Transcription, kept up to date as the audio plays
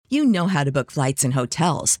You know how to book flights and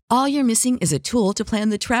hotels. All you're missing is a tool to plan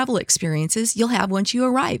the travel experiences you'll have once you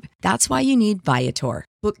arrive. That's why you need Viator.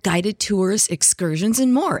 Book guided tours, excursions,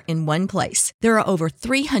 and more in one place. There are over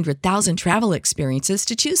 300,000 travel experiences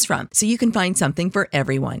to choose from, so you can find something for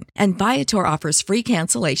everyone. And Viator offers free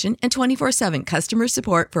cancellation and 24/7 customer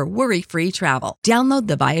support for worry-free travel. Download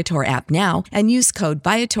the Viator app now and use code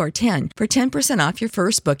Viator10 for 10% off your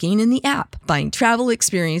first booking in the app. Find travel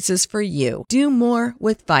experiences for you. Do more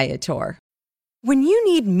with Viator. When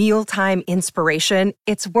you need mealtime inspiration,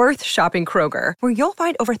 it's worth shopping Kroger, where you'll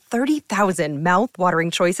find over 30,000 mouth-watering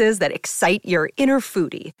choices that excite your inner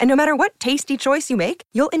foodie. And no matter what tasty choice you make,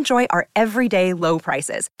 you'll enjoy our everyday low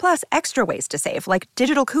prices, plus extra ways to save, like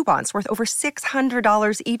digital coupons worth over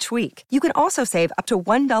 $600 each week. You can also save up to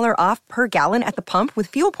 $1 off per gallon at the pump with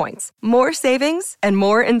fuel points. More savings and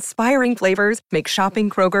more inspiring flavors make shopping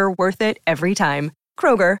Kroger worth it every time.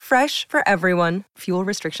 Kroger, fresh for everyone. Fuel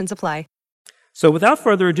restrictions apply. So without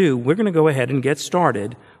further ado, we're going to go ahead and get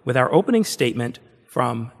started with our opening statement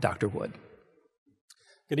from Dr. Wood.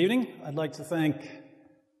 Good evening. I'd like to thank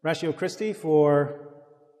Ratio Christi for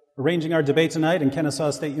arranging our debate tonight and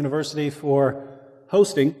Kennesaw State University for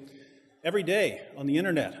hosting. Every day on the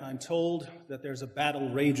internet, I'm told that there's a battle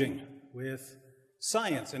raging with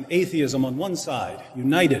science and atheism on one side,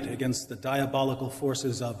 united against the diabolical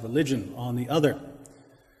forces of religion on the other.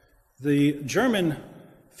 The German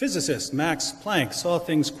physicist Max Planck saw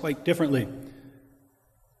things quite differently.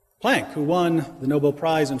 Planck, who won the Nobel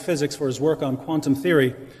Prize in Physics for his work on quantum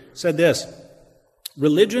theory, said this: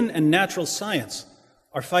 "Religion and natural science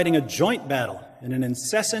are fighting a joint battle in an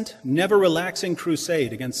incessant, never-relaxing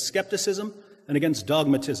crusade against skepticism and against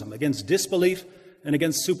dogmatism, against disbelief and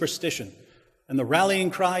against superstition. And the rallying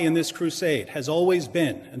cry in this crusade has always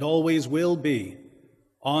been and always will be,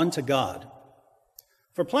 on to God."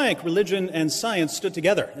 For Planck, religion and science stood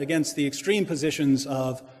together against the extreme positions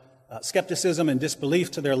of skepticism and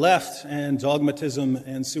disbelief to their left and dogmatism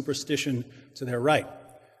and superstition to their right.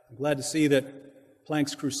 I'm glad to see that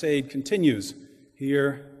Planck's crusade continues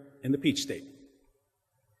here in the Peach State.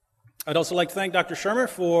 I'd also like to thank Dr. Shermer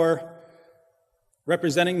for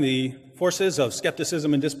representing the forces of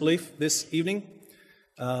skepticism and disbelief this evening.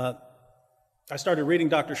 I started reading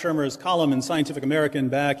Dr. Shermer's column in Scientific American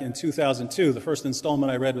back in 2002. The first installment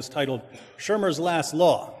I read was titled Shermer's Last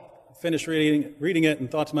Law. I finished reading it and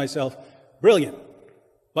thought to myself, brilliant,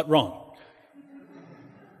 but wrong.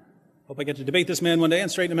 Hope I get to debate this man one day and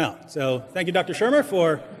straighten him out. So thank you, Dr. Shermer,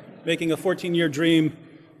 for making a 14-year dream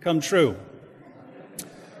come true.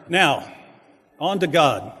 Now, on to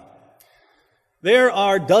God. There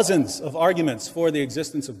are dozens of arguments for the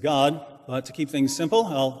existence of God, but to keep things simple,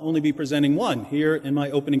 I'll only be presenting one here in my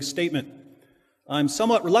opening statement. I'm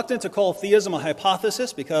somewhat reluctant to call theism a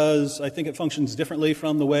hypothesis because I think it functions differently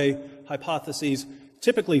from the way hypotheses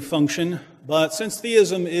typically function, but since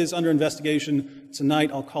theism is under investigation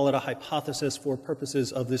tonight, I'll call it a hypothesis for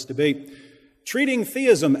purposes of this debate. Treating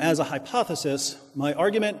theism as a hypothesis, my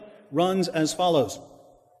argument runs as follows.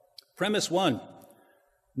 Premise 1.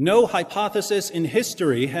 No hypothesis in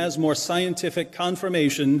history has more scientific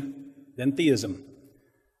confirmation than theism.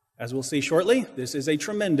 As we'll see shortly, this is a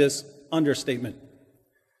tremendous understatement.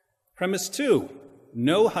 Premise 2.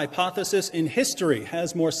 No hypothesis in history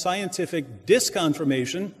has more scientific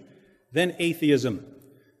disconfirmation than atheism.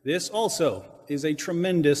 This also is a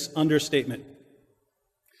tremendous understatement.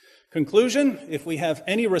 Conclusion: if we have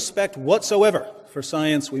any respect whatsoever for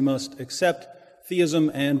science, we must accept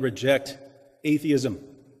theism and reject atheism.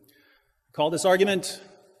 I call this argument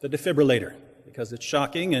the defibrillator, because it's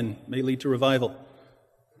shocking and may lead to revival.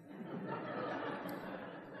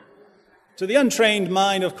 To the untrained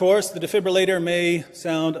mind, of course, the defibrillator may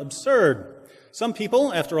sound absurd. Some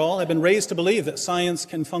people, after all, have been raised to believe that science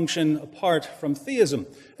can function apart from theism.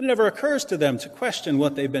 It never occurs to them to question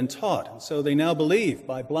what they've been taught, and so they now believe,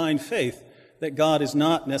 by blind faith, that God is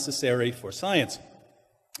not necessary for science.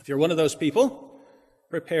 If you're one of those people,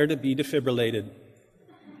 prepare to be defibrillated.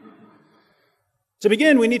 To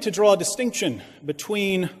begin, we need to draw a distinction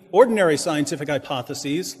between ordinary scientific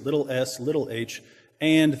hypotheses, little s, little h,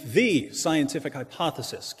 and the scientific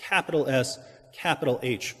hypothesis, capital S, capital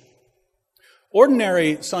H.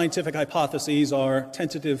 Ordinary scientific hypotheses are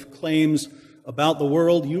tentative claims about the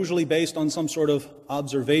world, usually based on some sort of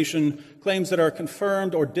observation, claims that are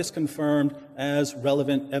confirmed or disconfirmed as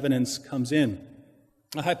relevant evidence comes in.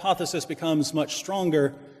 A hypothesis becomes much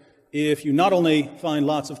stronger if you not only find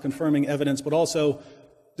lots of confirming evidence, but also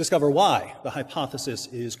discover why the hypothesis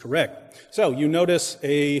is correct. So you notice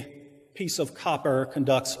a piece of copper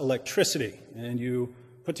conducts electricity, and you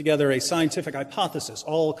put together a scientific hypothesis.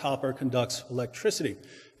 All copper conducts electricity.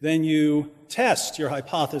 Then you test your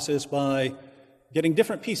hypothesis by getting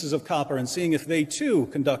different pieces of copper and seeing if they too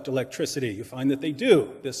conduct electricity. You find that they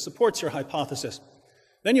do. This supports your hypothesis.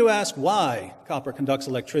 Then you ask why copper conducts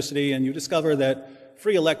electricity, and you discover that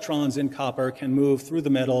free electrons in copper can move through the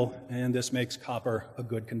metal, and this makes copper a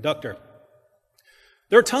good conductor.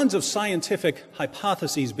 There are tons of scientific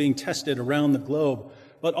hypotheses being tested around the globe,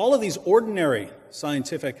 but all of these ordinary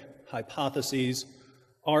scientific hypotheses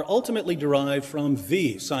are ultimately derived from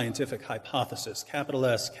the scientific hypothesis, capital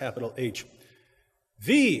S, capital H.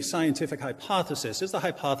 The scientific hypothesis is the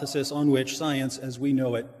hypothesis on which science as we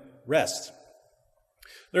know it rests.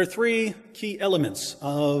 There are three key elements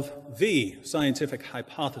of the scientific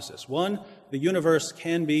hypothesis. One, the universe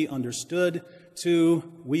can be understood.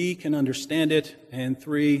 Two, we can understand it. And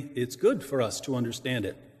three, it's good for us to understand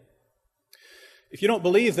it. If you don't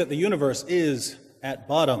believe that the universe is, at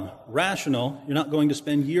bottom, rational, you're not going to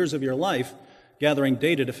spend years of your life gathering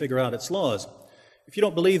data to figure out its laws. If you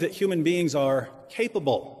don't believe that human beings are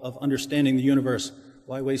capable of understanding the universe,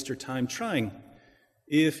 why waste your time trying?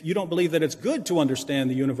 If you don't believe that it's good to understand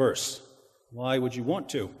the universe, why would you want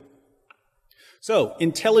to? So,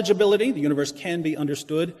 intelligibility, the universe can be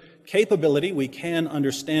understood. Capability, we can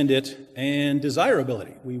understand it. And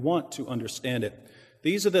desirability, we want to understand it.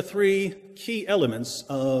 These are the three key elements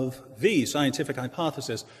of the scientific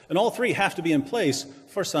hypothesis, and all three have to be in place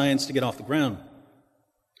for science to get off the ground.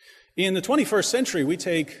 In the 21st century, we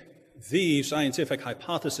take the scientific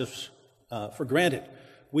hypothesis for granted.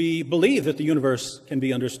 We believe that the universe can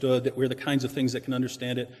be understood, that we're the kinds of things that can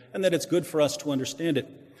understand it, and that it's good for us to understand it.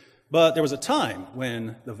 But there was a time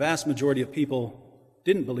when the vast majority of people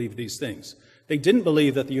didn't believe these things. They didn't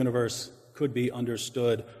believe that the universe could be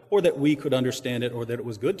understood, or that we could understand it, or that it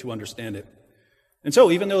was good to understand it. And so,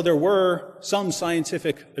 even though there were some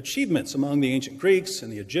scientific achievements among the ancient Greeks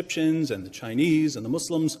and the Egyptians and the Chinese and the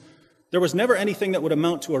Muslims, there was never anything that would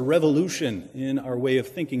amount to a revolution in our way of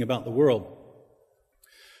thinking about the world.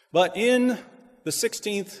 But in the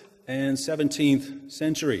 16th and 17th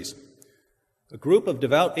centuries, a group of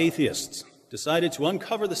devout atheists decided to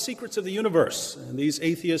uncover the secrets of the universe, and these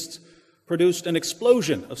atheists produced an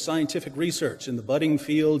explosion of scientific research in the budding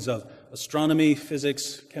fields of astronomy,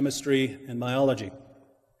 physics, chemistry, and biology.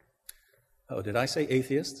 Oh, did I say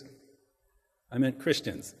atheists? I meant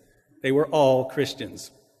Christians. They were all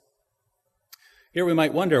Christians. Here we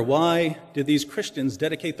might wonder, why did these Christians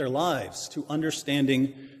dedicate their lives to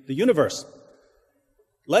understanding the universe?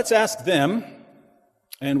 Let's ask them,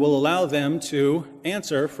 and we'll allow them to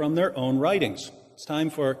answer from their own writings. It's time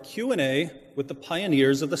for Q&A with the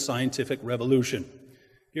pioneers of the scientific revolution.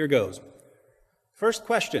 Here goes. First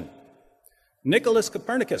question. Nicholas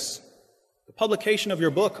Copernicus, the publication of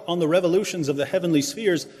your book on the revolutions of the heavenly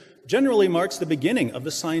spheres generally marks the beginning of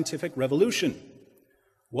the scientific revolution.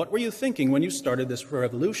 What were you thinking when you started this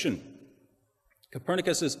revolution?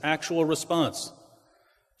 Copernicus's actual response.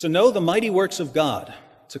 To know the mighty works of God,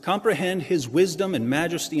 to comprehend his wisdom and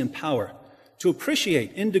majesty and power, to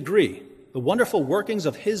appreciate in degree the wonderful workings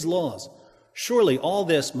of his laws, surely all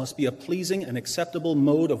this must be a pleasing and acceptable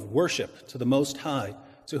mode of worship to the Most High,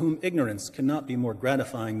 to whom ignorance cannot be more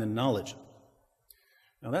gratifying than knowledge.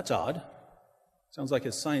 Now that's odd. Sounds like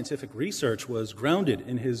his scientific research was grounded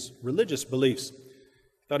in his religious beliefs. He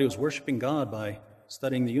thought he was worshiping God by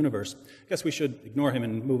studying the universe. I guess we should ignore him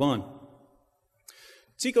and move on.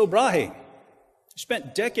 Tycho Brahe, you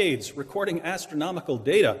spent decades recording astronomical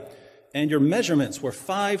data, and your measurements were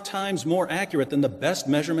 5 times more accurate than the best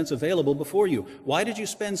measurements available before you. Why did you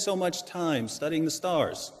spend so much time studying the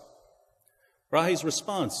stars? Brahe's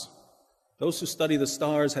response, those who study the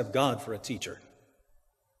stars have God for a teacher.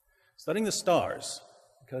 Studying the stars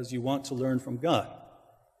because you want to learn from God.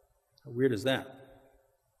 How weird is that?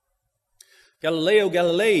 Galileo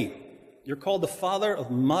Galilei, you're called the father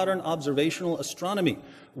of modern observational astronomy.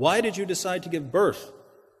 Why did you decide to give birth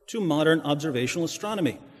to modern observational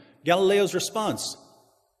astronomy? Galileo's response,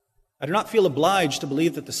 I do not feel obliged to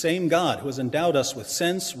believe that the same God who has endowed us with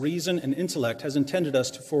sense, reason, and intellect has intended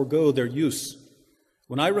us to forego their use.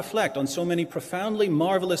 When I reflect on so many profoundly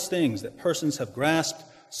marvelous things that persons have grasped,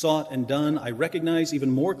 sought, and done, I recognize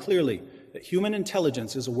even more clearly that human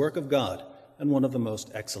intelligence is a work of God and one of the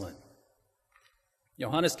most excellent.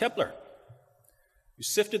 Johannes Kepler, you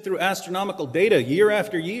sifted through astronomical data year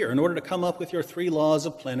after year in order to come up with your 3 laws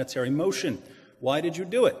of planetary motion. Why did you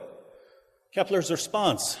do it? Kepler's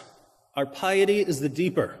response, our piety is the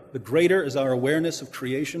deeper, the greater is our awareness of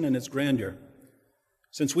creation and its grandeur.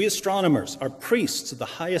 Since we astronomers are priests of the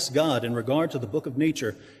highest God in regard to the book of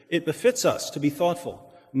nature, it befits us to be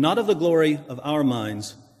thoughtful. not of the glory of our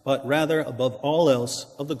minds, but rather above all else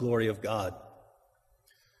of the glory of God.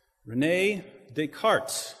 René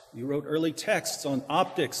Descartes, you wrote early texts on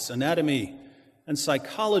optics, anatomy, and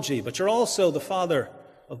psychology, but you're also the father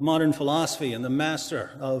of modern philosophy and the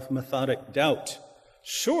master of methodic doubt.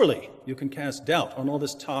 Surely you can cast doubt on all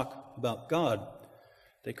this talk about God.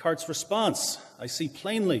 Descartes' response, I see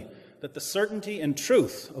plainly that the certainty and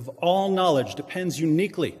truth of all knowledge depends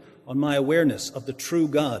uniquely on my awareness of the true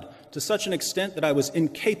God, to such an extent that I was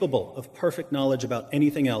incapable of perfect knowledge about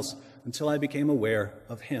anything else until I became aware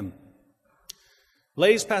of him.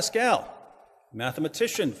 Blaise Pascal,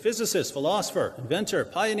 mathematician, physicist, philosopher, inventor,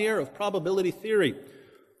 pioneer of probability theory.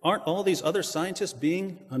 Aren't all these other scientists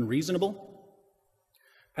being unreasonable?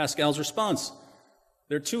 Pascal's response,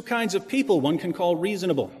 there are two kinds of people one can call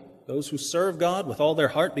reasonable: those who serve God with all their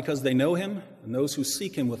heart because they know him, and those who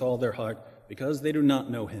seek him with all their heart because they do not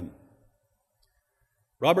know him.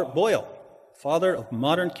 Robert Boyle, father of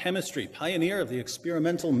modern chemistry, pioneer of the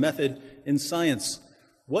experimental method in science.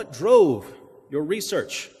 What drove your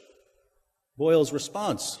research? Boyle's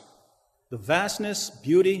response, the vastness,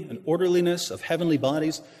 beauty, and orderliness of heavenly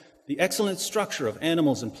bodies, the excellent structure of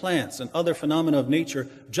animals and plants and other phenomena of nature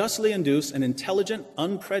justly induce an intelligent,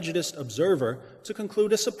 unprejudiced observer to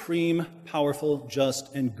conclude a supreme, powerful,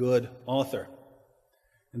 just, and good author.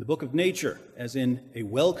 In the book of nature, as in a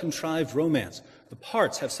well-contrived romance, the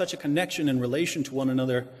parts have such a connection and relation to one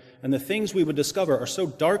another, and the things we would discover are so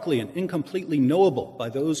darkly and incompletely knowable by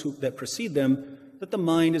those that precede them, that the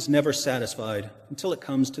mind is never satisfied until it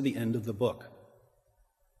comes to the end of the book.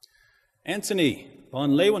 Antony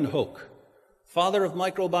von Leeuwenhoek, father of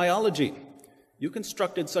microbiology, you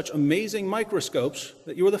constructed such amazing microscopes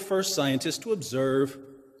that you were the first scientist to observe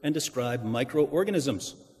and describe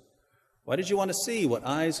microorganisms. Why did you want to see what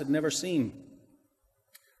eyes had never seen?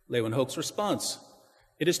 Leeuwenhoek's response,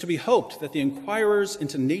 it is to be hoped that the inquirers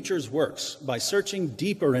into nature's works, by searching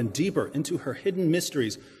deeper and deeper into her hidden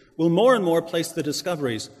mysteries, will more and more place the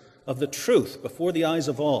discoveries of the truth before the eyes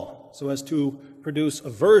of all, so as to produce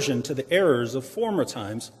aversion to the errors of former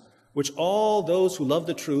times, which all those who love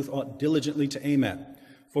the truth ought diligently to aim at.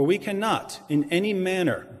 For we cannot in any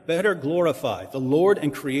manner better glorify the Lord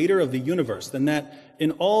and Creator of the universe than that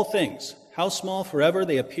in all things, how small forever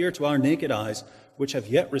they appear to our naked eyes, which have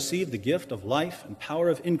yet received the gift of life and power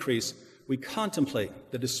of increase, we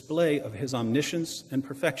contemplate the display of his omniscience and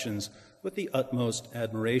perfections with the utmost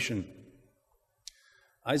admiration.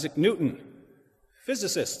 Isaac Newton,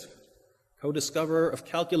 physicist, co-discoverer of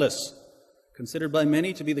calculus, considered by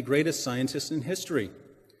many to be the greatest scientist in history.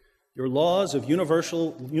 Your laws of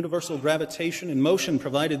universal gravitation and motion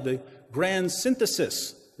provided the grand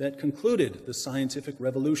synthesis that concluded the scientific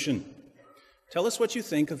revolution. Tell us what you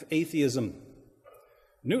think of atheism.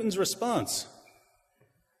 Newton's response,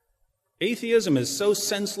 atheism is so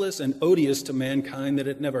senseless and odious to mankind that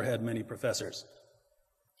it never had many professors.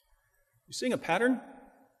 You seeing a pattern?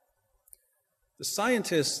 The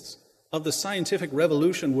scientists of the scientific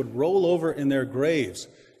revolution would roll over in their graves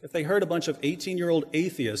if they heard a bunch of 18-year-old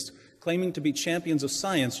atheists claiming to be champions of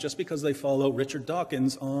science just because they follow Richard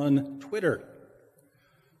Dawkins on Twitter.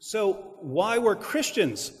 So why were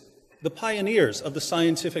Christians the pioneers of the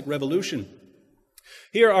scientific revolution?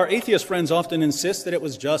 Here, our atheist friends often insist that it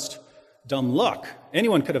was just dumb luck.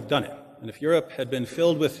 Anyone could have done it. And if Europe had been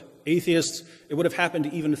filled with atheists, it would have happened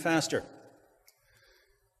even faster.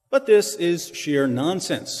 But this is sheer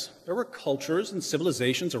nonsense. There were cultures and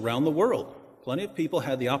civilizations around the world. Plenty of people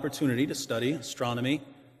had the opportunity to study astronomy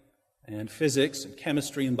and physics and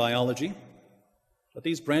chemistry and biology. But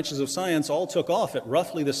these branches of science all took off at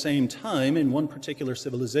roughly the same time in one particular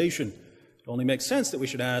civilization. It only makes sense that we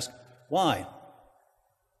should ask, why?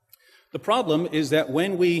 The problem is that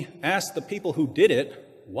when we ask the people who did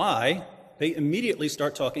it, why, they immediately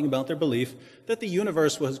start talking about their belief that the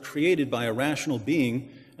universe was created by a rational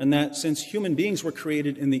being, and that since human beings were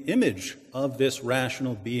created in the image of this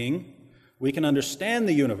rational being, we can understand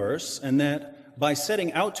the universe, and that by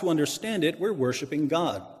setting out to understand it, we're worshiping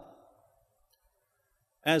God.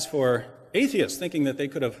 As for atheists thinking that they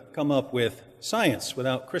could have come up with science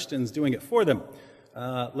without Christians doing it for them,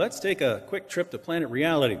 let's take a quick trip to Planet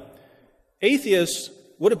Reality. Atheists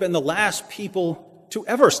would have been the last people to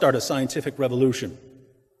ever start a scientific revolution.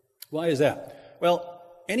 Why is that? Well,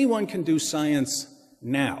 anyone can do science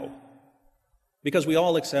now, because we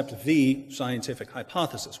all accept the scientific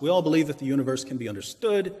hypothesis. We all believe that the universe can be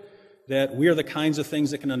understood, that we're the kinds of things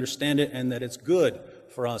that can understand it, and that it's good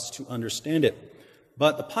for us to understand it.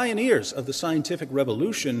 But the pioneers of the scientific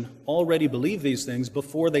revolution already believed these things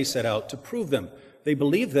before they set out to prove them. They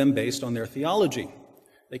believed them based on their theology.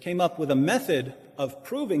 They came up with a method of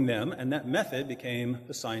proving them, and that method became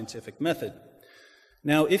the scientific method.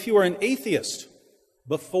 Now, if you were an atheist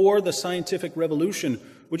before the scientific revolution,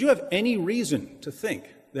 would you have any reason to think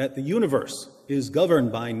that the universe is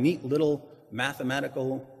governed by neat little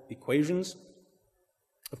mathematical equations?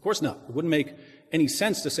 Of course not. It wouldn't make any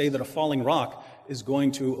sense to say that a falling rock is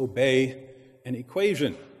going to obey an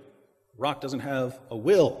equation. Rock doesn't have a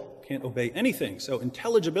will, can't obey anything, so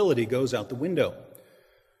intelligibility goes out the window.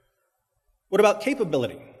 What about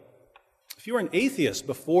capability? If you were an atheist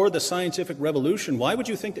before the scientific revolution, why would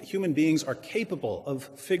you think that human beings are capable of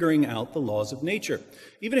figuring out the laws of nature?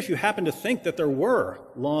 Even if you happen to think that there were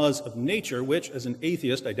laws of nature, which as an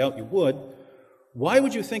atheist I doubt you would, why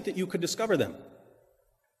would you think that you could discover them?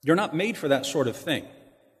 You're not made for that sort of thing.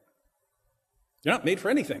 You're not made for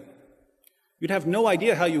anything. You'd have no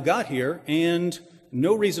idea how you got here and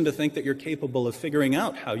no reason to think that you're capable of figuring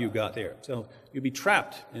out how you got there. So you'd be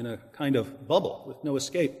trapped in a kind of bubble with no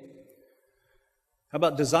escape. How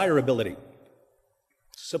about desirability?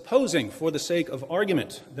 Supposing, for the sake of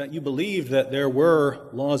argument, that you believed that there were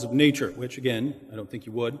laws of nature, which again, I don't think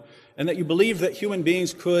you would, and that you believed that human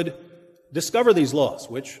beings could discover these laws,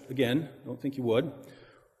 which again, I don't think you would,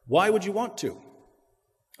 why would you want to?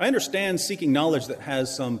 I understand seeking knowledge that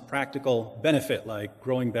has some practical benefit, like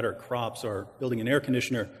growing better crops or building an air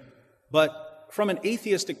conditioner, but from an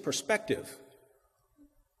atheistic perspective,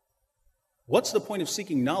 what's the point of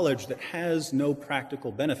seeking knowledge that has no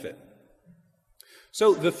practical benefit?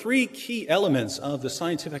 So the three key elements of the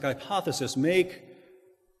scientific hypothesis make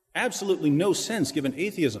absolutely no sense given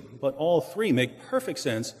atheism, but all three make perfect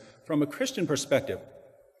sense from a Christian perspective.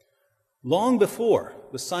 Long before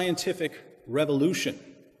the scientific revolution,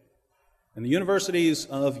 and the universities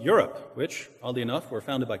of Europe, which, oddly enough, were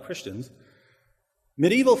founded by Christians,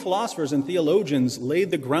 medieval philosophers and theologians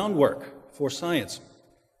laid the groundwork for science,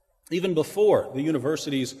 even before the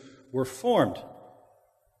universities were formed.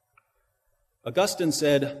 Augustine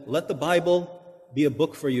said, "Let the Bible be a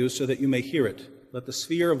book for you so that you may hear it. Let the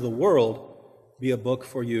sphere of the world be a book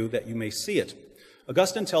for you that you may see it."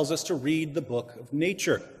 Augustine tells us to read the book of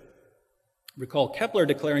nature. Recall Kepler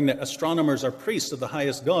declaring that astronomers are priests of the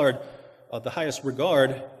highest regard,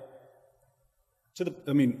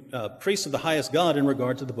 priests of the highest God in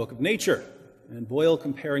regard to the book of nature. And Boyle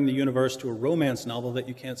comparing the universe to a romance novel that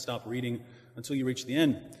you can't stop reading until you reach the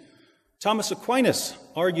end. Thomas Aquinas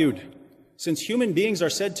argued, since human beings are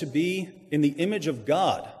said to be in the image of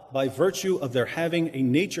God by virtue of their having a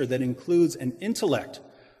nature that includes an intellect,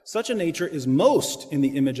 such a nature is most in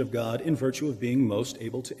the image of God in virtue of being most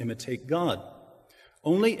able to imitate God.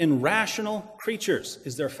 Only in rational creatures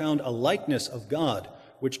is there found a likeness of God,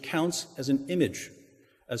 which counts as an image.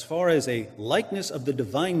 As far as a likeness of the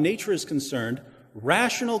divine nature is concerned,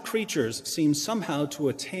 rational creatures seem somehow to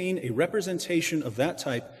attain a representation of that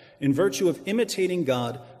type in virtue of imitating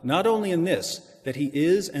God, not only in this, that he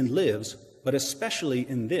is and lives, but especially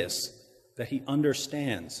in this, that he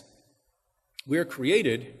understands. We are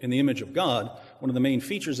created in the image of God. One of the main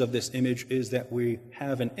features of this image is that we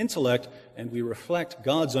have an intellect and we reflect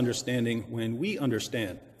God's understanding when we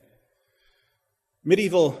understand.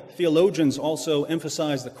 Medieval theologians also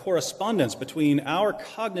emphasize the correspondence between our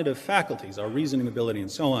cognitive faculties, our reasoning ability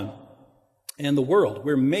and so on, and the world.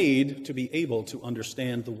 We're made to be able to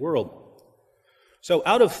understand the world. So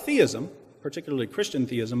out of theism, particularly Christian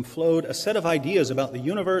theism, flowed a set of ideas about the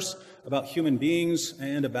universe, about human beings,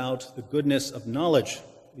 and about the goodness of knowledge.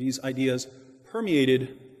 These ideas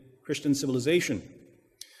permeated Christian civilization.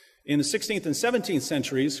 In the 16th and 17th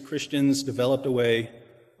centuries, Christians developed a way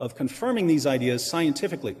of confirming these ideas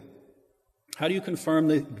scientifically. How do you confirm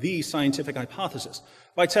the scientific hypothesis?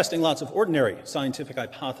 By testing lots of ordinary scientific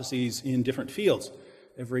hypotheses in different fields.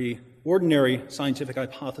 Every ordinary scientific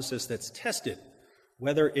hypothesis that's tested,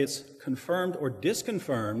 whether it's confirmed or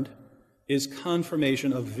disconfirmed, is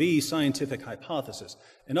confirmation of the scientific hypothesis.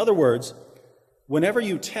 In other words, whenever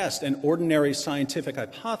you test an ordinary scientific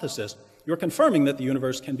hypothesis, you're confirming that the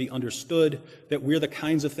universe can be understood, that we're the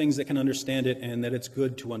kinds of things that can understand it, and that it's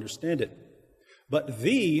good to understand it. But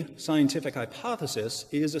the scientific hypothesis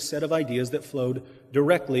is a set of ideas that flowed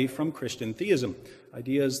directly from Christian theism,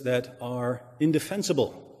 ideas that are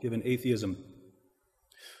indefensible given atheism.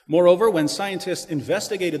 Moreover, when scientists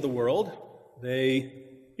investigated the world, they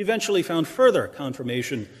eventually found further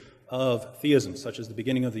confirmation of theism, such as the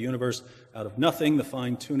beginning of the universe out of nothing, the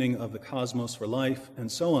fine-tuning of the cosmos for life,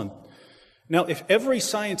 and so on. Now, if every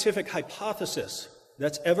scientific hypothesis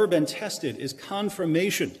that's ever been tested is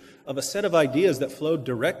confirmation of a set of ideas that flowed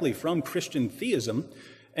directly from Christian theism,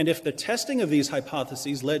 and if the testing of these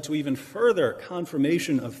hypotheses led to even further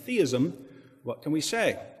confirmation of theism, what can we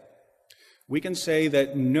say? We can say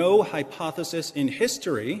that no hypothesis in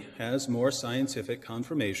history has more scientific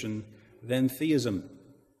confirmation than theism.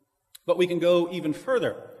 But we can go even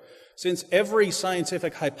further. Since every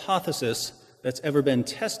scientific hypothesis that's ever been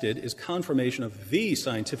tested is confirmation of the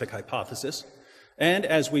scientific hypothesis, and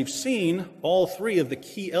as we've seen, all three of the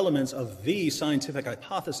key elements of the scientific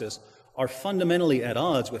hypothesis are fundamentally at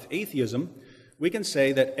odds with atheism, we can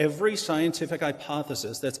say that every scientific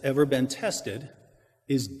hypothesis that's ever been tested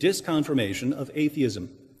is disconfirmation of atheism.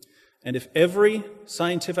 And if every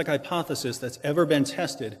scientific hypothesis that's ever been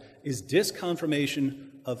tested is disconfirmation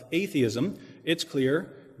of atheism, it's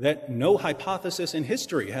clear that no hypothesis in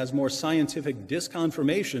history has more scientific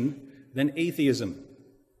disconfirmation than atheism.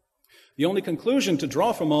 The only conclusion to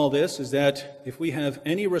draw from all this is that if we have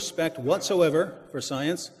any respect whatsoever for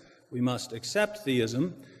science, we must accept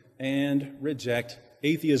theism and reject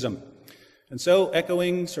atheism. And so,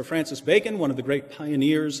 echoing Sir Francis Bacon, one of the great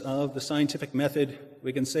pioneers of the scientific method,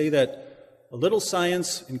 we can say that a little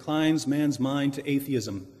science inclines man's mind to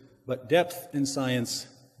atheism, but depth in science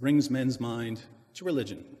brings men's mind to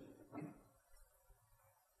religion.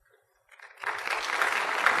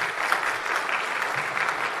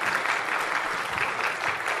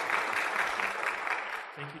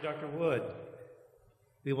 Thank you, Dr. Wood.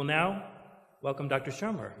 We will now welcome Dr.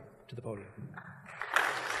 Shermer to the podium.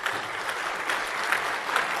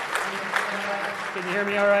 Can you hear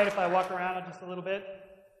me all right if I walk around just a little bit?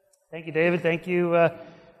 Thank you, David. Thank you,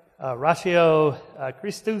 Ratio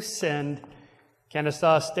Christus and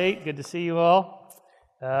Kennesaw State. Good to see you all.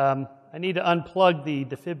 I need to unplug the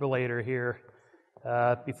defibrillator here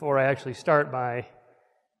before I actually start my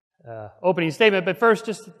opening statement. But first,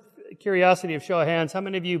 just curiosity of show of hands, how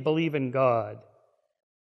many of you believe in God?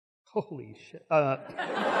 Holy shit.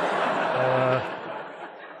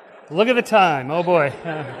 Look at the time. Oh, boy.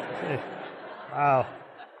 Wow.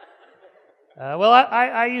 Well,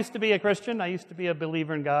 I used to be a Christian. I used to be a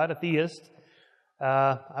believer in God, a theist.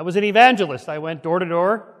 I was an evangelist. I went door to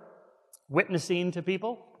door, witnessing to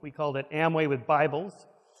people. We called it Amway with Bibles.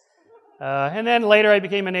 And then later I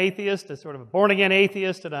became an atheist, a sort of a born-again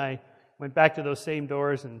atheist, and I went back to those same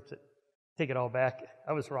doors and take it all back.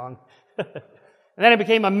 I was wrong. And then I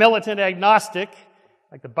became a militant agnostic,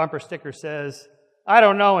 like the bumper sticker says, I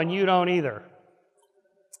don't know and you don't either.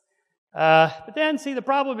 But then, see, the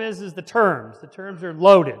problem is the terms. The terms are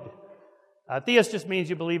loaded. Theist just means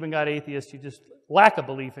you believe in God. Atheist, you just lack a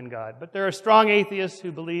belief in God. But there are strong atheists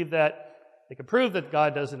who believe that they can prove that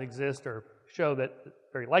God doesn't exist or show that it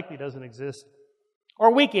very likely doesn't exist.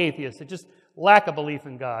 Or weak atheists that just lack a belief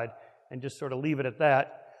in God and just sort of leave it at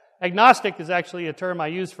that. Agnostic is actually a term I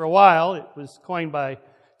used for a while. It was coined by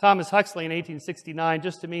Thomas Huxley in 1869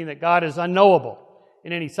 just to mean that God is unknowable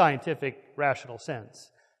in any scientific, rational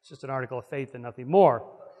sense. It's just an article of faith and nothing more.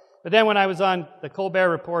 But then when I was on the Colbert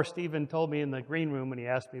Report, Stephen told me in the green room when he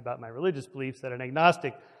asked me about my religious beliefs that an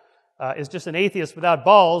agnostic is just an atheist without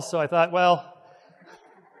balls. So I thought, well,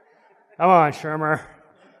 come on, Shermer.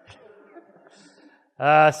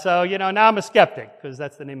 So, now I'm a skeptic because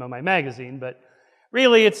that's the name of my magazine. But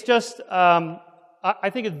really, it's just, I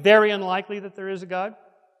think it's very unlikely that there is a God.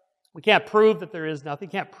 We can't prove that there is nothing.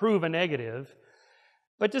 Can't prove a negative.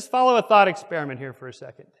 But just follow a thought experiment here for a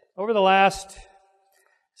second. Over the last,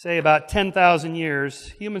 say, about 10,000 years,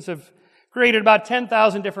 humans have created about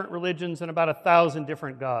 10,000 different religions and about 1,000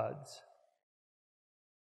 different gods.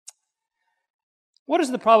 What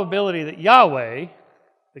is the probability that Yahweh,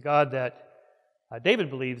 the God that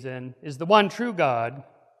David believes in, is the one true God,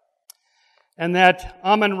 and that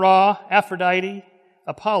Amun-Ra, Aphrodite,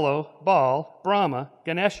 Apollo, Baal, Brahma,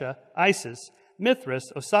 Ganesha, Isis,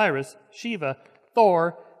 Mithras, Osiris, Shiva,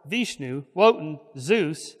 Thor, Vishnu, Wotan,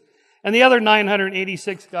 Zeus, and the other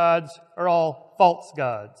 986 gods are all false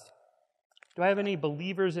gods. Do I have any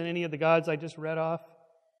believers in any of the gods I just read off?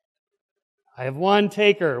 I have one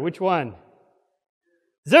taker. Which one?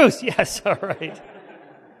 Zeus, yes, all right.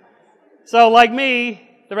 So, like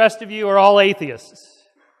me, the rest of you are all atheists.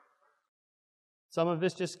 Some of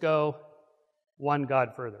us just go one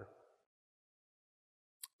God further.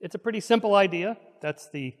 It's a pretty simple idea. That's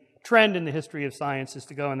the trend in the history of science, is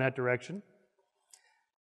to go in that direction.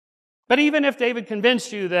 But even if David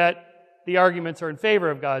convinced you that the arguments are in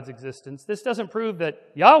favor of God's existence, this doesn't prove that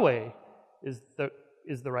Yahweh is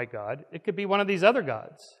the right God. It could be one of these other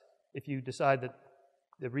gods. If you decide that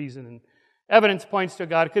the reason and evidence points to a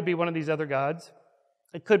God, it could be one of these other gods.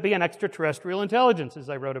 It could be an extraterrestrial intelligence, as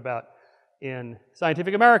I wrote about in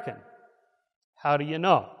Scientific American. How do you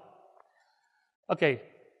know? Okay,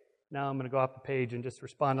 now I'm going to go off the page and just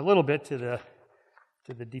respond a little bit to the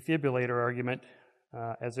defibrillator argument,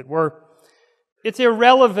 as it were. It's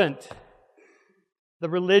irrelevant, the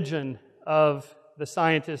religion of the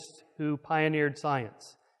scientists who pioneered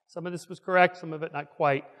science. Some of this was correct, some of it not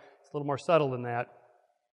quite. It's a little more subtle than that.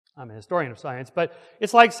 I'm a historian of science, but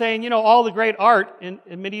it's like saying, all the great art in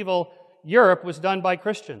medieval Europe was done by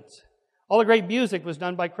Christians. All the great music was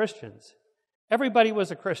done by Christians. Everybody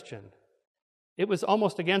was a Christian. It was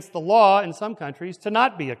almost against the law in some countries to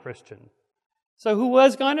not be a Christian. So who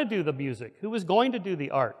was going to do the music? Who was going to do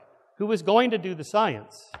the art? Who was going to do the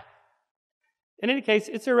science? In any case,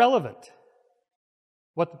 it's irrelevant.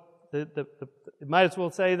 It might as well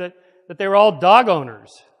say that they were all dog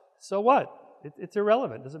owners. So what? It's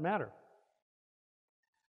irrelevant. It doesn't matter.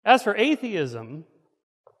 As for atheism,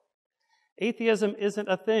 atheism isn't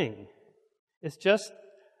a thing. It's just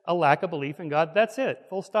a lack of belief in God. That's it.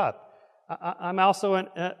 Full stop. I'm also an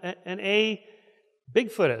A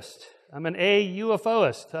Bigfootist. I'm an A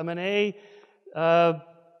UFOist. I'm an A, I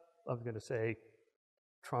was going to say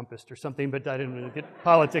Trumpist or something, but I didn't really get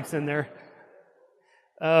politics in there.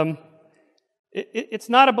 It's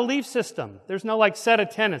not a belief system. There's no set of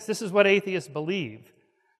tenets. This is what atheists believe.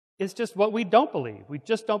 It's just what we don't believe. We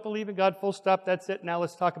just don't believe in God, full stop, that's it. Now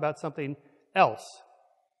let's talk about something else.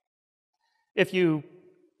 If you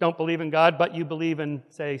don't believe in God, but you believe in,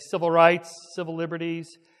 say, civil rights, civil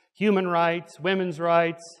liberties, human rights, women's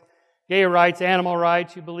rights, gay rights, animal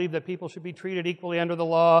rights, you believe that people should be treated equally under the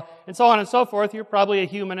law, and so on and so forth, you're probably a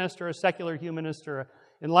humanist or a secular humanist or an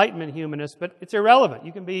Enlightenment humanist, but it's irrelevant.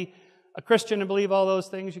 You can be a Christian and believe all those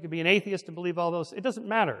things. You can be an atheist and believe all those. It doesn't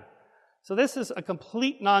matter. So this is a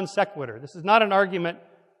complete non sequitur. This is not an argument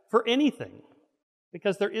for anything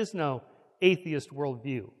because there is no atheist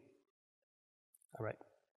worldview. All right.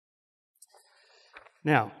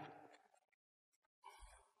 Now,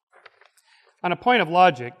 on a point of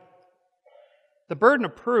logic, the burden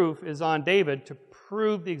of proof is on David to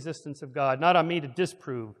prove the existence of God, not on me to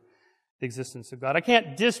disprove the existence of God. I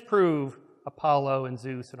can't disprove Apollo and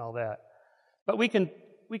Zeus and all that. But we can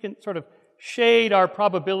sort of shade our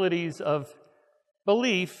probabilities of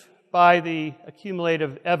belief by the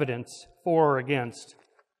accumulative evidence for or against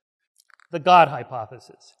the God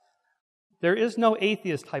hypothesis. There is no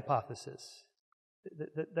atheist hypothesis.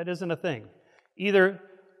 That isn't a thing. Either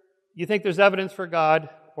you think there's evidence for God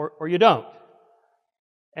or you don't.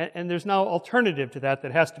 And there's no alternative to that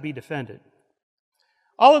has to be defended.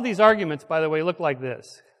 All of these arguments, by the way, look like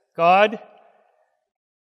this. God,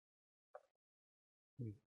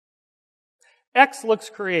 X looks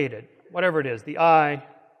created, whatever it is, the eye,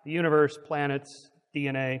 the universe, planets,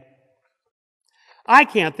 DNA. I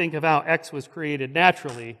can't think of how X was created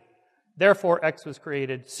naturally, therefore X was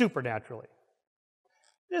created supernaturally.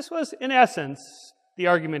 This was, in essence, the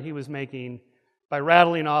argument he was making by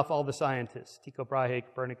rattling off all the scientists, Tycho Brahe,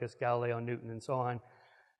 Copernicus, Galileo, Newton, and so on.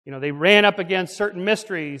 They ran up against certain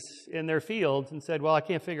mysteries in their fields and said, well, I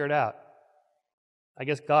can't figure it out. I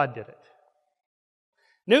guess God did it.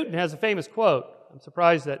 Newton has a famous quote. I'm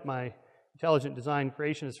surprised that my intelligent design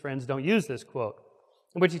creationist friends don't use this quote,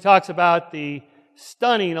 in which he talks about the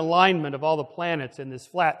stunning alignment of all the planets in this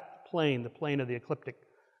flat plane, the plane of the ecliptic,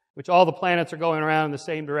 which all the planets are going around in the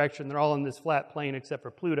same direction. They're all in this flat plane except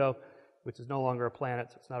for Pluto, which is no longer a planet,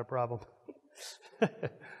 so it's not a problem.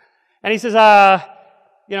 And he says,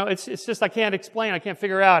 it's just I can't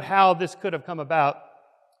figure out how this could have come about.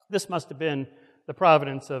 This must have been the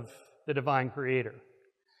providence of the divine creator.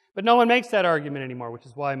 But no one makes that argument anymore, which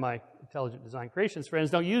is why my intelligent design creationist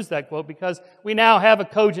friends don't use that quote, because we now have a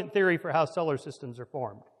cogent theory for how solar systems are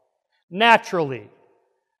formed. Naturally.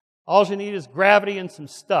 All you need is gravity and some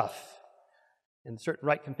stuff, and certain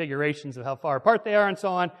right configurations of how far apart they are and so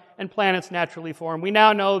on, and planets naturally form. We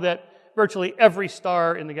now know that virtually every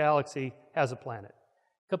star in the galaxy has a planet.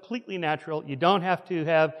 Completely natural. You don't have to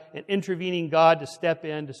have an intervening God to step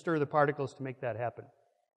in to stir the particles to make that happen.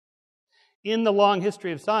 In the long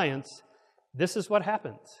history of science, this is what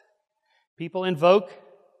happens. People invoke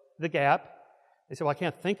the gap. They say, well, I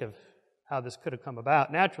can't think of how this could have come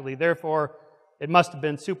about naturally, therefore it must have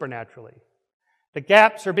been supernaturally. The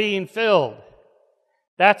gaps are being filled.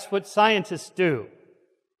 That's what scientists do.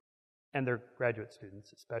 And their graduate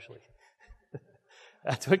students especially.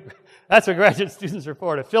 That's what graduate students are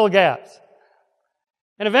for, to fill gaps.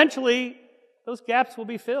 And eventually, those gaps will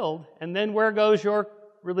be filled, and then where goes your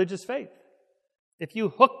religious faith? If you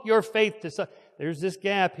hook your faith to there's this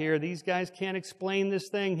gap here, these guys can't explain this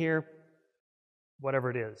thing here, whatever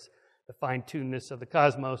it is, the fine-tunedness of the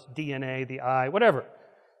cosmos, DNA, the eye, whatever.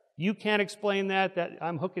 You can't explain that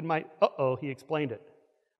I'm hooking my, he explained it.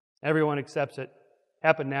 Everyone accepts it.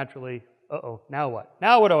 Happened naturally. Now what?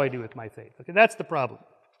 Now what do I do with my faith? Okay, that's the problem.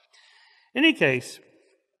 In any case,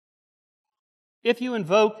 If you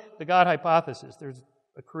invoke the God hypothesis, there's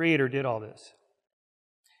a creator did all this.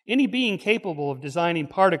 Any being capable of designing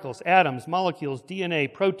particles, atoms, molecules,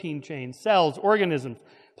 DNA, protein chains, cells, organisms,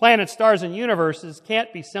 planets, stars, and universes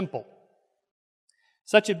can't be simple.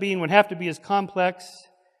 Such a being would have to be as complex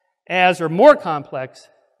as, or more complex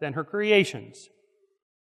than her creations.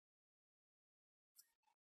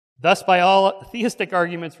 Thus, by all theistic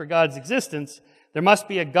arguments for God's existence, there must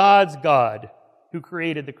be a God's God who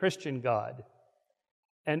created the Christian God.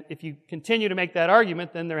 And if you continue to make that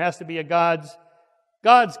argument, then there has to be a God's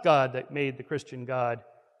God that made the Christian God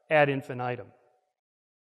ad infinitum.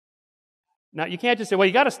 Now, you can't just say, well,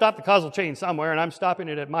 you got to stop the causal chain somewhere, and I'm stopping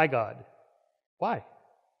it at my God. Why?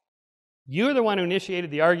 You're the one who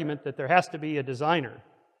initiated the argument that there has to be a designer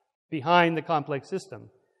behind the complex system.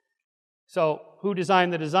 So, who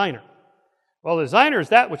designed the designer? Well, the designer is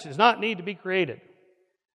that which does not need to be created.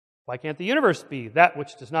 Why can't the universe be that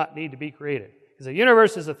which does not need to be created? Because the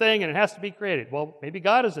universe is a thing and it has to be created. Well, maybe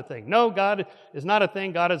God is a thing. No, God is not a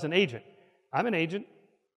thing. God is an agent. I'm an agent.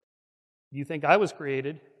 You think I was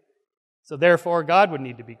created, so therefore God would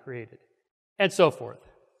need to be created, and so forth.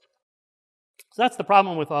 So that's the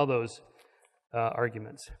problem with all those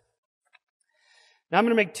arguments. Now I'm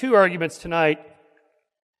going to make two arguments tonight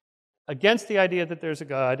against the idea that there's a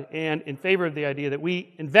God and in favor of the idea that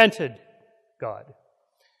we invented God.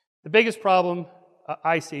 The biggest problem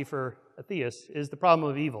I see for a theist is the problem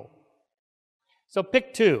of evil. So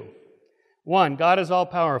pick two. 1, God is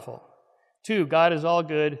all-powerful. 2, God is all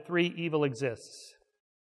good. 3, evil exists.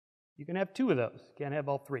 You can have 2 of those. You can't have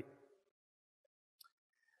all 3.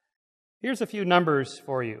 Here's a few numbers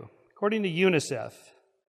for you. According to UNICEF,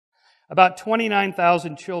 about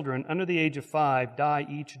 29,000 children under the age of 5 die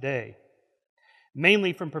each day,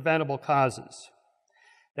 mainly from preventable causes.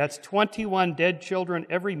 That's 21 dead children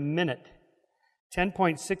every minute,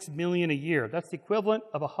 10.6 million a year. That's the equivalent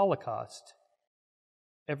of a Holocaust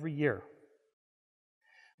every year.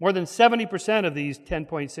 More than 70% of these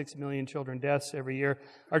 10.6 million children deaths every year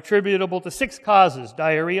are attributable to 6 causes: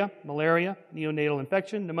 diarrhea, malaria, neonatal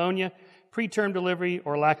infection, pneumonia, preterm delivery,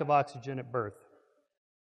 or lack of oxygen at birth.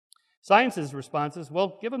 Science's response is,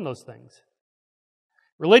 well, give them those things.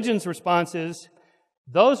 Religion's response is,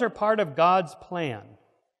 those are part of God's plan.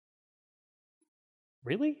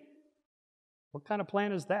 Really? What kind of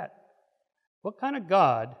plan is that? What kind of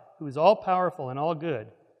God, who is all-powerful and all good,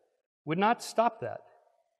 would not stop that?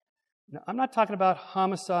 Now, I'm not talking about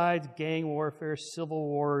homicides, gang warfare, civil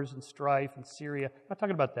wars, and strife in Syria. I'm not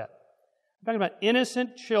talking about that. I'm talking about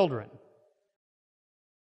innocent children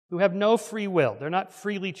who have no free will. They're not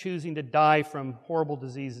freely choosing to die from horrible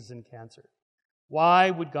diseases and cancer. Why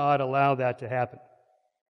would God allow that to happen?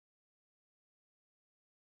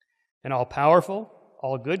 An all-powerful,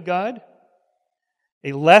 all-good God?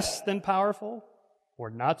 A less than powerful or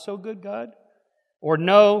not so good God? Or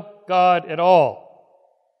no God at all?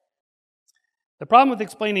 The problem with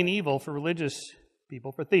explaining evil for religious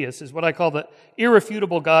people, for theists, is what I call the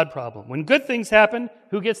irrefutable God problem. When good things happen,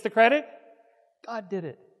 who gets the credit? God did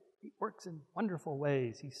it. He works in wonderful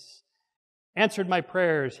ways. He's answered my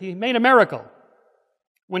prayers. He made a miracle.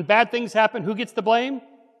 When bad things happen, who gets the blame?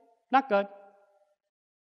 Not God.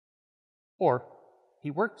 Or,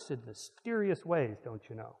 He works in mysterious ways, don't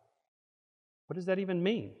you know? What does that even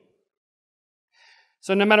mean?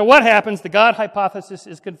 So no matter what happens, the God hypothesis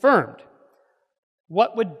is confirmed.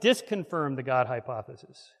 What would disconfirm the God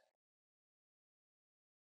hypothesis?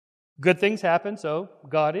 Good things happen, so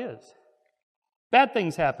God is. Bad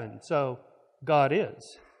things happen, so God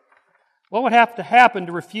is. What would have to happen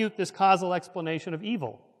to refute this causal explanation of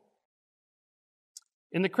evil?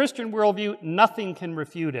 In the Christian worldview, nothing can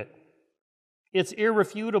refute it. It's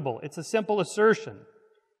irrefutable. It's a simple assertion.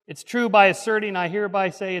 It's true by asserting, I hereby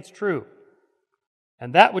say it's true.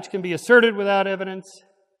 And that which can be asserted without evidence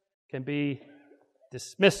can be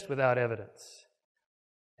dismissed without evidence,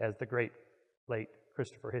 as the great late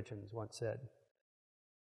Christopher Hitchens once said.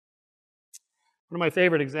 One of my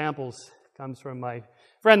favorite examples comes from my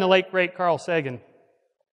friend, the late great Carl Sagan.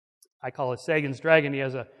 I call it Sagan's Dragon. He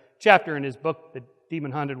has a chapter in his book, The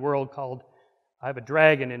Demon Haunted World, called I Have a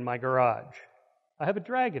Dragon in My Garage. I have a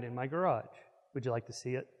dragon in my garage. Would you like to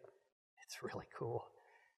see it? It's really cool.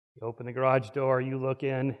 You open the garage door, you look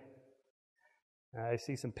in. I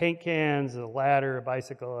see some paint cans, a ladder, a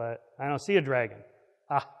bicycle. I don't see a dragon.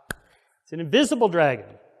 It's an invisible dragon.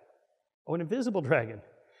 Oh, an invisible dragon.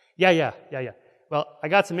 Yeah. Well, I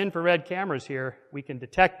got some infrared cameras here. We can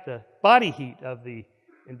detect the body heat of the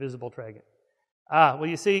invisible dragon. Well,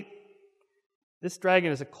 you see, this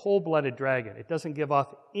dragon is a cold-blooded dragon. It doesn't give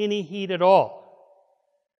off any heat at all.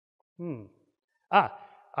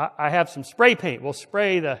 I have some spray paint. We'll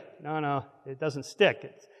spray no, it doesn't stick.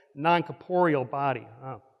 It's non-corporeal body.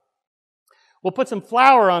 Oh. We'll put some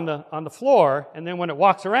flour on the floor, and then when it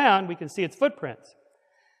walks around, we can see its footprints.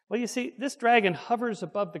 Well, you see, this dragon hovers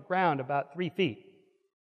above the ground about 3 feet.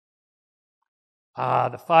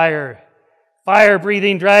 The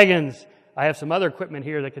fire-breathing dragons. I have some other equipment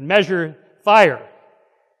here that can measure fire.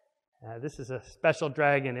 This is a special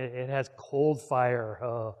dragon. It has cold fire.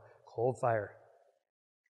 Oh, cold fire.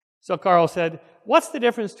 So Carl said, what's the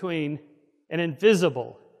difference between an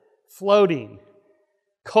invisible, floating,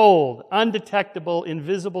 cold, undetectable,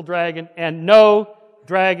 invisible dragon and no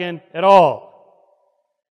dragon at all?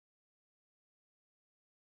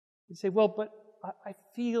 You say, well, but I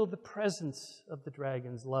feel the presence of the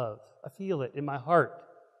dragon's love. I feel it in my heart.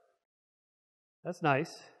 That's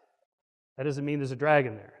nice. That doesn't mean there's a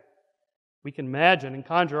dragon there. We can imagine and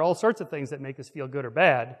conjure all sorts of things that make us feel good or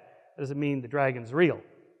bad. That doesn't mean the dragon's real.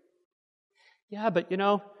 Yeah, but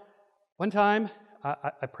one time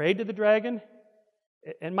I prayed to the dragon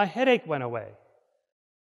and my headache went away.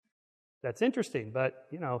 That's interesting, but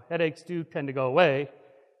headaches do tend to go away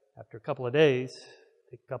after a couple of days.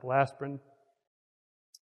 Take a couple aspirin.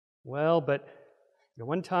 Well, but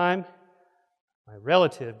one time my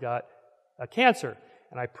relative got a cancer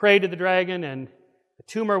and I prayed to the dragon and the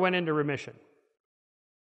tumor went into remission.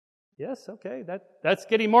 Yes, okay, that's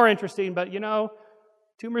getting more interesting, but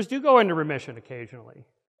tumors do go into remission occasionally.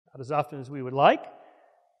 Not as often as we would like,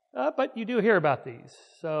 but you do hear about these.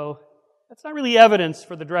 So that's not really evidence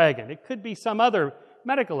for the dragon. It could be some other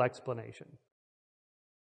medical explanation.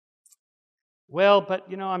 Well, but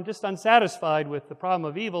I'm just unsatisfied with the problem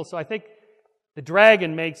of evil, so I think the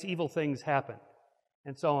dragon makes evil things happen,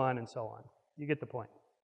 and so on and so on. You get the point.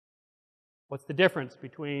 What's the difference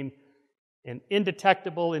between an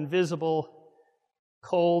indetectable, invisible,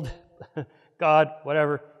 cold God,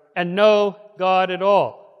 whatever, and no God at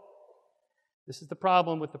all? This is the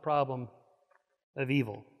problem with the problem of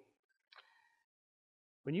evil.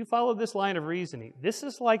 When you follow this line of reasoning, this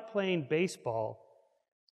is like playing baseball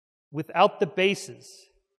without the bases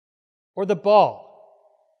or the ball.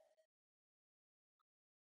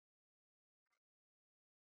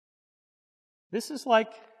 This is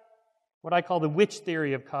like what I call the witch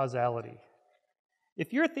theory of causality.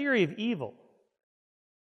 If your theory of evil,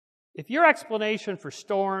 if your explanation for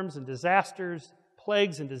storms and disasters,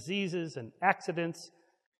 plagues and diseases and accidents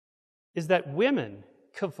is that women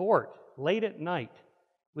cavort late at night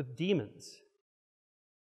with demons,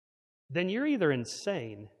 then you're either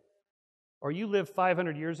insane or you lived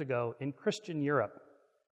 500 years ago in Christian Europe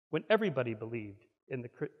when everybody believed in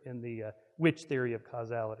the witch theory of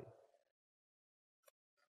causality.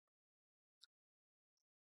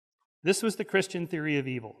 This was the Christian theory of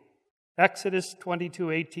evil. Exodus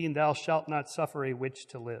 22:18, thou shalt not suffer a witch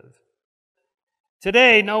to live.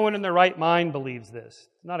 Today, no one in their right mind believes this.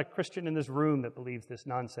 There's not a Christian in this room that believes this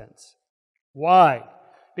nonsense. Why?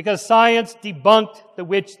 Because science debunked the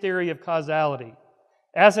witch theory of causality,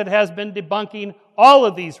 as it has been debunking all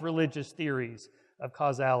of these religious theories of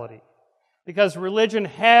causality. Because religion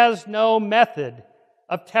has no method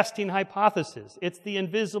of testing hypotheses. It's the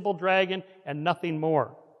invisible dragon and nothing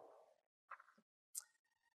more.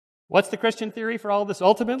 What's the Christian theory for all this?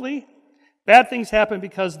 Ultimately, bad things happen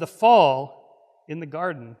because the fall in the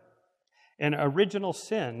garden and original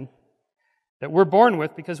sin that we're born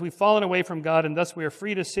with because we've fallen away from God and thus we are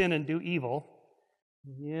free to sin and do evil.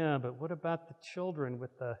 Yeah, but what about the children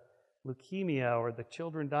with the leukemia or the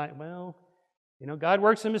children dying? Well, God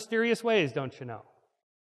works in mysterious ways, don't you know?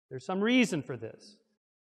 There's some reason for this.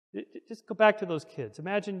 Just go back to those kids.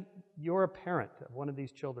 Imagine you're a parent of one of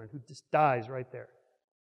these children who just dies right there.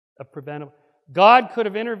 A preventable. God could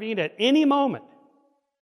have intervened at any moment,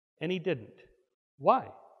 and He didn't. Why?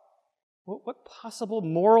 What possible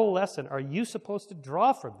moral lesson are you supposed to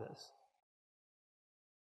draw from this?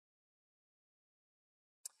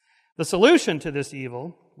 The solution to this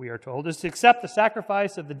evil, we are told, is to accept the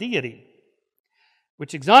sacrifice of the deity,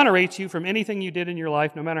 which exonerates you from anything you did in your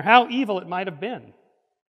life, no matter how evil it might have been.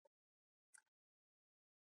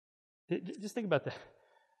 Just think about that.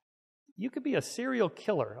 You could be a serial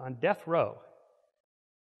killer on death row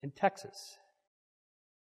in Texas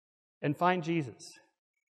and find Jesus.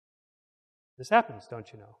 This happens,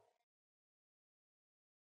 don't you know?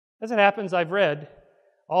 As it happens, I've read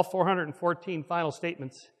all 414 final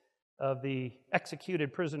statements of the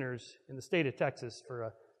executed prisoners in the state of Texas for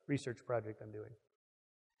a research project I'm doing.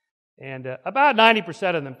 And about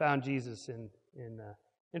 90% of them found Jesus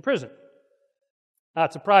in prison.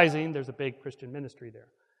 Not surprising, there's a big Christian ministry there.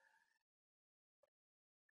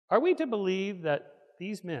 Are we to believe that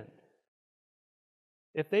these men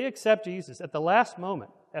if they accept Jesus at the last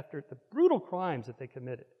moment, after the brutal crimes that they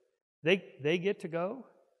committed, they get to go,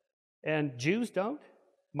 and Jews don't,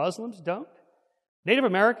 Muslims don't, Native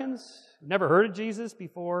Americans never heard of Jesus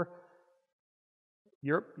before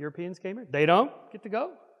Europeans came here, they don't get to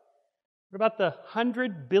go. What about the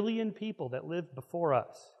 100 billion people that lived before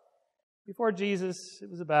us? Before Jesus, it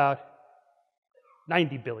was about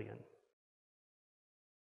 90 billion.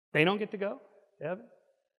 They don't get to go to heaven.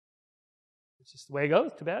 It's just the way it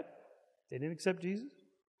goes. Too bad. They didn't accept Jesus.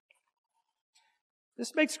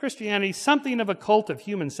 This makes Christianity something of a cult of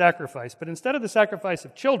human sacrifice, but instead of the sacrifice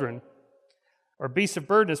of children or beasts of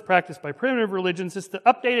burden as practiced by primitive religions, it's the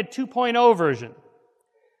updated 2.0 version,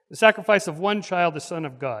 the sacrifice of one child, the Son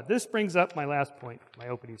of God. This brings up my last point, my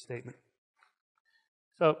opening statement.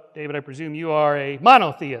 So, David, I presume you are a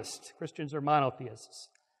monotheist. Christians are monotheists.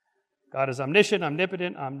 God is omniscient,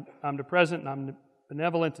 omnipotent, omnipresent,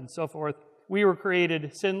 omnibenevolent, and so forth. We were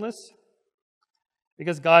created sinless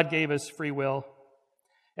because God gave us free will.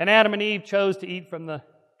 And Adam and Eve chose to eat from the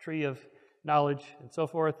tree of knowledge and so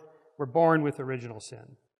forth. We're born with original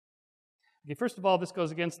sin. Okay, first of all, this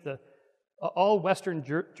goes against all Western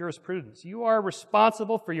jurisprudence. You are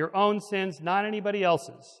responsible for your own sins, not anybody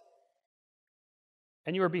else's.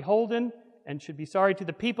 And you are beholden and should be sorry to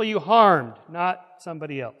the people you harmed, not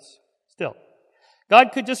somebody else. Still,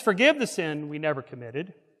 God could just forgive the sin we never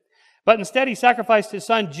committed, but instead He sacrificed His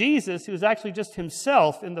Son Jesus, who is actually just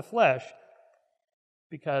Himself in the flesh,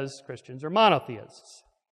 because Christians are monotheists.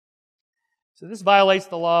 So this violates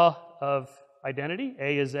the law of identity.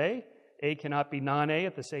 A is A. A cannot be non-A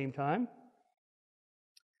at the same time.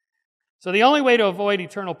 So the only way to avoid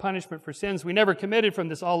eternal punishment for sins we never committed from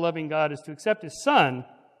this all-loving God is to accept His Son,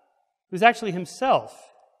 who's actually Himself,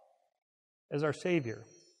 as our Savior.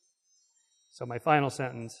 So my final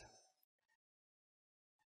sentence.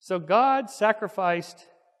 So God sacrificed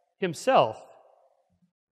Himself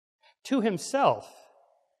to Himself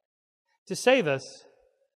to save us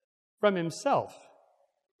from Himself.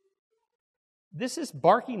 This is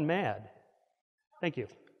barking mad. Thank you.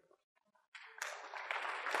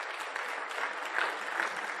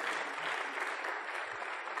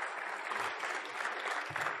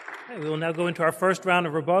 Okay, we will now go into our first round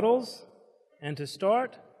of rebuttals. And to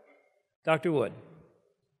start, Dr. Wood.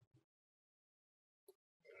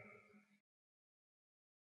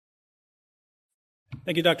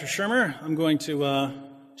 Thank you, Dr. Shermer. I'm going to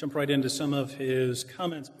jump right into some of his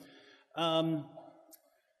comments.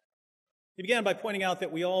 He began by pointing out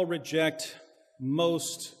that we all reject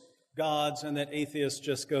most gods and that atheists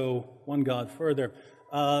just go one God further.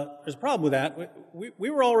 There's a problem with that. We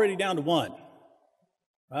were already down to one,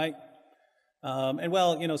 right? And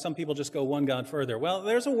well, some people just go one God further. Well,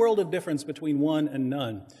 there's a world of difference between one and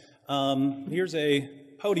none. Here's a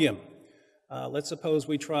podium. Let's suppose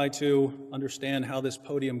we try to understand how this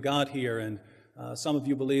podium got here, and some of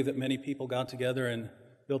you believe that many people got together and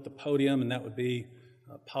built the podium, and that would be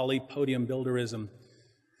polypodium builderism.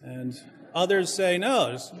 And others say,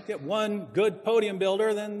 no, just get one good podium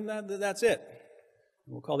builder, then that's it.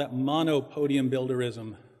 We'll call that monopodium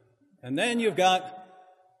builderism. And then you've got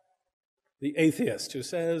the atheist who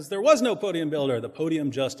says there was no podium builder, the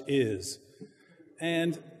podium just is.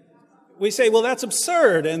 And we say, well, that's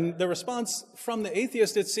absurd. And the response from the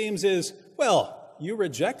atheist, it seems, is, well, you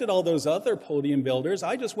rejected all those other podium builders.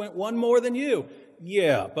 I just went one more than you.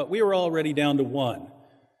 Yeah, but we were already down to one.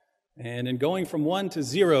 And in going from 1 to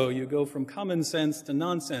 0, you go from common sense to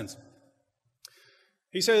nonsense.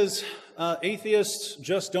 He says atheists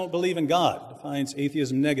just don't believe in God, defines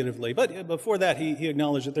atheism negatively. But before that, he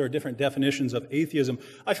acknowledged that there are different definitions of atheism.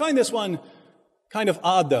 I find this one kind of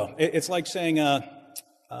odd, though. It's like saying, hey,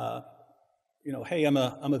 I'm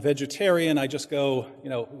a vegetarian. I just go,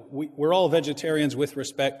 we're all vegetarians with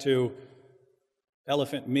respect to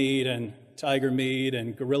elephant meat and tiger meat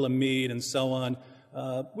and gorilla meat and so on.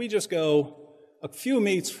 We just go a few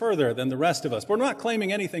meats further than the rest of us. We're not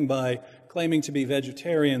claiming anything by claiming to be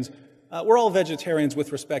vegetarians. We're all vegetarians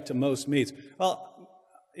with respect to most meats. Well,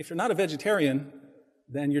 if you're not a vegetarian,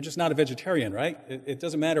 then you're just not a vegetarian, right? It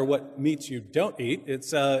doesn't matter what meats you don't eat.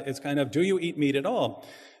 It's kind of, do you eat meat at all?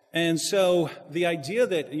 And so the idea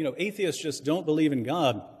that, atheists just don't believe in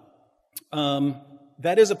God,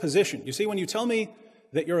 that is a position. You see, when you tell me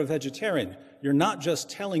that you're a vegetarian, you're not just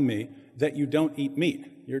telling me that you don't eat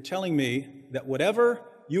meat. You're telling me that whatever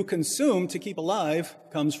you consume to keep alive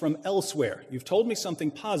comes from elsewhere. You've told me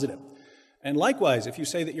something positive. And likewise, if you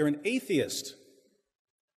say that you're an atheist,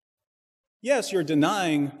 yes, you're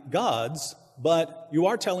denying gods, but you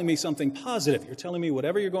are telling me something positive. You're telling me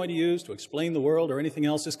whatever you're going to use to explain the world or anything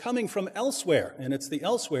else is coming from elsewhere, and it's the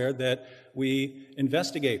elsewhere that we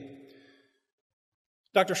investigate.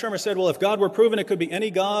 Dr. Shermer said, well, if God were proven, it could be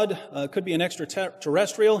any God, could be an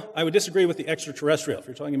extraterrestrial. I would disagree with the extraterrestrial. If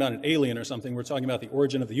you're talking about an alien or something, we're talking about the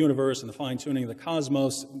origin of the universe and the fine-tuning of the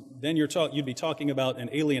cosmos, then you'd be talking about an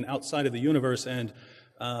alien outside of the universe, and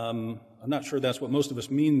I'm not sure that's what most of us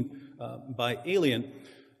mean by alien.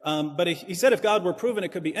 But he said if God were proven,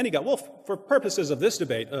 it could be any God. Well, for purposes of this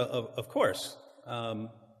debate, of course.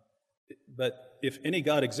 But if any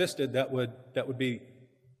God existed, that would be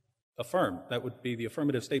affirmed. That would be the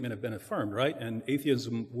affirmative statement have been affirmed, right? And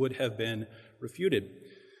atheism would have been refuted.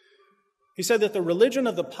 He said that the religion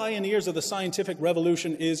of the pioneers of the scientific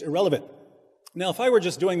revolution is irrelevant. Now, if I were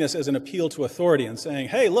just doing this as an appeal to authority and saying,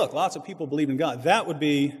 hey, look, lots of people believe in God, that would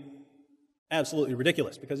be absolutely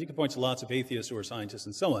ridiculous, because you can point to lots of atheists who are scientists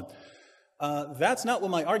and so on. That's not what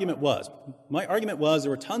my argument was. My argument was there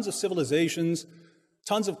were tons of civilizations,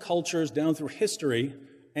 tons of cultures down through history,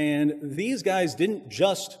 and these guys didn't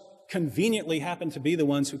just conveniently happen to be the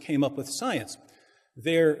ones who came up with science.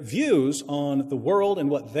 Their views on the world and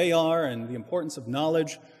what they are and the importance of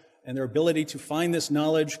knowledge and their ability to find this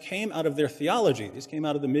knowledge came out of their theology. These came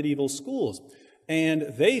out of the medieval schools.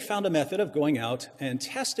 And they found a method of going out and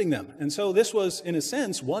testing them. And so this was, in a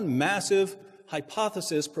sense, one massive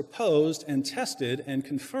hypothesis proposed and tested and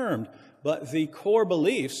confirmed. But the core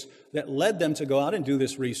beliefs that led them to go out and do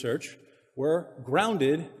this research were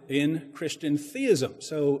grounded in Christian theism.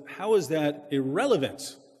 So how is that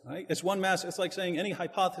irrelevant? Right? It's one mass. It's like saying any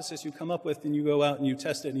hypothesis you come up with and you go out and you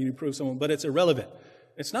test it and you prove someone, but it's irrelevant.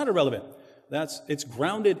 It's not irrelevant. It's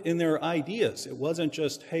grounded in their ideas. It wasn't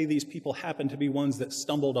just, hey, these people happen to be ones that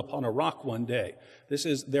stumbled upon a rock one day.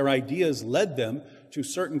 Their ideas led them to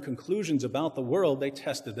certain conclusions about the world. They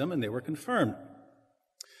tested them and they were confirmed.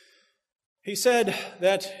 He said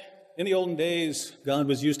that in the olden days, God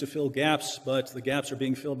was used to fill gaps, but the gaps are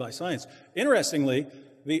being filled by science. Interestingly,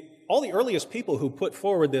 all the earliest people who put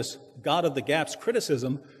forward this God of the gaps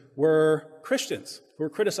criticism were Christians who were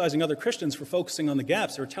criticizing other Christians for focusing on the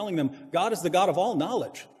gaps. They were telling them God is the God of all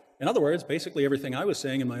knowledge. In other words, basically everything I was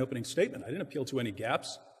saying in my opening statement. I didn't appeal to any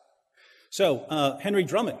gaps. So Henry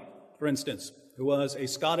Drummond, for instance, who was a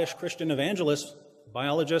Scottish Christian evangelist,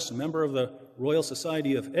 biologist, member of the Royal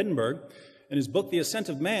Society of Edinburgh, in his book, The Ascent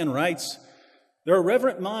of Man, writes, there are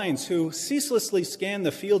reverent minds who ceaselessly scan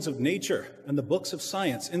the fields of nature and the books of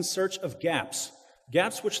science in search of gaps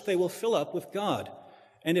which they will fill up with God.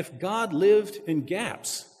 And if God lived in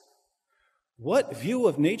gaps, what view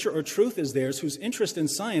of nature or truth is theirs whose interest in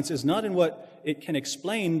science is not in what it can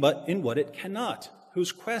explain, but in what it cannot?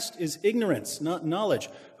 Whose quest is ignorance, not knowledge,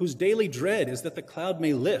 whose daily dread is that the cloud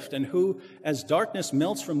may lift, and who, as darkness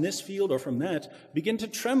melts from this field or from that, begin to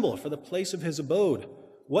tremble for the place of his abode.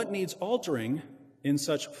 What needs altering in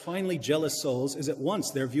such finely jealous souls is at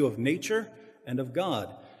once their view of nature and of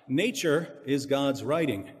God. Nature is God's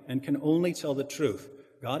writing and can only tell the truth.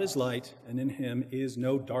 God is light, and in him is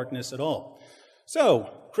no darkness at all. So,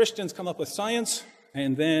 Christians come up with science,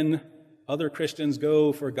 and then other Christians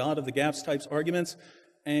go for God of the gaps types arguments,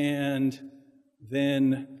 and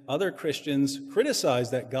then other Christians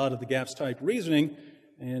criticize that God of the gaps type reasoning,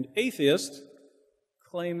 and atheists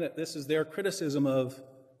claim that this is their criticism of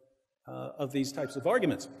these types of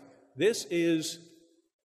arguments. This is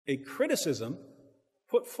a criticism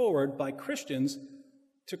put forward by Christians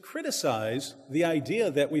to criticize the idea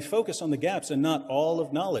that we focus on the gaps and not all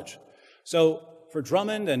of knowledge. So for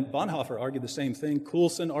Drummond, and Bonhoeffer argued the same thing,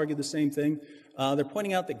 Coulson argued the same thing, they're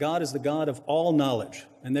pointing out that God is the God of all knowledge,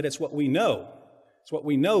 and that it's what we know. It's what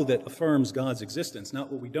we know that affirms God's existence,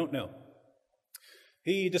 not what we don't know.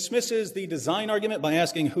 He dismisses the design argument by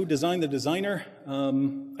asking who designed the designer.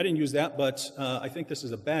 I didn't use that, but I think this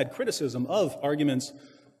is a bad criticism of arguments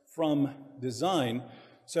from design.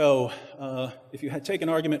 So if you had taken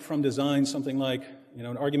an argument from design, something like,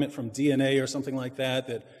 an argument from DNA or something like that,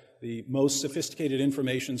 that the most sophisticated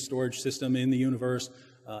information storage system in the universe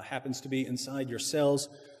happens to be inside your cells,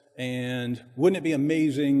 and wouldn't it be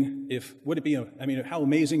amazing how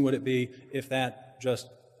amazing would it be if that just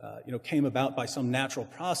came about by some natural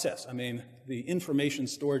process? I mean, the information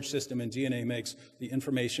storage system in DNA makes the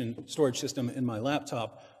information storage system in my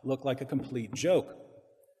laptop look like a complete joke.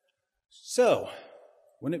 So,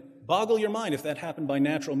 wouldn't it boggle your mind if that happened by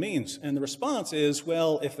natural means? And the response is,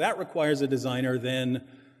 well, if that requires a designer, then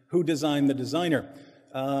who designed the designer?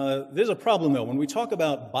 There's a problem, though. When we talk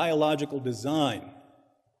about biological design,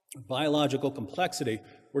 biological complexity,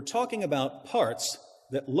 we're talking about parts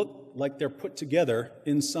that look like they're put together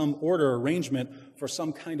in some order arrangement for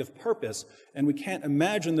some kind of purpose, and we can't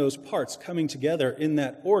imagine those parts coming together in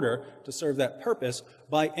that order to serve that purpose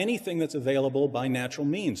by anything that's available by natural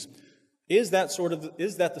means. Is that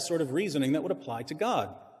the sort of reasoning that would apply to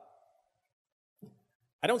God?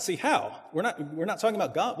 I don't see how. We're not talking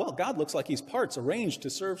about God. Well, God looks like he's parts arranged to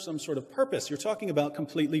serve some sort of purpose. You're talking about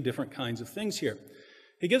completely different kinds of things here.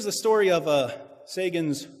 He gives the story of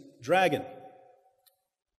Sagan's dragon.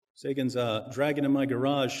 Sagan's Dragon in My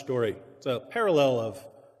Garage story. It's a parallel of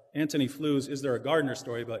Antony Flou's Is There a Gardener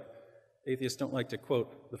story, but atheists don't like to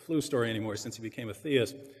quote the Flou story anymore since he became a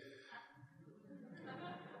theist.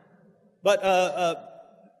 But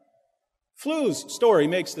Flou's story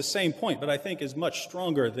makes the same point, but I think is much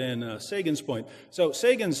stronger than Sagan's point. So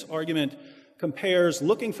Sagan's argument compares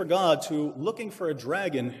looking for God to looking for a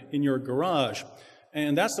dragon in your garage.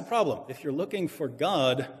 And that's the problem. If you're looking for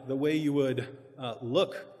God the way you would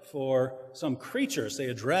look for some creature, say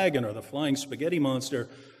a dragon or the flying spaghetti monster,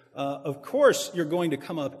 of course you're going to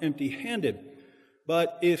come up empty-handed.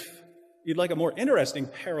 But if you'd like a more interesting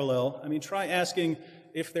parallel, try asking,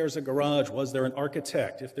 if there's a garage, was there an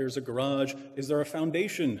architect? If there's a garage, is there a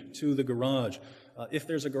foundation to the garage? If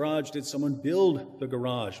there's a garage, did someone build the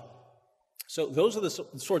garage? So those are the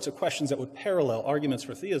sorts of questions that would parallel arguments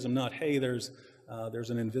for theism, not, hey, there's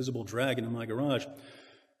an invisible dragon in my garage.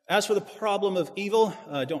 As for the problem of evil,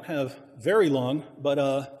 I don't have very long,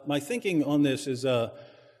 but my thinking on this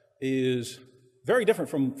is very different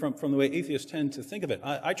from the way atheists tend to think of it.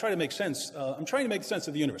 I try to make sense. I'm trying to make sense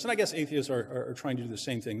of the universe, and I guess atheists are trying to do the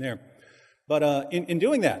same thing there. But in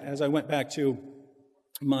doing that, as I went back to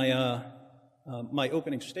my my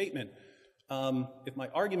opening statement, if my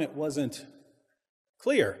argument wasn't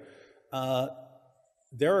clear,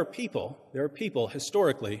 there are people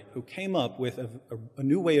historically who came up with a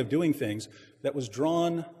new way of doing things that was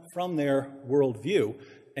drawn from their worldview,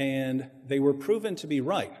 and they were proven to be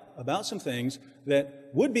right about some things that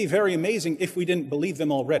would be very amazing if we didn't believe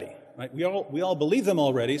them already. Right? We all believe them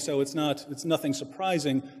already, so it's nothing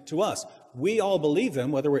surprising to us. We all believe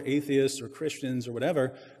them, whether we're atheists or Christians or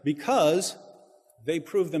whatever, because they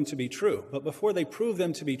prove them to be true. But before they prove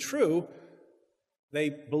them to be true, they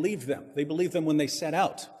believed them. They believed them when they set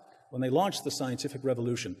out, when they launched the scientific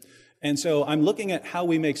revolution. And so I'm looking at how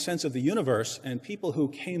we make sense of the universe, and people who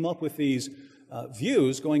came up with these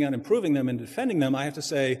views, going out and proving them and defending them, I have to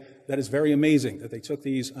say that is very amazing that they took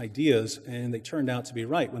these ideas and they turned out to be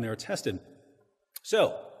right when they were tested.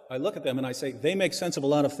 So I look at them and I say, they make sense of a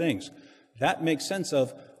lot of things. That makes sense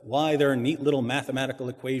of why there are neat little mathematical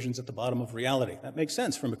equations at the bottom of reality. That makes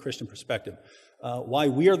sense from a Christian perspective. Why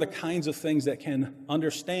we are the kinds of things that can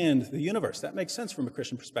understand the universe. That makes sense from a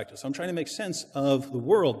Christian perspective. So I'm trying to make sense of the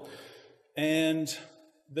world. And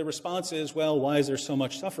the response is, well, why is there so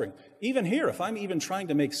much suffering? Even here, if I'm even trying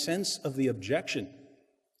to make sense of the objection,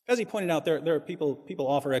 as he pointed out, there are people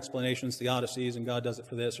offer explanations, theodicies, and God does it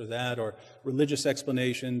for this or that, or religious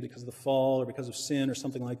explanation because of the fall or because of sin or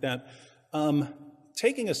something like that.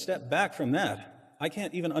 Taking a step back from that, I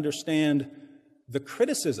can't even understand the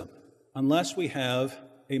criticism unless we have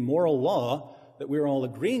a moral law that we're all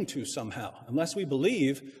agreeing to somehow, unless we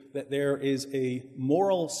believe that there is a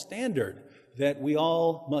moral standard that we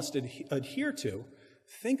all must adhere to.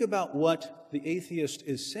 Think about what the atheist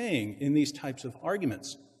is saying in these types of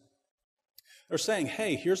arguments. They're saying,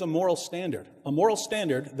 hey, here's a moral standard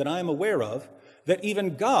that I am aware of that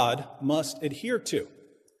even God must adhere to.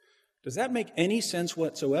 Does that make any sense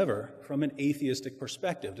whatsoever from an atheistic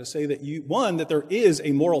perspective? To say that that there is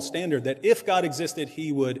a moral standard that if God existed,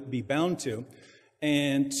 he would be bound to,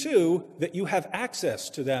 and two, that you have access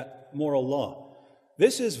to that moral law.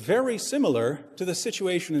 This is very similar to the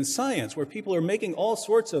situation in science, where people are making all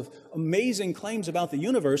sorts of amazing claims about the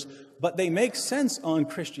universe, but they make sense on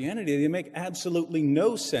Christianity. They make absolutely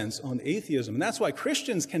no sense on atheism. And that's why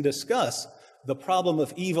Christians can discuss the problem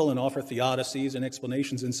of evil and offer theodicies and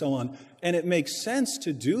explanations and so on. And it makes sense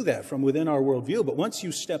to do that from within our worldview. But once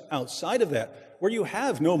you step outside of that, where you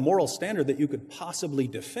have no moral standard that you could possibly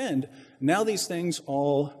defend, now these things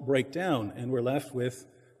all break down, and we're left with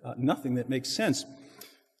nothing that makes sense.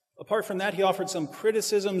 Apart from that, he offered some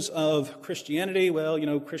criticisms of Christianity.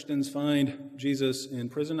 Well, Christians find Jesus in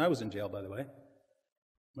prison. I was in jail, by the way,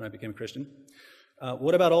 when I became a Christian.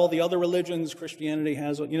 What about all the other religions Christianity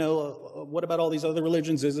has? What about all these other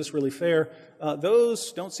religions? Is this really fair?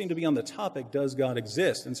 Those don't seem to be on the topic, does God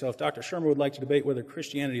exist? And so if Dr. Shermer would like to debate whether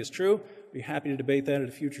Christianity is true, I'd be happy to debate that at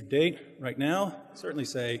a future date. Right now, certainly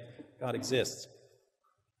say God exists.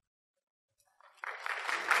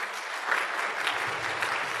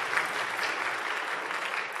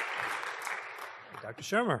 Dr.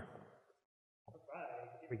 Shermer.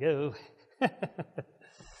 Here we go.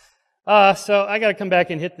 So I got to come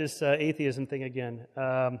back and hit this atheism thing again.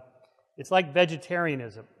 It's like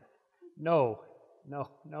vegetarianism. No.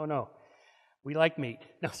 We like meat.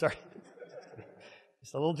 No, sorry.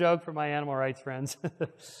 Just a little joke for my animal rights friends.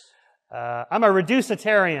 I'm a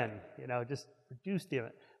reducitarian, just reduced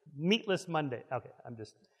even. Meatless Monday. Okay,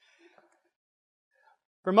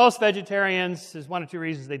 For most vegetarians, there's one or two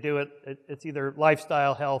reasons they do it. It's either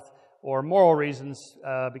lifestyle, health, or moral reasons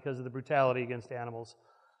because of the brutality against animals.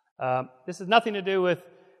 This has nothing to do with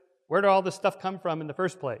where did all this stuff come from in the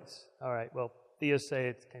first place. All right, well, theists say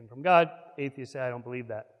it came from God. Atheists say, I don't believe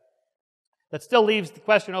that. That still leaves the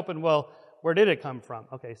question open, well, where did it come from?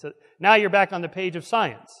 Okay, so now you're back on the page of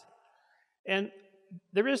science. And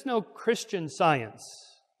there is no Christian science.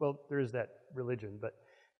 Well, there is that religion, but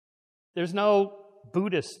there's no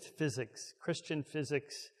Buddhist physics, Christian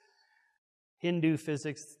physics, Hindu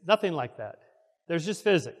physics, nothing like that. There's just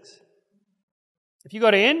physics. If you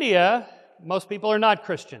go to India, most people are not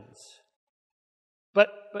Christians. But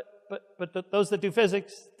those that do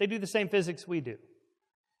physics, they do the same physics we do.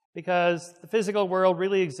 Because the physical world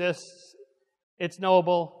really exists. It's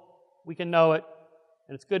knowable. We can know it.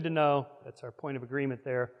 And it's good to know. That's our point of agreement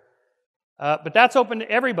there. But that's open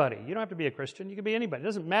to everybody. You don't have to be a Christian. You can be anybody. It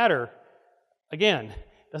doesn't matter. Again,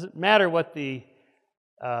 it doesn't matter what the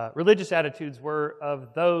religious attitudes were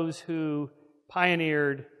of those who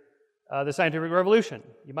pioneered the scientific revolution.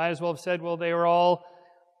 You might as well have said, well, they were all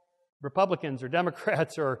Republicans or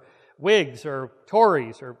Democrats or Whigs or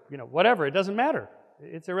Tories or whatever. It doesn't matter.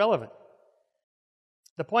 It's irrelevant.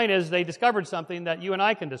 The point is they discovered something that you and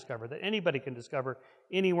I can discover, that anybody can discover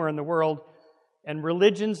anywhere in the world, and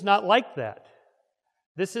religion's not like that.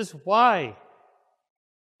 This is why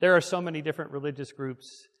there are so many different religious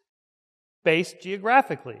groups based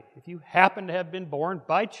geographically. If you happen to have been born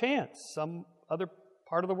by chance some other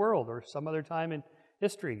part of the world or some other time in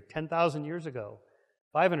history, 10,000 years ago,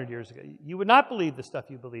 500 years ago, you would not believe the stuff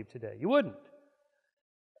you believe today. You wouldn't.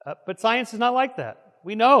 But science is not like that.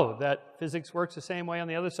 We know that physics works the same way on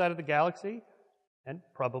the other side of the galaxy and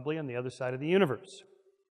probably on the other side of the universe.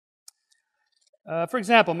 For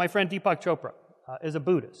example, my friend Deepak Chopra is a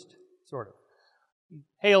Buddhist, sort of. He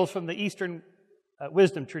hails from the Eastern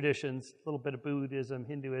wisdom traditions, a little bit of Buddhism,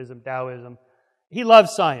 Hinduism, Taoism. He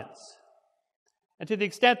loves science. And to the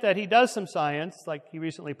extent that he does some science, like he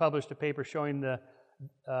recently published a paper showing the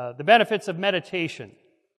benefits of meditation,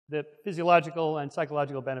 the physiological and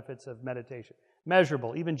psychological benefits of meditation,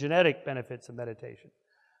 measurable, even genetic benefits of meditation.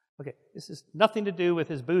 Okay, this has nothing to do with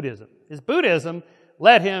his Buddhism. His Buddhism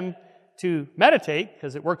led him to meditate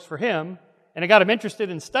because it works for him, and it got him interested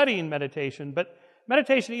in studying meditation, but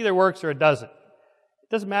meditation either works or it doesn't. It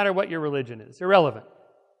doesn't matter what your religion is. Irrelevant.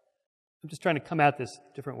 I'm just trying to come at this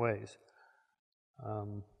different ways.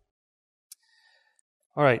 All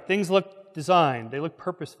right, things look designed. They look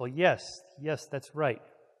purposeful. Yes, that's right.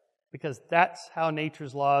 Because that's how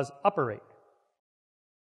nature's laws operate.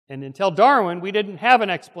 And until Darwin, we didn't have an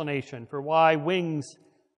explanation for why wings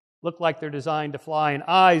look like they're designed to fly and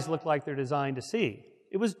eyes look like they're designed to see.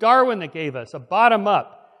 It was Darwin that gave us a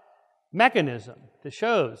bottom-up mechanism that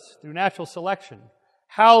shows, through natural selection,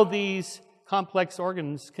 how these complex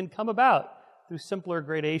organs can come about through simpler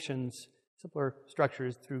gradations, simpler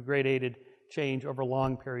structures through gradated change over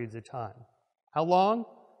long periods of time. How long?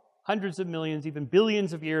 Hundreds of millions, even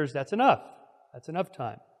billions of years. That's enough. That's enough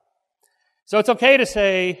time. So it's okay to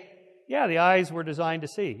say, yeah, the eyes were designed to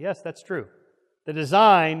see. Yes, that's true. The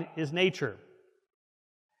design is nature.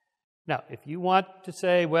 Now, if you want to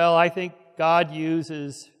say, well, I think God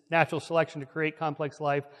uses natural selection to create complex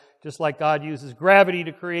life, just like God uses gravity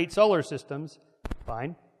to create solar systems,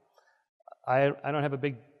 fine. I don't have a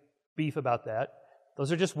big beef about that.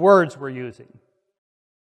 Those are just words we're using.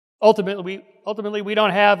 Ultimately, we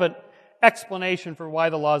don't have an explanation for why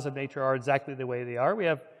the laws of nature are exactly the way they are. We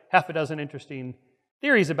have half a dozen interesting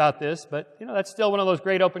theories about this, but that's still one of those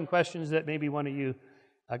great open questions that maybe one of you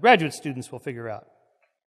graduate students will figure out.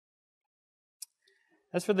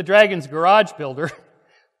 As for the Dragon's garage builder,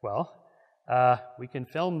 well, we can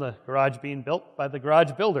film the garage being built by the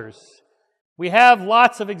garage builders. We have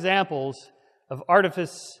lots of examples of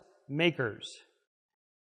artifice makers.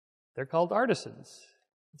 They're called artisans.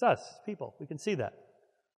 It's us, people. We can see that.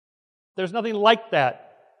 There's nothing like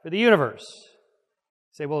that for the universe.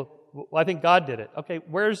 You say, well, I think God did it. Okay,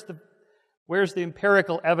 where's the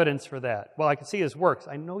empirical evidence for that? Well, I can see his works.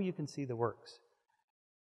 I know you can see the works.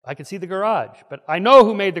 I can see the garage, but I know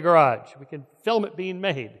who made the garage. We can film it being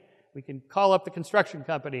made. We can call up the construction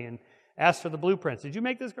company and ask for the blueprints. Did you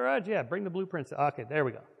make this garage? Yeah, bring the blueprints. Okay, there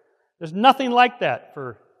we go. There's nothing like that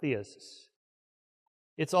for theists.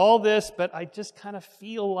 It's all this, but I just kind of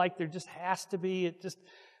feel like there just has to be,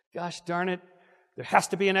 gosh darn it, there has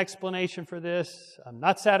to be an explanation for this. I'm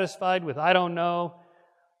not satisfied with I don't know,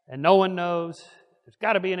 and no one knows. There's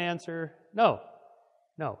got to be an answer. No,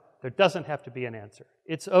 there doesn't have to be an answer.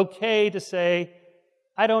 It's okay to say,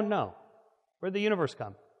 I don't know. Where'd the universe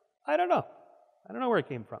come? I don't know. I don't know where it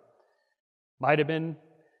came from. Might have been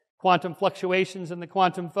quantum fluctuations in the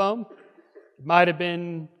quantum foam. It might have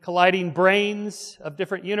been colliding brains of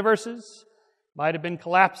different universes. Might have been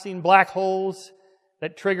collapsing black holes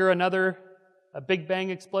that trigger a Big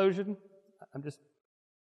Bang explosion. I'm just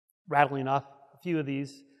rattling off a few of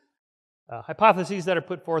these hypotheses that are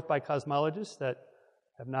put forth by cosmologists that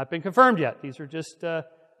have not been confirmed yet. These are just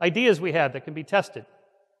ideas we have that can be tested.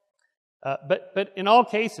 But in all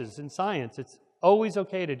cases, in science, it's always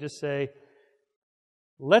okay to just say,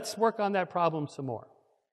 let's work on that problem some more.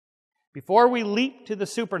 Before we leap to the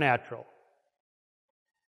supernatural,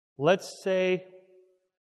 let's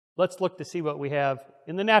look to see what we have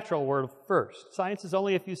in the natural world first. Science is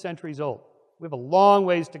only a few centuries old. We have a long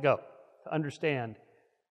ways to go to understand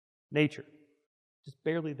nature. Just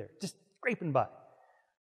barely there, just scraping by.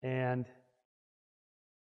 And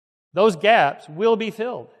those gaps will be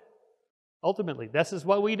filled. Ultimately, this is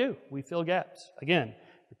what we do. We fill gaps. Again,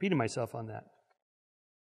 repeating myself on that.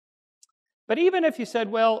 But even if you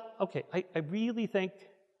said, well, okay, I really think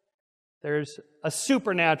there's a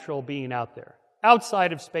supernatural being out there,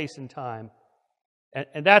 outside of space and time,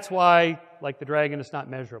 and that's why, like the dragon, it's not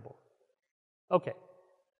measurable. Okay,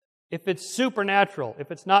 if it's supernatural,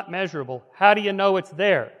 if it's not measurable, how do you know it's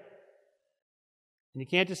there? And you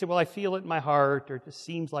can't just say, well, I feel it in my heart, or it just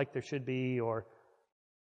seems like there should be, or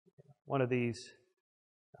one of these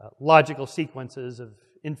logical sequences of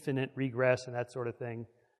infinite regress and that sort of thing.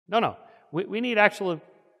 No. We need actual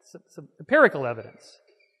some empirical evidence.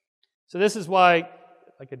 So this is why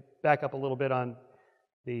I could back up a little bit on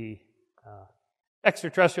the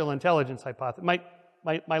extraterrestrial intelligence hypothesis.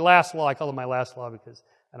 My last law, I call it my last law because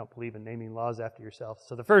I don't believe in naming laws after yourself.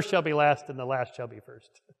 So the first shall be last and the last shall be first.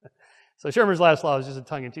 So Shermer's last law is just a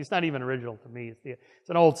tongue-in-cheek. It's not even original to me. It's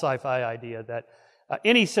an old sci-fi idea that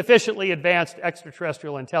any sufficiently advanced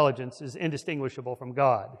extraterrestrial intelligence is indistinguishable from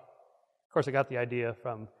God. Of course, I got the idea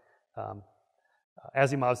from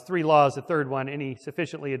Asimov's 3 laws. The third one, any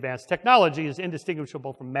sufficiently advanced technology is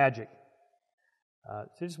indistinguishable from magic.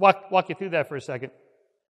 So just walk you through that for a second.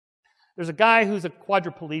 There's a guy who's a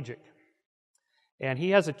quadriplegic, and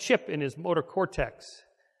he has a chip in his motor cortex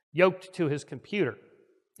yoked to his computer,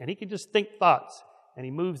 and he can just think thoughts, and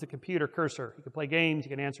he moves the computer cursor. He can play games, he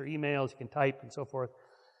can answer emails, he can type, and so forth.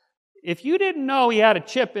 If you didn't know he had a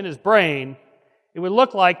chip in his brain, it would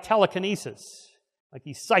look like telekinesis, like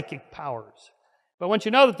these psychic powers. But once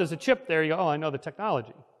you know that there's a chip there, you go, oh, I know the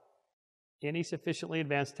technology. Any sufficiently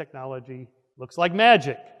advanced technology looks like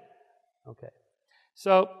magic. Okay.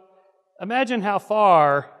 So imagine how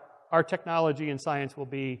far our technology and science will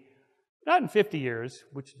be, not in 50 years,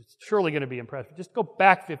 which is surely going to be impressive. Just go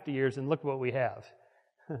back 50 years and look what we have.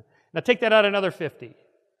 Now take that out another 50,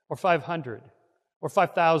 or 500, or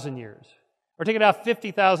 5,000 years. Or take it out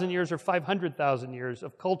 50,000 years or 500,000 years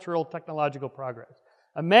of cultural, technological progress.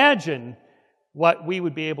 Imagine what we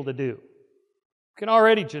would be able to do. We can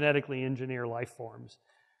already genetically engineer life forms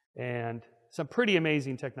and some pretty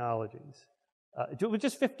amazing technologies with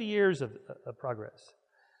just 50 years of progress.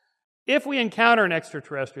 If we encounter an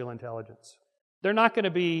extraterrestrial intelligence, they're not going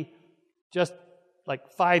to be just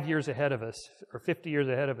like 5 years ahead of us or 50 years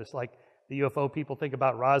ahead of us, like the UFO people think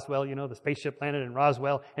about Roswell, the spaceship landed in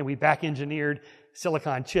Roswell, and we back-engineered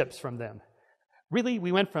silicon chips from them. Really?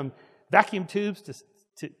 We went from vacuum tubes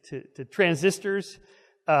to transistors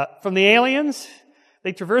from the aliens?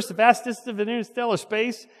 They traversed the vast distance of interstellar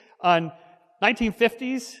space on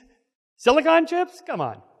 1950s silicon chips? Come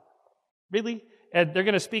on. Really? And they're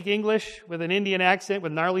going to speak English with an Indian accent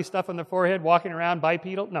with gnarly stuff on their forehead, walking around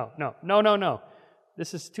bipedal? No.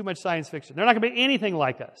 This is too much science fiction. They're not going to be anything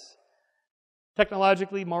like us.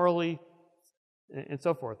 Technologically, morally, and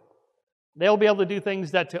so forth. They'll be able to do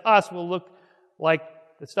things that to us will look like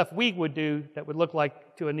the stuff we would do that would look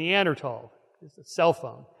like to a Neanderthal. It's a cell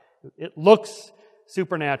phone. It looks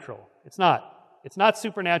supernatural. It's not. It's not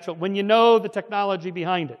supernatural when you know the technology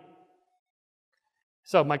behind it.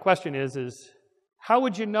 So my question is how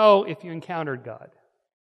would you know if you encountered God?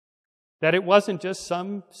 That it wasn't just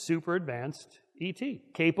some super advanced ET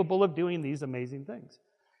capable of doing these amazing things.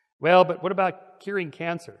 Well, but what about curing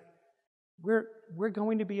cancer? We're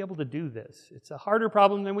going to be able to do this. It's a harder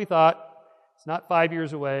problem than we thought. It's not 5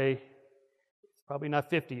 years away. It's Probably not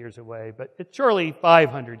 50 years away, but it's surely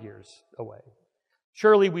 500 years away.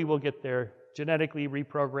 Surely we will get there, genetically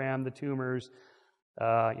reprogram the tumors,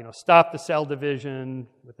 stop the cell division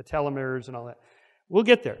with the telomeres and all that. We'll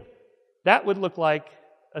get there. That would look like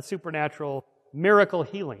a supernatural miracle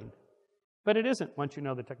healing, but it isn't once you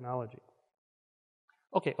know the technology.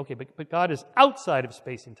 Okay, but God is outside of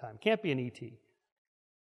space and time. Can't be an ET.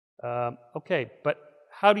 But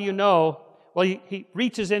how do you know? Well, he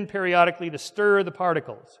reaches in periodically to stir the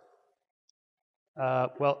particles.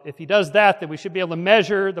 If he does that, then we should be able to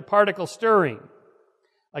measure the particle stirring.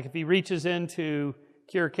 Like if he reaches in to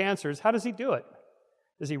cure cancers, how does he do it?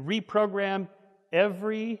 Does he reprogram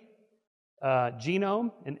every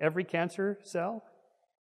genome in every cancer cell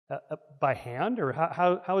by hand, or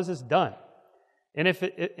how is this done? And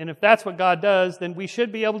if that's what God does, then we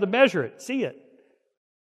should be able to measure it, see it.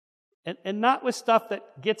 And not with stuff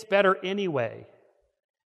that gets better anyway,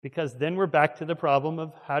 because then we're back to the problem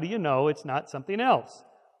of how do you know it's not something else?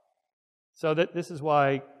 So this is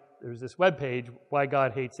why there's this webpage, Why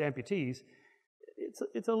God Hates Amputees.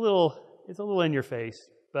 It's a little in your face,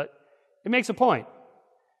 but it makes a point.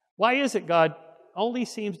 Why is it God only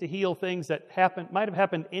seems to heal things that might have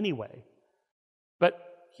happened anyway, but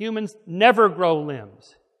humans never grow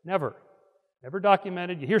limbs? Never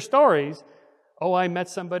documented. You hear stories. Oh, I met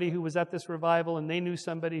somebody who was at this revival and they knew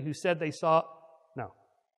somebody who said they saw. No.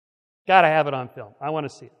 Got to have it on film. I want to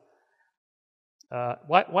see it.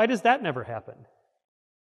 Why does that never happen?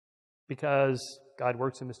 Because God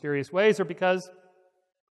works in mysterious ways, or because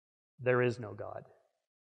there is no God?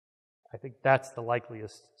 I think that's the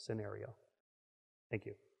likeliest scenario. Thank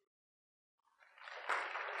you.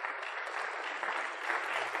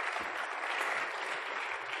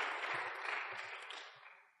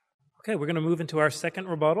 Okay, we're going to move into our second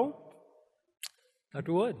rebuttal.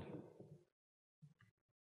 Dr. Wood.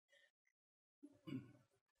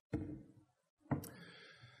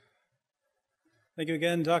 Thank you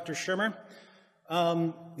again, Dr. Shermer.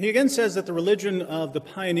 He again says that the religion of the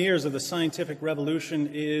pioneers of the scientific revolution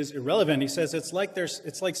is irrelevant. He says it's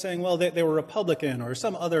like saying, well, they were Republican or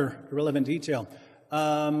some other irrelevant detail.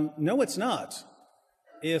 No, it's not.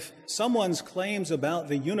 If someone's claims about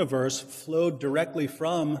the universe flowed directly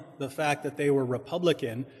from the fact that they were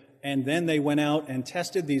Republican, and then they went out and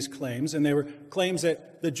tested these claims, and they were claims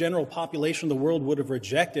that the general population of the world would have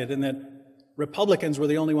rejected, and that Republicans were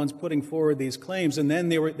the only ones putting forward these claims, and then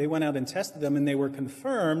they went out and tested them, and they were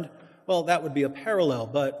confirmed, well, that would be a parallel,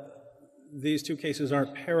 but these two cases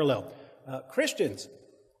aren't parallel. Christians,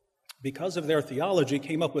 because of their theology,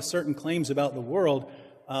 came up with certain claims about the world.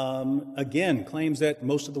 Again, claims that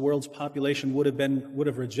most of the world's population would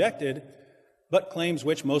have rejected, but claims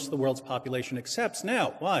which most of the world's population accepts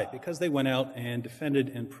now. Why? Because they went out and defended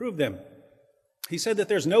and proved them. He said that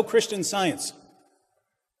there's no Christian science.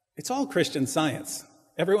 It's all Christian science.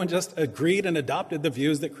 Everyone just agreed and adopted the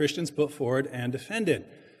views that Christians put forward and defended.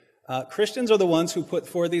 Christians are the ones who put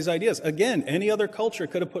forward these ideas. Again, any other culture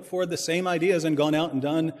could have put forward the same ideas and gone out and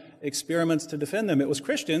done experiments to defend them. It was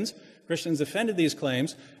Christians. Christians defended these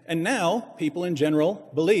claims, and now people in general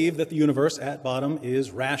believe that the universe at bottom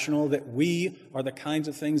is rational, that we are the kinds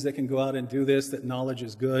of things that can go out and do this, that knowledge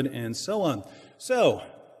is good, and so on. So,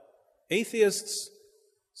 atheists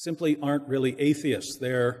simply aren't really atheists.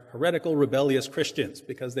 They're heretical, rebellious Christians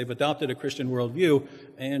because they've adopted a Christian worldview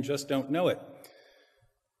and just don't know it.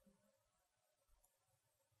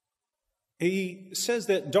 He says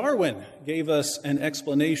that Darwin gave us an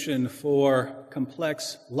explanation for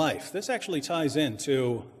complex life. This actually ties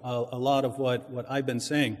into a lot of what I've been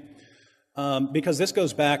saying, because this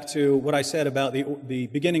goes back to what I said about the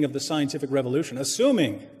beginning of the scientific revolution.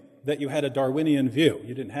 Assuming that you had a Darwinian view,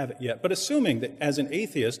 you didn't have it yet, but assuming that as an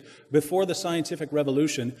atheist, before the scientific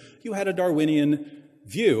revolution, you had a Darwinian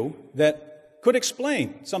view that could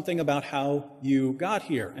explain something about how you got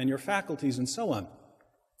here and your faculties and so on.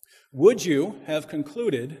 Would you have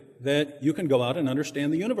concluded that you can go out and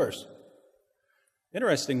understand the universe?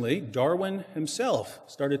 Interestingly, Darwin himself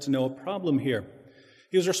started to know a problem here.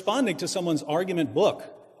 He was responding to someone's argument book,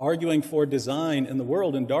 arguing for design in the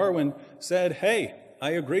world, and Darwin said, hey,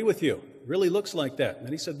 I agree with you. It really looks like that. And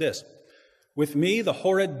then he said this, with me, the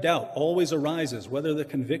horrid doubt always arises whether the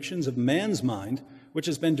convictions of man's mind, which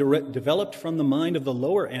has been developed from the mind of the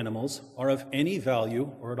lower animals, are of any value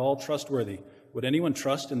or at all trustworthy. Would anyone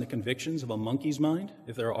trust in the convictions of a monkey's mind,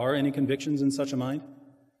 if there are any convictions in such a mind?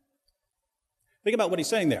 Think about what he's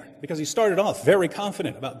saying there, because he started off very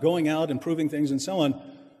confident about going out and proving things and so on.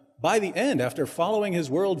 By the end, after following his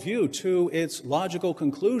worldview to its logical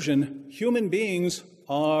conclusion, human beings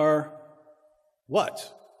are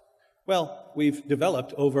what? Well, we've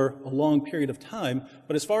developed over a long period of time,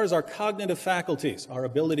 but as far as our cognitive faculties, our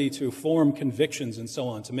ability to form convictions and so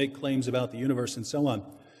on, to make claims about the universe and so on,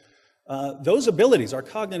 those abilities, our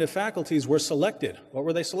cognitive faculties, were selected. What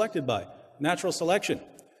were they selected by? Natural selection.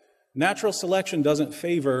 Natural selection doesn't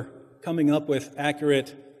favor coming up with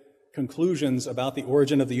accurate conclusions about the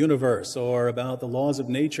origin of the universe or about the laws of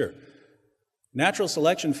nature. Natural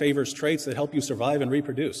selection favors traits that help you survive and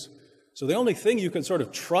reproduce. So the only thing you can sort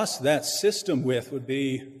of trust that system with would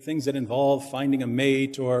be things that involve finding a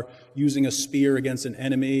mate or using a spear against an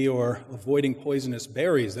enemy or avoiding poisonous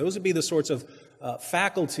berries. Those would be the sorts of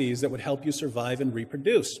faculties that would help you survive and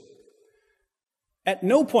reproduce. At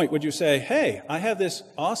no point would you say, hey, I have this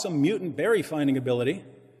awesome mutant berry finding ability.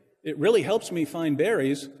 It really helps me find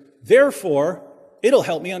berries. Therefore, it'll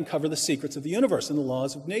help me uncover the secrets of the universe and the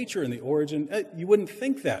laws of nature and the origin. You wouldn't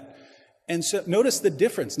think that. And so notice the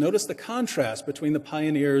difference, notice the contrast between the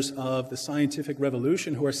pioneers of the scientific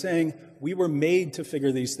revolution who are saying, we were made to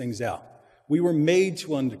figure these things out. We were made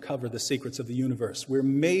to uncover the secrets of the universe. We're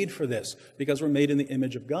made for this because we're made in the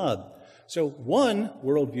image of God. So one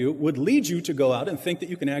worldview would lead you to go out and think that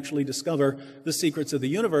you can actually discover the secrets of the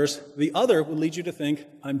universe. The other would lead you to think,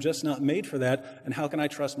 I'm just not made for that, and how can I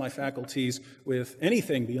trust my faculties with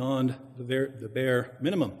anything beyond the bare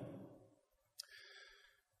minimum?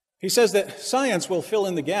 He says that science will fill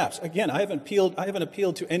in the gaps. Again, I haven't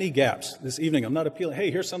appealed to any gaps this evening. I'm not appealing,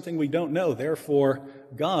 hey, here's something we don't know, therefore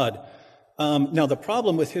God. Now, the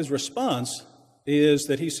problem with his response is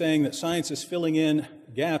that he's saying that science is filling in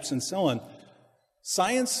gaps and so on.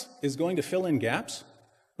 Science is going to fill in gaps,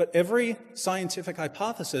 but every scientific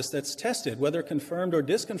hypothesis that's tested, whether confirmed or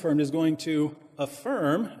disconfirmed, is going to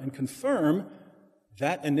affirm and confirm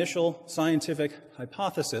that initial scientific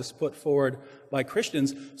hypothesis put forward by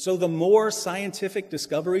Christians. So the more scientific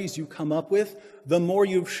discoveries you come up with, the more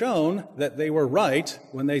you've shown that they were right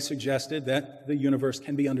when they suggested that the universe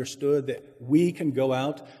can be understood, that we can go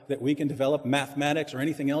out, that we can develop mathematics or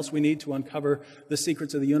anything else we need to uncover the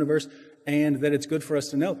secrets of the universe, and that it's good for us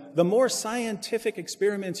to know. The more scientific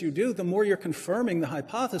experiments you do, the more you're confirming the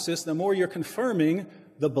hypothesis, the more you're confirming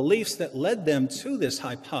the beliefs that led them to this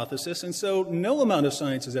hypothesis, and so no amount of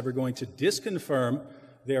science is ever going to disconfirm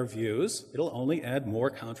their views. It'll only add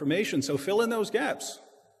more confirmation. So fill in those gaps.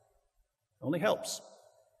 Only helps.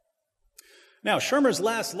 Now, Schirmer's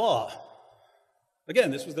last law.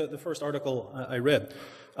 Again, this was the first article I read.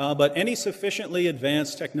 But any sufficiently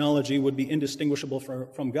advanced technology would be indistinguishable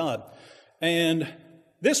from God. And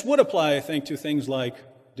this would apply, I think, to things like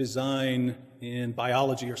design in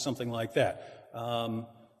biology or something like that.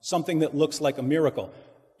 Something that looks like a miracle.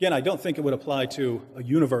 Again, I don't think it would apply to a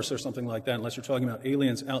universe or something like that unless you're talking about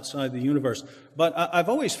aliens outside the universe. But I've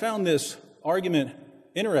always found this argument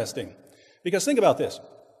interesting because think about this.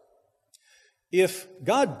 If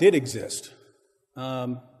God did exist,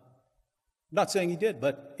 I'm not saying he did,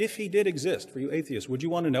 but if he did exist for you atheists, would you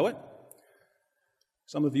want to know it?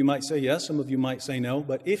 Some of you might say yes, some of you might say no,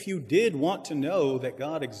 but if you did want to know that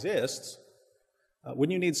God exists,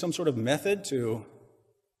 wouldn't you need some sort of method to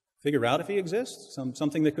figure out if he exists?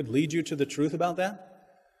 Something that could lead you to the truth about that?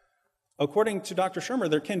 According to Dr. Schirmer,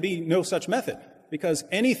 there can be no such method, because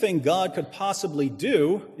anything God could possibly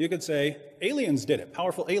do, you could say, aliens did it,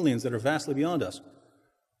 powerful aliens that are vastly beyond us.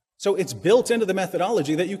 So it's built into the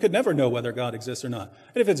methodology that you could never know whether God exists or not.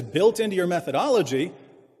 And if it's built into your methodology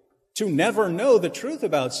to never know the truth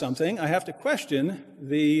about something, I have to question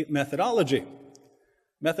the methodology.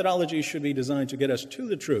 Methodology should be designed to get us to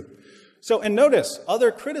the truth. So, and notice,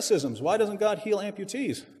 other criticisms. Why doesn't God heal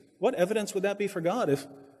amputees? What evidence would that be for God if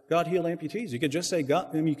God healed amputees? You could just say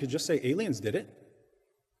you could just say aliens did it.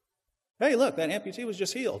 Hey, look, that amputee was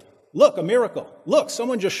just healed. Look, a miracle. Look,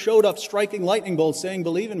 someone just showed up striking lightning bolts saying,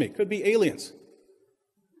 believe in me. Could be aliens.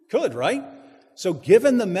 Could, right? So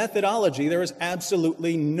given the methodology, there is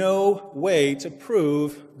absolutely no way to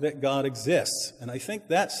prove that God exists. And I think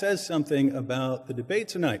that says something about the debate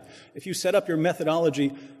tonight. If you set up your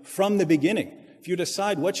methodology from the beginning, if you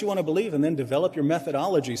decide what you want to believe and then develop your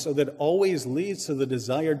methodology so that it always leads to the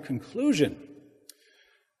desired conclusion,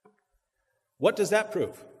 what does that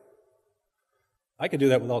prove? I could do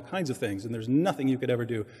that with all kinds of things, and there's nothing you could ever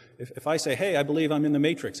do. If I say, hey, I believe I'm in the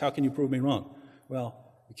Matrix, how can you prove me wrong? Well,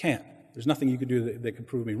 you can't. There's nothing you could do that could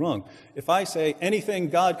prove me wrong. If I say anything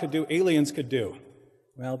God could do, aliens could do,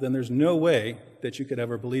 well, then there's no way that you could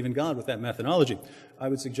ever believe in God with that methodology. I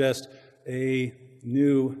would suggest a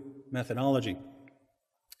new methodology.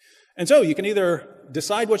 And so you can either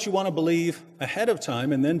decide what you want to believe ahead of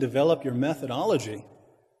time and then develop your methodology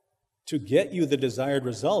to get you the desired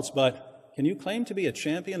results, but can you claim to be a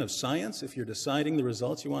champion of science if you're deciding the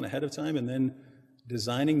results you want ahead of time and then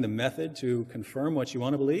designing the method to confirm what you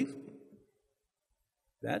want to believe?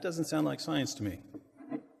 That doesn't sound like science to me.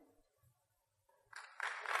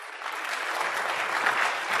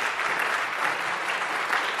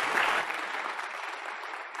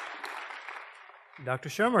 Dr.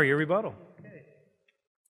 Schomer, your rebuttal. Okay.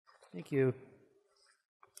 Thank you.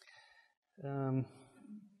 There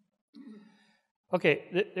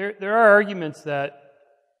are arguments that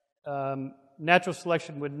natural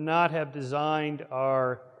selection would not have designed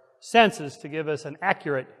our senses to give us an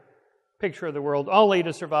accurate picture of the world, only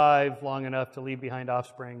to survive long enough to leave behind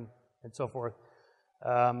offspring and so forth.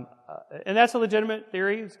 And that's a legitimate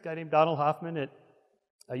theory. There's a guy named Donald Hoffman at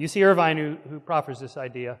UC Irvine who proffers this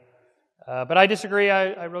idea. But I disagree.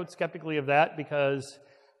 I wrote skeptically of that because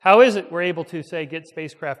how is it we're able to, say, get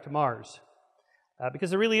spacecraft to Mars?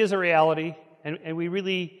 Because there really is a reality, and we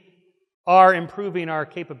really are improving our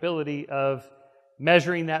capability of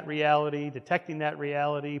measuring that reality, detecting that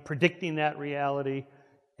reality, predicting that reality.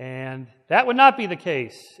 And that would not be the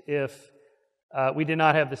case if we did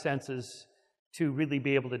not have the senses to really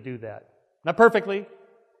be able to do that. Not perfectly.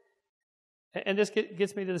 And this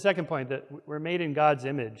gets me to the second point, that we're made in God's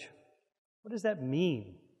image. What does that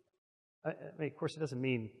mean? I mean, of course, it doesn't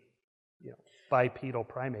mean, bipedal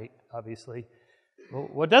primate, obviously. Well,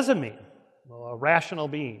 what does it mean? Well, a rational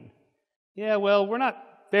being. Yeah, well, we're not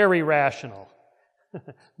very rational.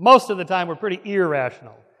 Most of the time, we're pretty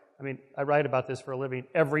irrational. I mean, I write about this for a living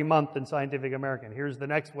every month in Scientific American. Here's the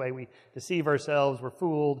next way we deceive ourselves, we're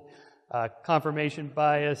fooled, confirmation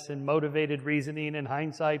bias and motivated reasoning and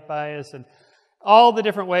hindsight bias and all the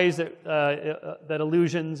different ways that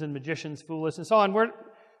illusions and magicians fool us and so on.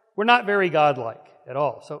 We're not very godlike at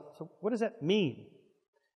all. So what does that mean?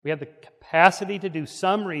 We have the capacity to do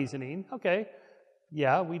some reasoning. Okay,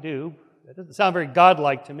 yeah, we do. That doesn't sound very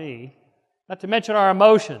godlike to me. Not to mention our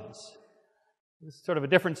emotions. This is sort of a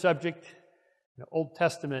different subject. Old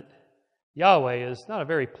Testament Yahweh is not a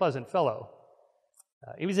very pleasant fellow.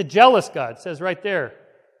 He was a jealous God. It says right there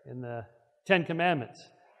in the Ten Commandments,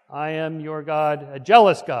 I am your God, a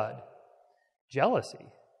jealous God. Jealousy.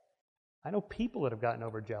 I know people that have gotten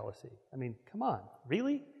over jealousy. I mean, come on,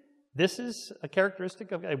 really? This is a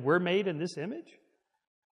characteristic of God. We're made in this image?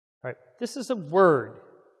 All right, this is a word,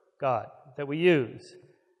 God, that we use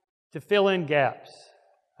to fill in gaps.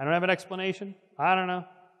 I don't have an explanation. I don't know.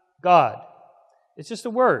 God. It's just a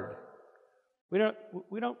word. We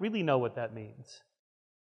don't really know what that means.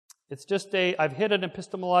 It's just I've hit an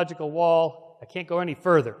epistemological wall. I can't go any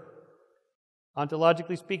further.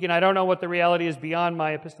 Ontologically speaking, I don't know what the reality is beyond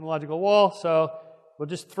my epistemological wall, so we'll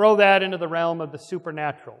just throw that into the realm of the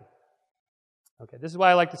supernatural. Okay, this is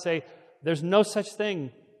why I like to say there's no such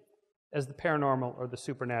thing as the paranormal or the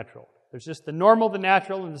supernatural. There's just the normal, the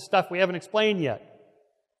natural, and the stuff we haven't explained yet.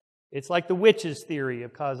 It's like the witches' theory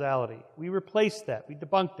of causality. We replaced that. We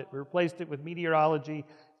debunked it. We replaced it with meteorology,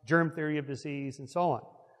 germ theory of disease, and so on.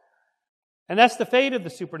 And that's the fate of the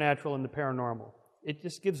supernatural and the paranormal. It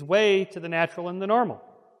just gives way to the natural and the normal.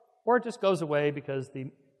 Or it just goes away because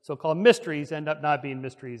the so-called mysteries end up not being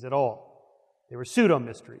mysteries at all. They were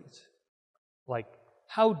pseudo-mysteries. Like,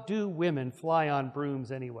 how do women fly on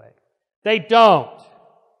brooms anyway? They don't.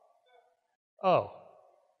 Oh.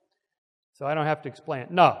 So I don't have to explain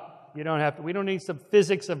it. No, you don't have to. We don't need some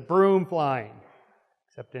physics of broom flying.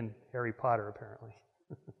 Except in Harry Potter, apparently.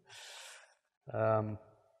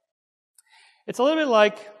 It's a little bit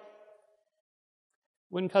like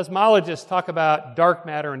when cosmologists talk about dark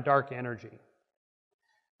matter and dark energy.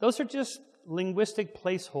 Those are just linguistic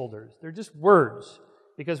placeholders. They're just words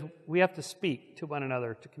because we have to speak to one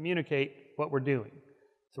another to communicate what we're doing.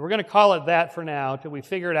 So we're going to call it that for now until we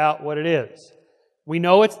figure out what it is. We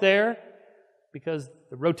know it's there because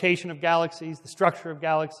the rotation of galaxies, the structure of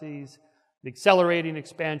galaxies, the accelerating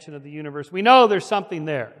expansion of the universe. We know there's something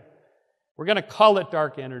there. We're going to call it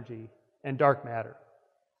dark energy and dark matter.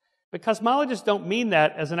 But cosmologists don't mean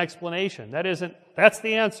that as an explanation. That's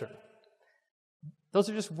the answer. Those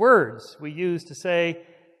are just words we use to say,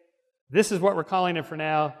 this is what we're calling it for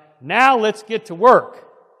now. Now let's get to work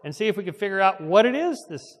and see if we can figure out what it is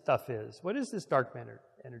this stuff is. What is this dark matter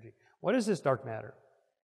energy? What is this dark matter?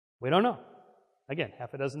 We don't know. Again,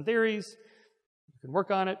 half a dozen theories. You can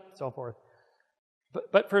work on it, so forth.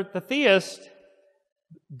 But for the theist,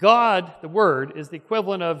 God, the Word, is the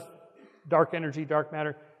equivalent of dark energy, dark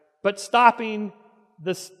matter, but stopping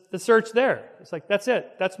the search there. It's like, that's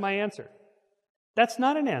it. That's my answer. That's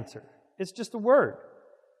not an answer. It's just a word.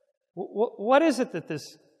 What is it that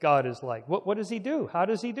this God is like? What does He do? How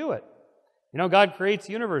does He do it? God creates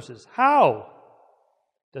universes. How?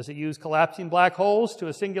 Does he use collapsing black holes to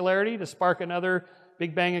a singularity to spark another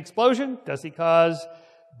Big Bang explosion? Does he cause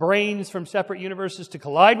brains from separate universes to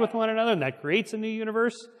collide with one another, and that creates a new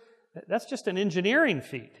universe? That's just an engineering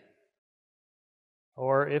feat.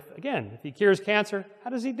 Or if he cures cancer, how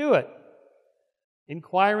does he do it?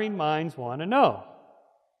 Inquiring minds want to know.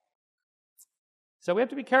 So we have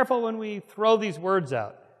to be careful when we throw these words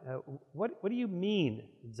out. What do you mean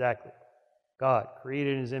exactly? God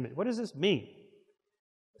created in His image. What does this mean?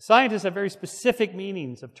 Scientists have very specific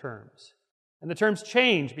meanings of terms. And the terms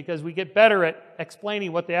change because we get better at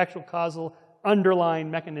explaining what the actual causal underlying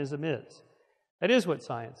mechanism is. That is what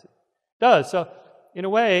science does. So, in a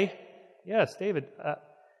way, yes, David,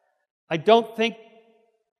 I don't think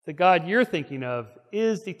the God you're thinking of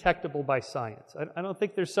is detectable by science. I don't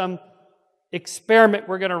think there's some experiment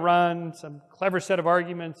we're going to run, some clever set of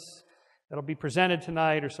arguments that'll be presented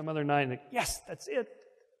tonight or some other night, and yes, that's it.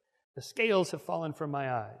 The scales have fallen from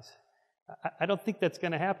my eyes. I don't think that's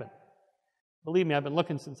going to happen. Believe me, I've been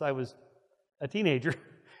looking since I was a teenager.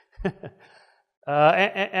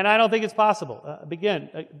 And I don't think it's possible.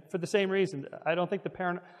 For the same reason, I don't think the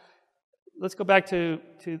paranormal... Let's go back to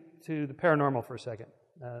the paranormal for a second.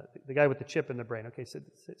 The guy with the chip in the brain. Okay, so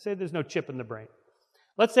say there's no chip in the brain.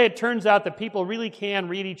 Let's say it turns out that people really can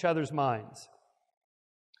read each other's minds.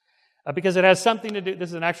 Because it has something to do, this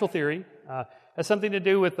is an actual theory, has something to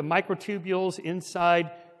do with the microtubules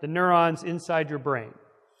inside the neurons inside your brain.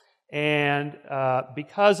 And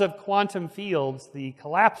because of quantum fields, the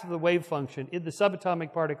collapse of the wave function in the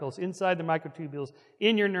subatomic particles inside the microtubules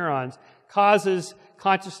in your neurons causes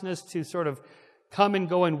consciousness to sort of come and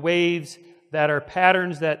go in waves that are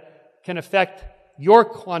patterns that can affect your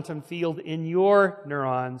quantum field in your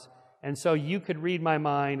neurons. And so you could read my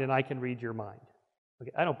mind and I can read your mind.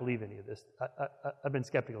 Okay, I don't believe any of this. I've been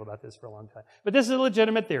skeptical about this for a long time. But this is a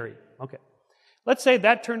legitimate theory. Okay. Let's say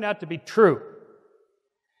that turned out to be true.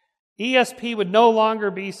 ESP would no longer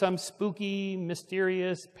be some spooky,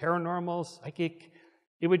 mysterious, paranormal, psychic.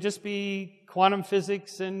 It would just be quantum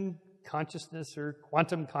physics and consciousness, or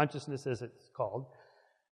quantum consciousness as it's called.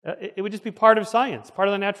 It would just be part of science, part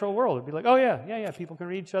of the natural world. It would be like, oh yeah, people can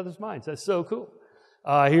read each other's minds. That's so cool.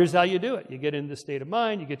 Here's how you do it. You get into the state of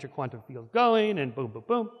mind, you get your quantum field going, and boom, boom,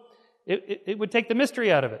 boom. It would take the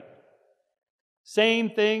mystery out of it. Same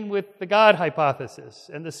thing with the God hypothesis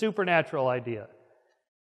and the supernatural idea.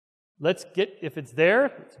 If it's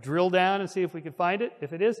there, let's drill down and see if we can find it.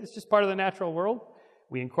 If it is, it's just part of the natural world.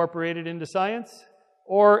 We incorporate it into science,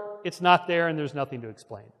 or it's not there and there's nothing to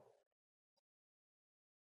explain.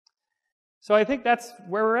 So I think that's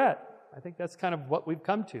where we're at. I think that's kind of what we've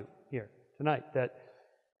come to here tonight, that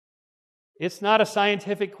it's not a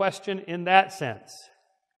scientific question in that sense.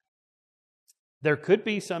 There could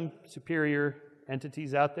be some superior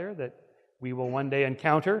entities out there that we will one day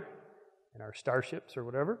encounter in our starships or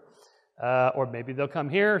whatever. Or maybe they'll come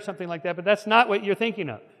here or something like that, but that's not what you're thinking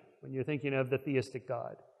of when you're thinking of the theistic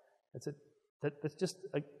God. That's just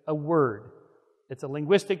a word. It's a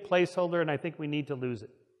linguistic placeholder, and I think we need to lose it.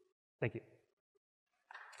 Thank you.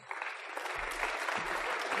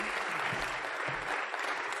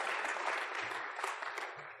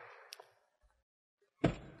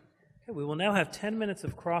 Okay, we will now have 10 minutes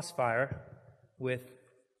of crossfire with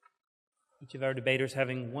each of our debaters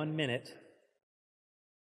having 1 minute.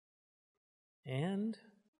 And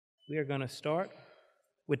we are going to start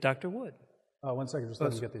with Dr. Wood. 1 second, just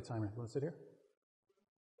let me get the timer. You want to sit here?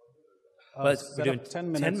 We're doing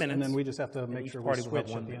 10 minutes, and then we just have to make sure we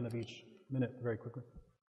switch at the end of each minute very quickly.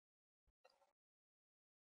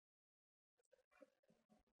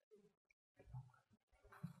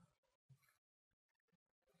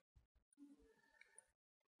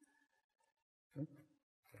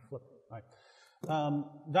 Flip. All right.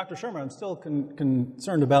 Dr. Shermer, I'm still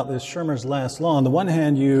concerned about this Shermer's last law. On the one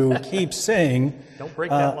hand, you keep saying, don't break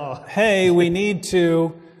that law. Hey, we need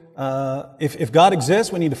to, if God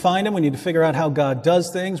exists, we need to find Him. We need to figure out how God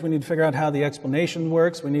does things. We need to figure out how the explanation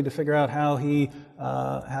works. We need to figure out how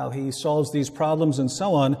He solves these problems and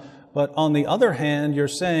so on. But on the other hand, you're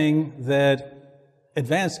saying that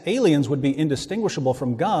advanced aliens would be indistinguishable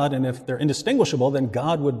from God, and if they're indistinguishable, then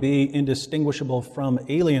God would be indistinguishable from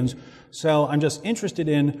aliens. So I'm just interested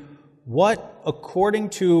in what,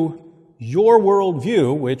 according to your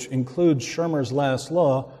worldview, which includes Shermer's last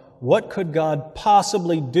law, what could God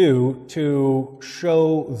possibly do to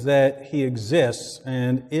show that He exists?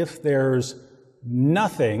 And if there's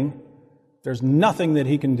nothing that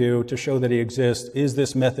He can do to show that He exists, is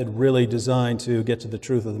this method really designed to get to the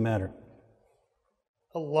truth of the matter?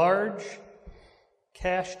 A large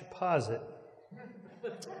cash deposit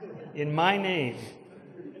in my name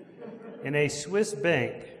in a Swiss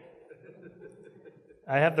bank.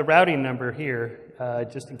 I have the routing number here,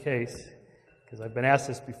 just in case, because I've been asked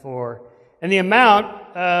this before. And the amount,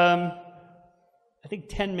 I think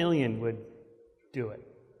 10 million would do it.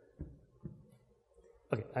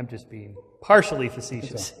 Okay, I'm just being partially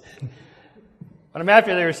facetious. But I'm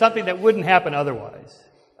after there's something that wouldn't happen otherwise,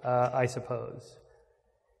 I suppose.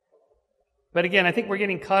 But again, I think we're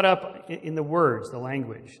getting caught up in the words, the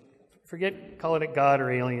language. Forget, call it God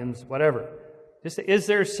or aliens, whatever. Just, is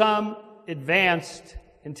there some advanced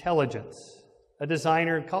intelligence? A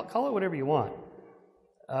designer, call it whatever you want.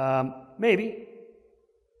 Maybe.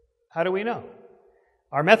 How do we know?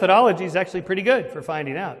 Our methodology is actually pretty good for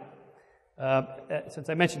finding out. Since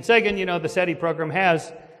I mentioned Sagan, the SETI program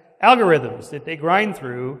has algorithms that they grind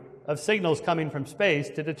through of signals coming from space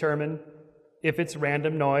to determine if it's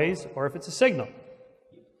random noise or if it's a signal.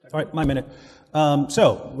 All right, my minute. Now,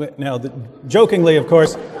 jokingly, of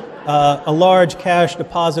course, a large cash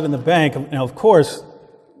deposit in the bank. Now, of course,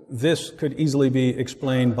 this could easily be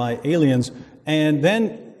explained by aliens. And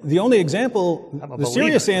then the only example, the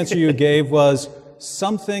serious answer you gave was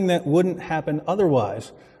something that wouldn't happen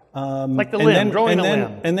otherwise. Like the limb, growing a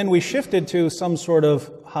limb. And then we shifted to some sort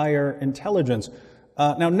of higher intelligence.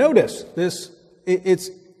 Now, notice this.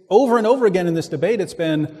 It's over and over again in this debate. It's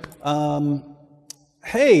been,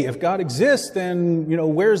 hey, if God exists, then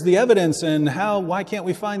where's the evidence, and why can't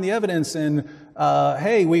we find the evidence? And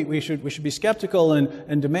hey, we should be skeptical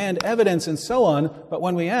and demand evidence and so on. But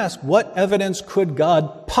when we ask, what evidence could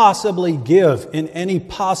God possibly give in any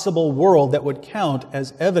possible world that would count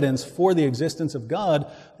as evidence for the existence of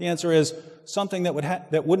God? The answer is something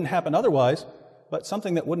that wouldn't happen otherwise. But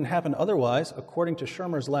something that wouldn't happen otherwise, according to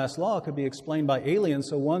Schirmer's last law, could be explained by aliens.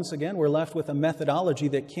 So once again, we're left with a methodology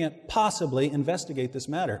that can't possibly investigate this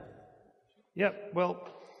matter. Yep. Well,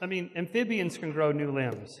 amphibians can grow new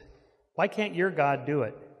limbs. Why can't your God do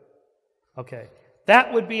it? Okay.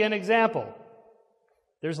 That would be an example.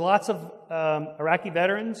 There's lots of Iraqi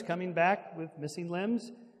veterans coming back with missing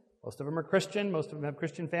limbs. Most of them are Christian. Most of them have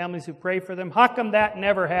Christian families who pray for them. How come that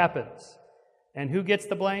never happens? And who gets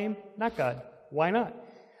the blame? Not God. Why not?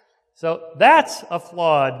 So that's a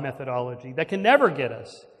flawed methodology that can never get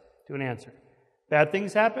us to an answer. Bad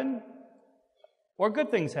things happen or good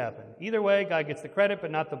things happen. Either way, God gets the credit but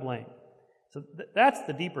not the blame. So that's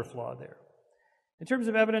the deeper flaw there. In terms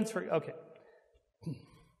of evidence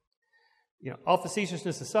all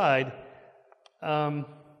facetiousness aside,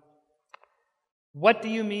 what do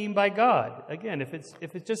you mean by God? Again, if it's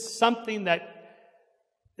just something that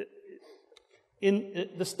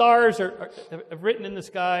the stars are written in the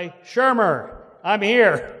sky, Schirmer, I'm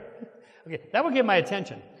here. Okay, that will get my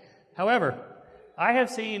attention. However, I have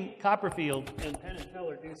seen Copperfield and Penn and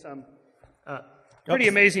Teller do some pretty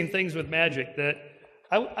amazing things with magic that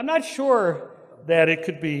I'm not sure that it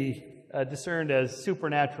could be discerned as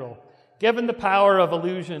supernatural, given the power of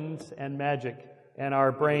illusions and magic and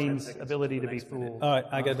our brain's ability to be fooled. All right,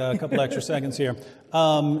 I got a couple extra seconds here.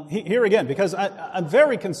 Here again, because I'm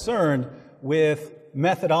very concerned with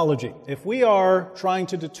methodology. If we are trying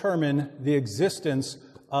to determine the existence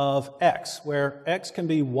of X, where X can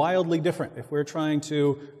be wildly different, if we're trying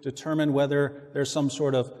to determine whether there's some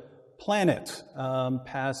sort of planet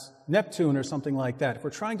past Neptune or something like that, if we're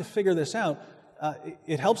trying to figure this out,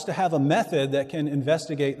 it helps to have a method that can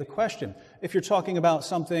investigate the question. If you're talking about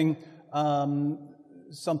something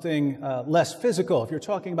less physical, if you're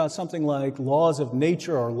talking about something like laws of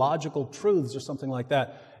nature or logical truths or something like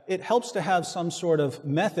that, it helps to have some sort of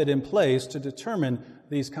method in place to determine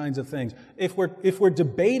these kinds of things. If we're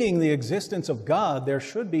debating the existence of God, there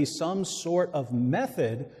should be some sort of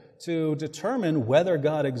method to determine whether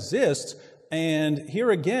God exists. And here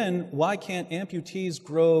again, why can't amputees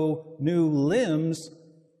grow new limbs?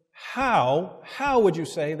 How would you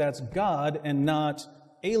say that's God and not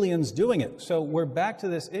aliens doing it? So we're back to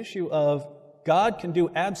this issue of God can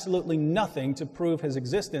do absolutely nothing to prove his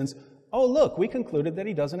existence. Oh, look, we concluded that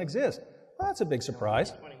he doesn't exist. Well, that's a big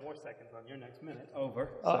surprise. 20 more seconds on your next minute. Over.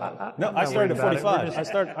 No, I started at 45. I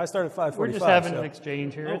started at 5:45. We're just having an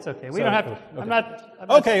exchange here. It's okay. We don't have to. Okay. I'm not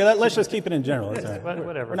okay, let's just keep it in general. That's all right.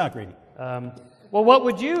 Whatever. We're not greedy. Well, what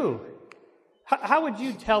would you? How would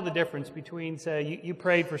you tell the difference between, say, you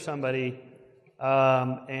prayed for somebody,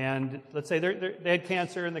 and let's say they had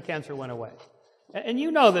cancer and the cancer went away, and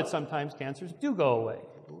you know that sometimes cancers do go away,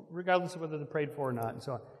 regardless of whether they're prayed for or not, and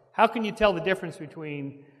so on. How can you tell the difference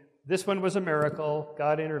between this one was a miracle,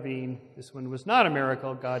 God intervened, this one was not a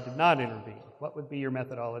miracle, God did not intervene? What would be your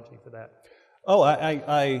methodology for that? Oh,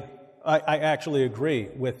 I actually agree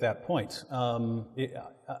with that point.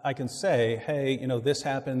 I can say, hey, this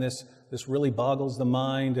happened, this really boggles the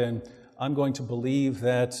mind, and I'm going to believe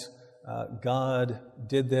that God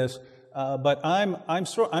did this. But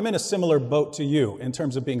I'm in a similar boat to you in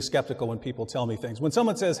terms of being skeptical when people tell me things. When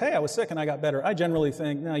someone says, hey, I was sick and I got better, I generally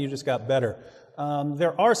think, no, you just got better.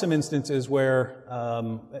 There are some instances where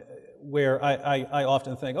I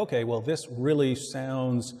often think, okay, well, this really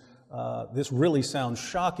sounds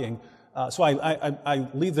shocking. So I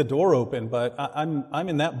leave the door open, but I'm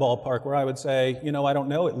in that ballpark where I would say, I don't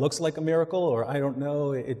know, it looks like a miracle, or I don't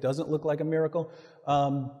know, it doesn't look like a miracle.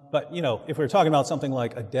 But if we're talking about something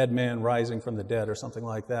like a dead man rising from the dead or something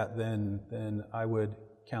like that, then I would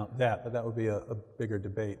count that. But that would be a bigger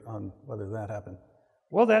debate on whether that happened.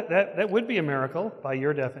 Well, that would be a miracle by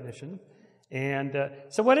your definition. And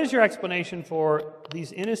so what is your explanation for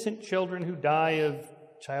these innocent children who die of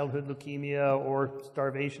childhood leukemia or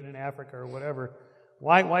starvation in Africa or whatever?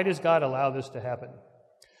 Why does God allow this to happen?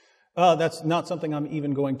 That's not something I'm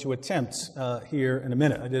even going to attempt here in a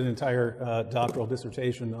minute. I did an entire doctoral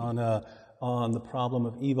dissertation on the problem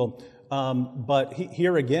of evil. But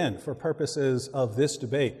here again, for purposes of this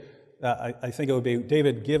debate, I think it would be,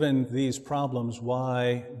 David, given these problems,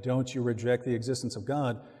 why don't you reject the existence of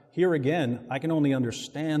God? Here again, I can only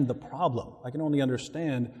understand the problem. I can only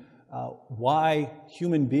understand why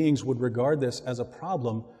human beings would regard this as a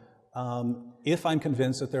problem if I'm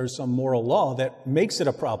convinced that there's some moral law that makes it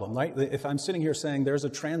a problem, right? If I'm sitting here saying there's a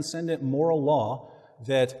transcendent moral law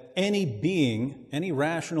that any being, any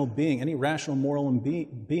rational being, any rational moral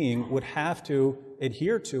being would have to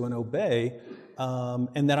adhere to and obey,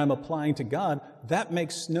 and that I'm applying to God, that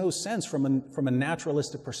makes no sense from a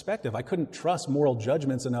naturalistic perspective. I couldn't trust moral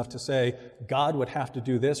judgments enough to say God would have to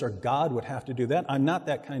do this or God would have to do that. I'm not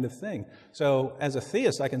that kind of thing. So as a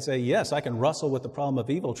theist, I can say, yes, I can wrestle with the problem of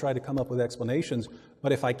evil, try to come up with explanations,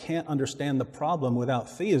 but if I can't understand the problem without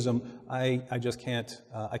theism, I just can't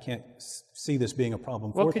see this being a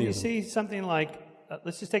problem for theism. Well, can you see something like,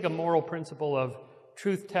 let's just take a moral principle of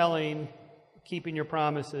truth-telling, keeping your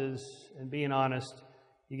promises, and being honest.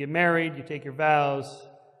 You get married, you take your vows,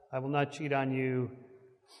 I will not cheat on you,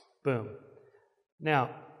 boom.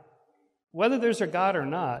 Now, whether there's a God or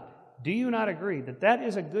not, do you not agree that that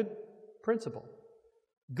is a good principle?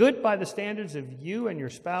 Good by the standards of you and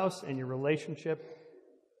your spouse and your relationship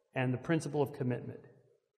and the principle of commitment.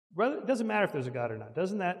 It doesn't matter if there's a God or not.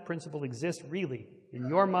 Doesn't that principle exist really in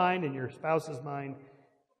your mind, in your spouse's mind?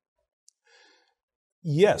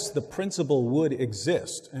 Yes, the principle would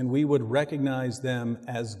exist, and we would recognize them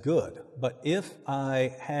as good. But if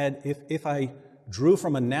I drew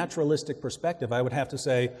from a naturalistic perspective, I would have to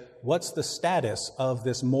say, what's the status of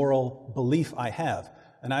this moral belief I have?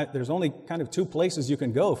 And there's only kind of two places you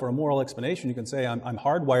can go for a moral explanation. You can say, I'm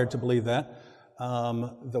hardwired to believe that,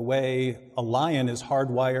 the way a lion is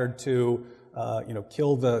hardwired to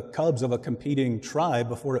kill the cubs of a competing tribe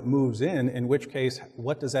before it moves in which case,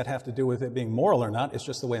 what does that have to do with it being moral or not? It's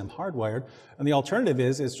just the way I'm hardwired. And the alternative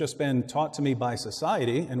is, it's just been taught to me by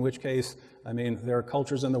society, in which case, there are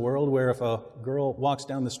cultures in the world where if a girl walks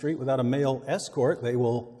down the street without a male escort, they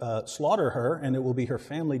will slaughter her, and it will be her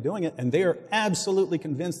family doing it, and they are absolutely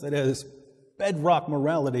convinced that it is bedrock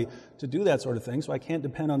morality to do that sort of thing, so I can't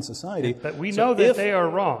depend on society. But we know that they are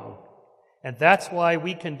wrong, and that's why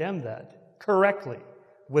we condemn that. Correctly.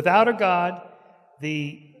 Without a God,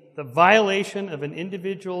 the violation of an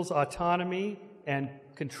individual's autonomy and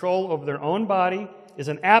control over their own body is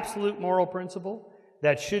an absolute moral principle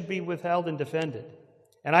that should be withheld and defended.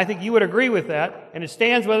 And I think you would agree with that, and it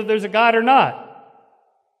stands whether there's a God or not.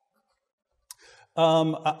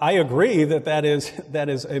 I agree that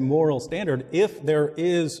is a moral standard. If there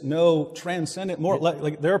is no transcendent moral,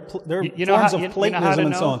 like there are forms of Platonism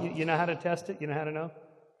and so on. You know how to test it? You know how to know?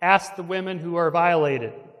 Ask the women who are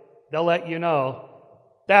violated. They'll let you know.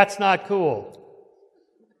 That's not cool.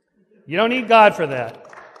 You don't need God for that.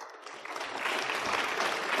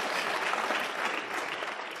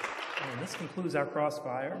 Well, this concludes our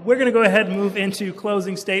crossfire. We're going to go ahead and move into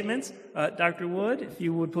closing statements. Dr. Wood, if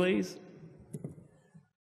you would please.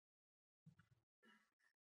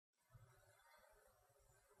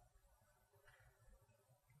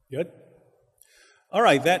 Good. All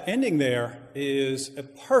right, that ending there is a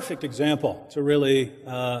perfect example to really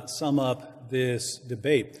sum up this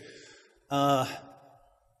debate.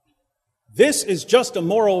 This is just a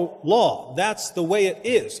moral law. That's the way it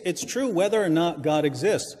is. It's true whether or not God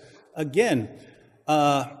exists. Again,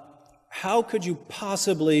 how could you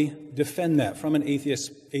possibly defend that from an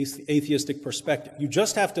atheistic perspective? You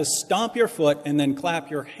just have to stomp your foot and then clap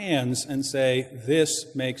your hands and say,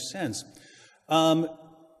 this makes sense.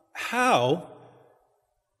 How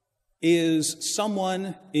is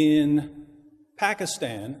someone in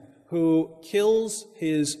Pakistan who kills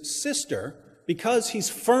his sister because he's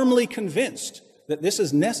firmly convinced that this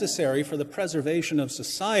is necessary for the preservation of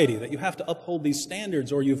society, that you have to uphold these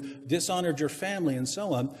standards or you've dishonored your family and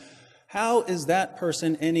so on, how is that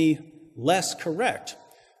person any less correct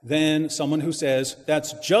than someone who says,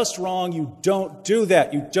 that's just wrong, you don't do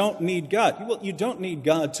that, you don't need God? Well, you don't need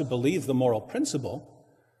God to believe the moral principle,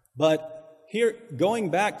 but here, going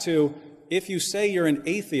back to, if you say you're an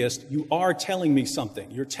atheist, you are telling me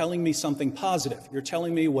something. You're telling me something positive. You're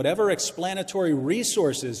telling me whatever explanatory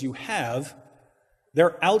resources you have,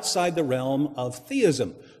 they're outside the realm of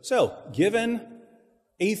theism. So, given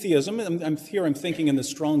atheism, I'm thinking in the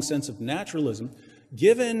strong sense of naturalism,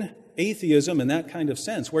 given atheism in that kind of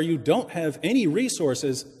sense, where you don't have any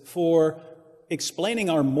resources for explaining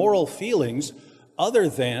our moral feelings other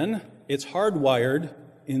than it's hardwired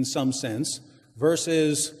in some sense,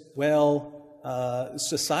 versus,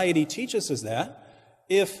 society teaches us that.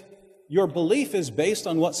 If your belief is based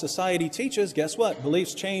on what society teaches, guess what?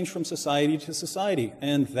 Beliefs change from society to society.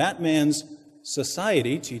 And that man's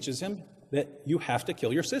society teaches him that you have to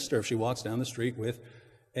kill your sister if she walks down the street with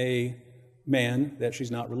a man that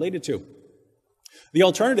she's not related to. The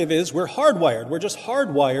alternative is we're hardwired. We're just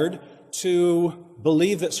hardwired to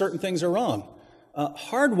believe that certain things are wrong.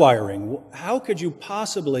 Hardwiring, how could you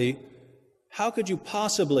possibly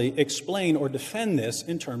explain or defend this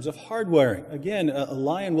in terms of hardwiring? Again, a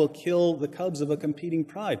lion will kill the cubs of a competing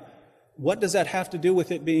pride. What does that have to do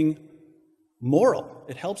with it being moral?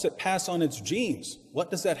 It helps it pass on its genes.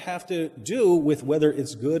 What does that have to do with whether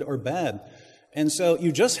it's good or bad? And so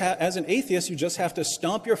you just as an atheist, you just have to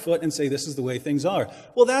stomp your foot and say, this is the way things are.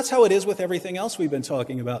 Well, that's how it is with everything else we've been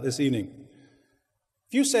talking about this evening.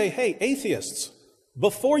 If you say, hey, atheists,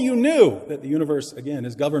 before you knew that the universe, again,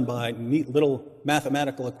 is governed by neat little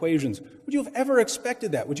mathematical equations, would you have ever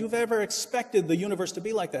expected that? Would you have ever expected the universe to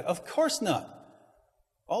be like that? Of course not.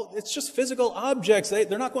 It's just physical objects.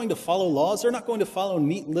 They're not going to follow laws. They're not going to follow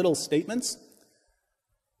neat little statements.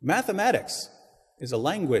 Mathematics is a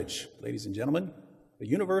language, ladies and gentlemen. The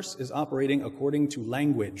universe is operating according to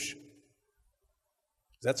language.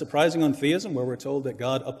 Is that surprising on theism, where we're told that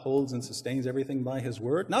God upholds and sustains everything by his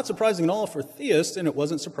word? Not surprising at all for theists, and it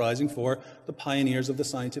wasn't surprising for the pioneers of the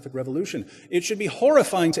scientific revolution. It should be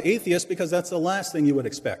horrifying to atheists because that's the last thing you would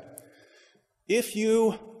expect. If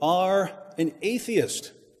you are an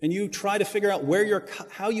atheist and you try to figure out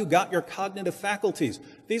how you got your cognitive faculties,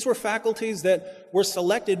 these were faculties that were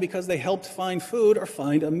selected because they helped find food or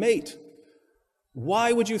find a mate.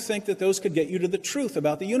 Why would you think that those could get you to the truth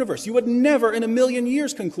about the universe? You would never in a million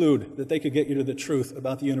years conclude that they could get you to the truth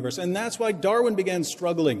about the universe. And that's why Darwin began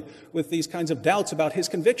struggling with these kinds of doubts about his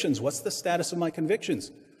convictions. What's the status of my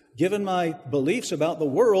convictions? Given my beliefs about the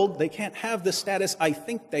world, they can't have the status I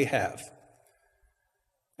think they have.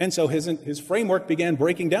 And so his framework began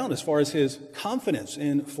breaking down as far as his confidence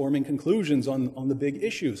in forming conclusions on the big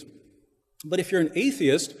issues. But if you're an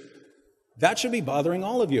atheist, that should be bothering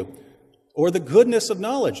all of you. Or the goodness of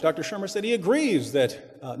knowledge. Dr. Shermer said he agrees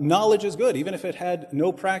that knowledge is good, even if it had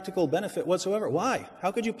no practical benefit whatsoever. Why?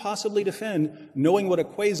 How could you possibly defend knowing what a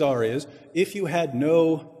quasar is if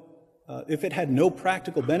it had no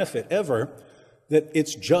practical benefit ever, that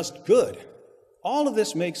it's just good? All of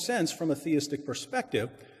this makes sense from a theistic perspective.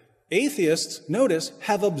 Atheists, notice,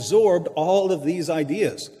 have absorbed all of these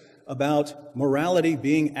ideas about morality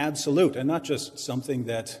being absolute and not just something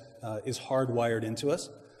that is hardwired into us.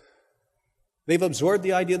 They've absorbed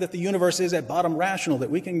the idea that the universe is at bottom rational,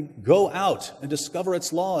 that we can go out and discover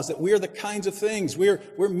its laws, that we are the kinds of things, we're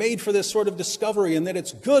made for this sort of discovery, and that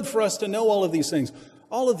it's good for us to know all of these things.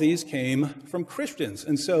 All of these came from Christians.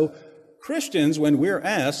 And so Christians, when we're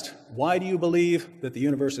asked, why do you believe that the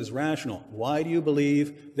universe is rational? Why do you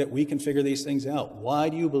believe that we can figure these things out? Why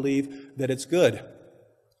do you believe that it's good?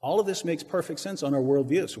 All of this makes perfect sense on our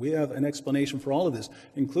worldview. So we have an explanation for all of this,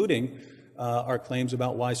 including our claims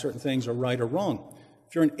about why certain things are right or wrong.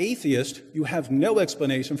 If you're an atheist, you have no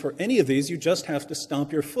explanation for any of these. You just have to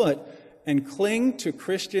stomp your foot and cling to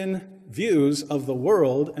Christian views of the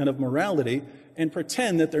world and of morality and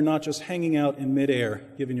pretend that they're not just hanging out in midair,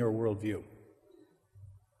 given your worldview.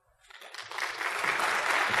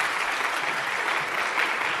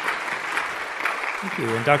 Thank you.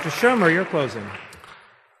 And Dr. Shermer, you're closing.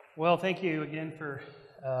 Well, thank you again for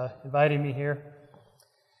inviting me here.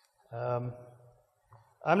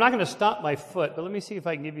 I'm not going to stomp my foot, but let me see if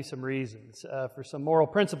I can give you some reasons for some moral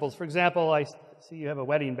principles. For example, I see you have a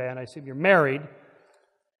wedding band. I assume you're married.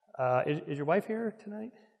 Is your wife here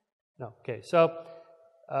tonight? No. Okay. So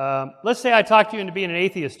let's say I talked you into being an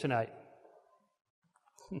atheist tonight.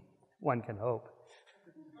 One can hope.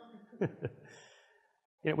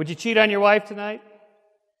 Would you cheat on your wife tonight?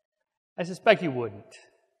 I suspect you wouldn't.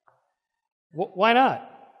 Why not?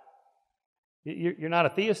 You're not a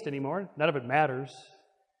theist anymore. None of it matters.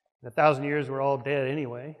 In 1,000 years, we're all dead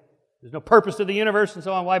anyway. There's no purpose to the universe and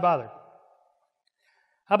so on. Why bother?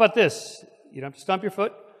 How about this? You don't have to stomp your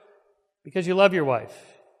foot because you love your wife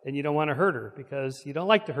and you don't want to hurt her because you don't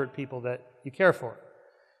like to hurt people that you care for.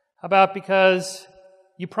 How about because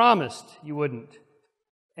you promised you wouldn't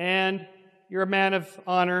and you're a man of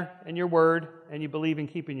honor and your word and you believe in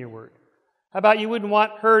keeping your word? How about you wouldn't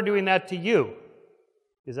want her doing that to you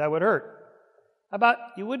because that would hurt? How about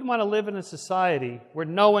you wouldn't want to live in a society where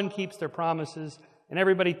no one keeps their promises and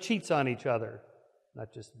everybody cheats on each other?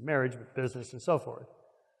 Not just marriage, but business and so forth.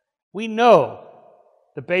 We know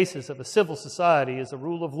the basis of a civil society is a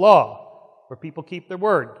rule of law, where people keep their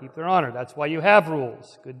word, keep their honor. That's why you have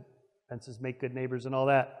rules. Good fences make good neighbors and all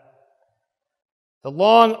that. The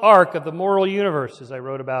long arc of the moral universe, as I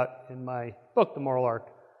wrote about in my book, The Moral Arc,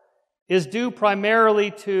 is due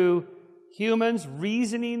primarily to humans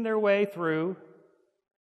reasoning their way through,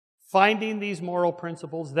 finding these moral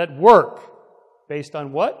principles that work. Based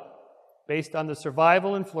on what? Based on the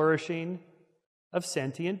survival and flourishing of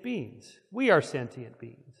sentient beings. We are sentient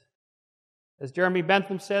beings. As Jeremy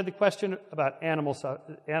Bentham said, the question about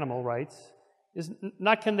animal rights is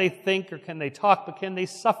not can they think or can they talk, but can they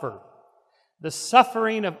suffer? The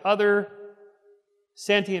suffering of other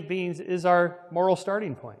sentient beings is our moral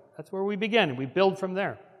starting point. That's where we begin, and we build from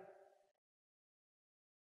there.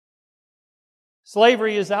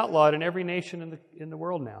 Slavery is outlawed in every nation in the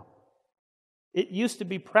world now. It used to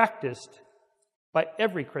be practiced by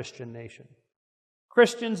every Christian nation.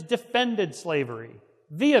 Christians defended slavery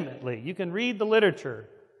vehemently. You can read the literature.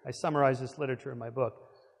 I summarize this literature in my book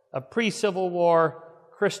of pre-Civil War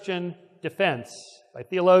Christian defense by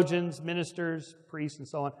theologians, ministers, priests, and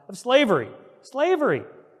so on, of slavery. Slavery.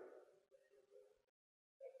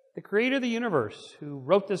 The creator of the universe, who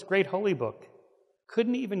wrote this great holy book,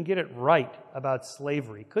 couldn't even get it right about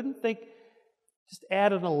slavery. Couldn't think, just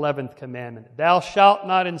add an 11th commandment. Thou shalt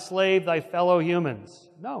not enslave thy fellow humans.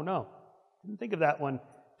 No. Didn't think of that one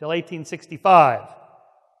till 1865.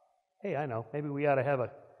 Hey, I know, maybe we ought to have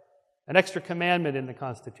an extra commandment in the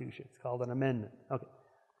Constitution. It's called an amendment. Okay.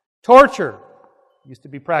 Torture used to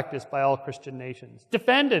be practiced by all Christian nations,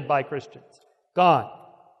 defended by Christians. Gone.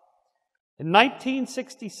 In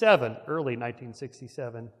 1967, early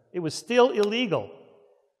 1967, it was still illegal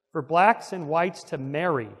for blacks and whites to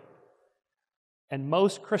marry, and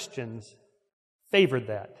most Christians favored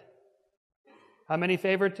that. How many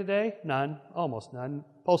favor it today? None. Almost none.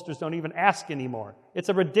 Pollsters don't even ask anymore. It's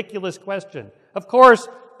a ridiculous question. Of course,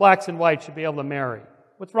 blacks and whites should be able to marry.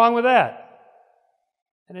 What's wrong with that?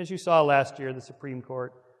 And as you saw last year, the Supreme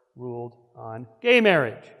Court ruled on gay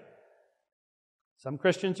marriage. Some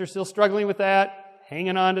Christians are still struggling with that,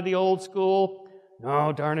 hanging on to the old school.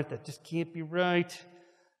 No, darn it, that just can't be right.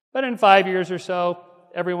 But in 5 years or so,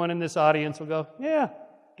 everyone in this audience will go, yeah,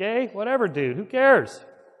 gay, whatever, dude, who cares?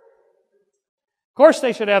 Of course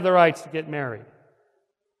they should have the rights to get married.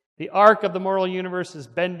 The arc of the moral universe is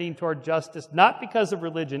bending toward justice, not because of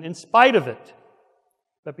religion, in spite of it,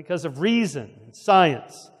 but because of reason and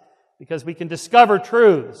science, because we can discover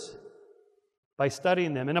truths by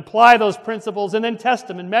studying them and apply those principles and then test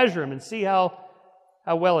them and measure them and see how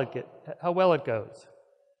well it goes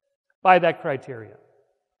by that criteria.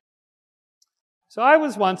 So I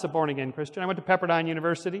was once a born-again Christian. I went to Pepperdine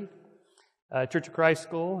University, Church of Christ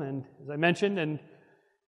school, and as I mentioned,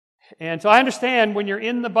 and so I understand when you're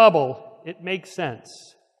in the bubble, it makes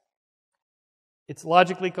sense. It's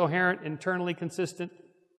logically coherent, internally consistent,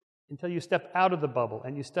 until you step out of the bubble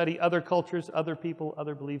and you study other cultures, other people,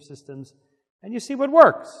 other belief systems, and you see what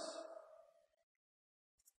works.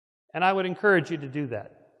 And I would encourage you to do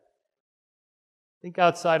that. Think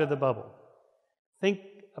outside of the bubble. Think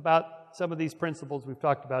about some of these principles we've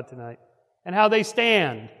talked about tonight and how they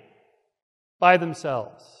stand by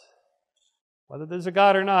themselves. Whether there's a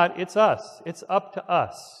God or not, it's us. It's up to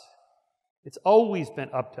us. It's always been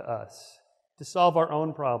up to us to solve our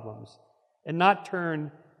own problems and not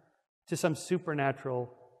turn to some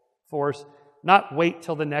supernatural force, not wait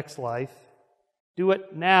till the next life. Do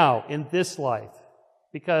it now in this life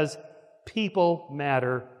because people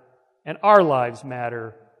matter and our lives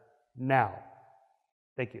matter now.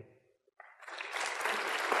 Thank you.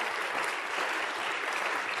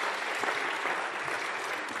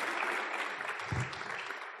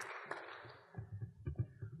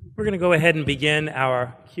 We're going to go ahead and begin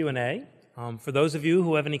our Q&A. For those of you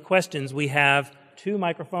who have any questions, we have 2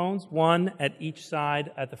 microphones, one at each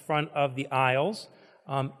side at the front of the aisles.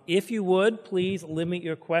 If you would, please limit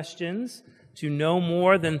your questions to no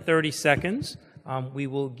more than 30 seconds. We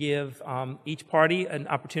will give each party an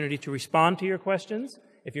opportunity to respond to your questions.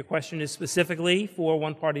 If your question is specifically for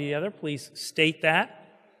one party or the other, please state that.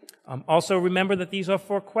 Also remember that these are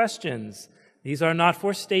for questions. These are not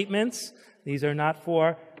for statements. These are not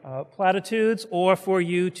for platitudes or for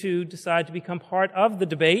you to decide to become part of the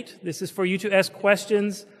debate. This is for you to ask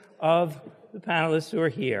questions of the panelists who are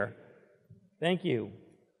here. Thank you.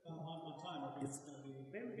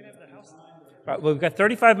 Right, well, we've got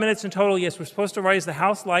 35 minutes in total. Yes, we're supposed to raise the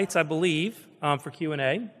house lights, I believe, for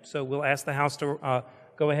Q&A. So we'll ask the house to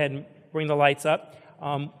go ahead and bring the lights up.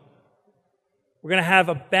 We're going to have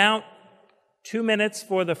about 2 minutes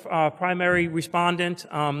for the primary respondent,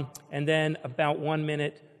 and then about 1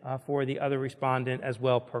 minute for the other respondent as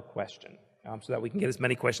well per question, so that we can get as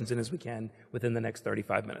many questions in as we can within the next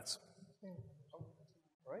 35 minutes.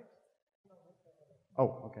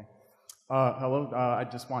 Oh, okay. Hello. I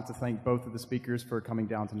just want to thank both of the speakers for coming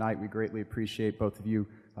down tonight. We greatly appreciate both of you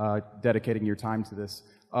dedicating your time to this.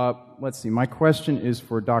 Let's see. My question is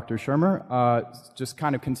for Dr. Shermer, just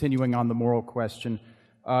kind of continuing on the moral question.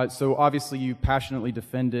 So obviously you passionately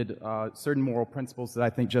defended certain moral principles that I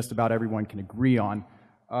think just about everyone can agree on.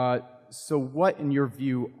 So what, in your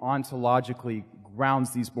view, ontologically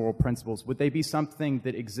grounds these moral principles? Would they be something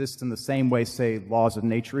that exists in the same way, say, laws of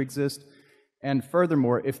nature exist? And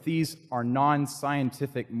furthermore, if these are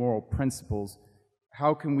non-scientific moral principles,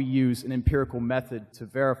 how can we use an empirical method to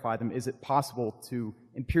verify them? Is it possible to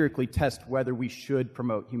empirically test whether we should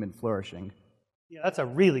promote human flourishing? Yeah, that's a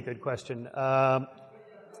really good question. I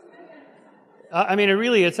mean,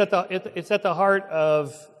 it's at the heart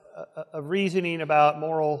of reasoning about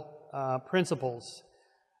moral principles,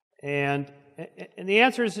 and the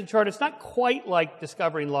answer is, in short, it's not quite like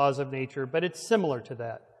discovering laws of nature, but it's similar to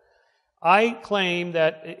that. I claim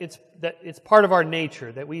that it's part of our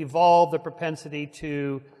nature, that we evolved the propensity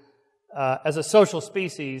to, as a social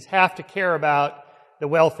species, have to care about the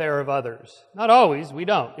welfare of others. Not always, we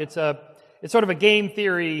don't. It's sort of a game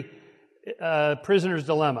theory prisoner's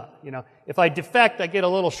dilemma. You know, if I defect, I get a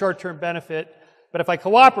little short-term benefit, but if I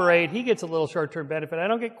cooperate, he gets a little short-term benefit. I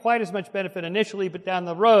don't get quite as much benefit initially, but down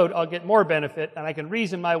the road, I'll get more benefit, and I can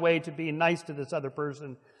reason my way to being nice to this other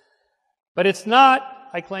person. But it's not,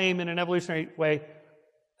 I claim in an evolutionary way,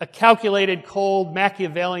 a calculated, cold,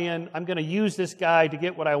 Machiavellian, I'm going to use this guy to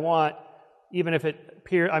get what I want, even if it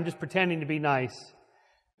appears I'm just pretending to be nice.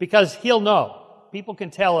 Because he'll know. People can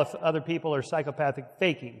tell if other people are psychopathic,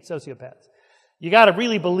 faking, sociopaths. You got to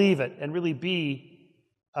really believe it and really be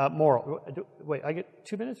moral. Wait, I get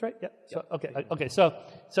 2 minutes, right? Yeah. So, okay. So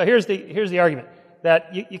here's the argument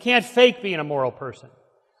that you can't fake being a moral person.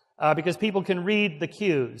 Because people can read the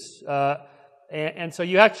cues. And so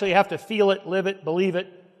you actually have to feel it, live it, believe it,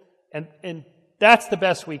 and that's the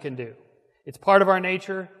best we can do. It's part of our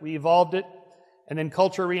nature. We evolved it, and then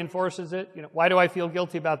culture reinforces it. You know, why do I feel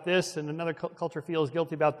guilty about this, and another culture feels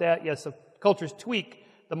guilty about that? Yes, the cultures tweak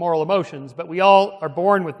the moral emotions, but we all are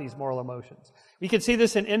born with these moral emotions. We can see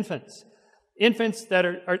this in infants. Infants that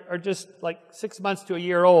are just like 6 months to a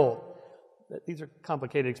year old. These are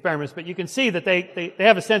complicated experiments, but you can see that they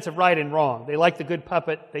have a sense of right and wrong. They like the good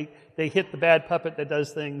puppet. They hit the bad puppet that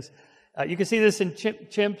does things. You can see this in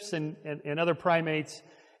chimps and other primates.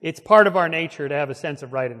 It's part of our nature to have a sense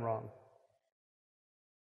of right and wrong.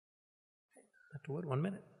 Dr. Wood, 1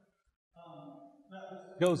 minute.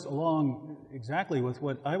 Goes along exactly with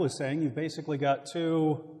what I was saying. You've basically got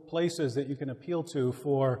two places that you can appeal to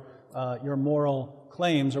for your moral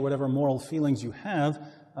claims or whatever moral feelings you have.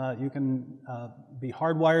 You can be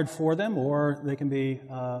hardwired for them, or they can be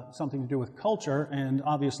something to do with culture, and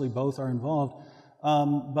obviously both are involved.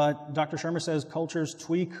 But Dr. Shermer says cultures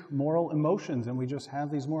tweak moral emotions, and we just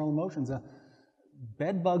have these moral emotions.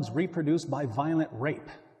 Bed bugs reproduce by violent rape.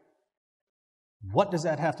 What does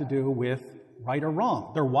that have to do with right or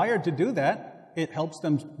wrong? They're wired to do that. It helps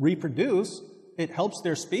them reproduce. It helps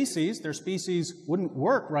their species. Their species wouldn't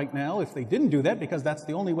work right now if they didn't do that, because that's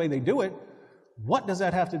the only way they do it. What does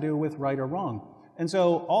that have to do with right or wrong? And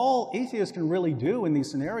so all atheists can really do in these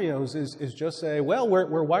scenarios is just say, well,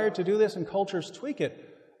 we're wired to do this and cultures tweak it.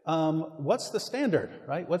 What's the standard,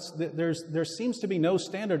 right? There seems to be no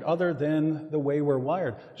standard other than the way we're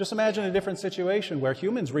wired. Just imagine a different situation where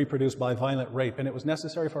humans reproduce by violent rape and it was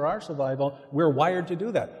necessary for our survival. We're wired to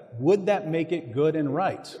do that. Would that make it good and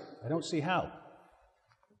right? I don't see how.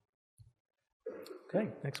 Okay,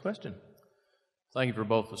 next question. Thank you for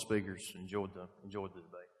both the speakers. Enjoyed the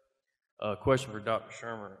debate. Question for Dr.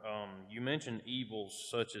 Shermer. You mentioned evils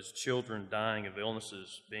such as children dying of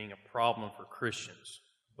illnesses being a problem for Christians.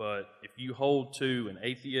 But if you hold to an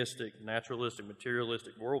atheistic, naturalistic,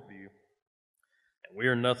 materialistic worldview, and we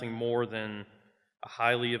are nothing more than a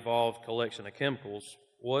highly evolved collection of chemicals,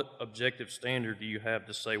 what objective standard do you have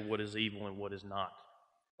to say what is evil and what is not?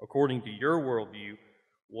 According to your worldview,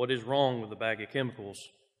 what is wrong with a bag of chemicals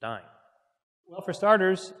dying? Well, for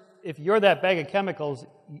starters, if you're that bag of chemicals,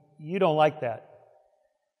 you don't like that.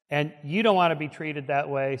 And you don't want to be treated that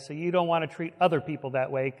way, so you don't want to treat other people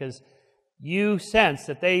that way because you sense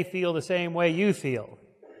that they feel the same way you feel.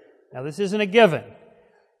 Now, this isn't a given.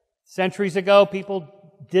 Centuries ago, people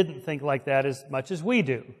didn't think like that as much as we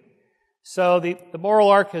do. So the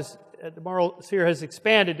moral sphere has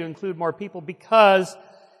expanded to include more people because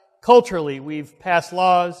culturally we've passed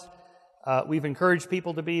laws, we've encouraged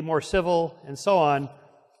people to be more civil, and so on. A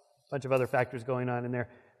bunch of other factors going on in there.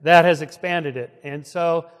 That has expanded it. And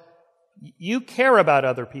so you care about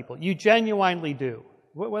other people. You genuinely do.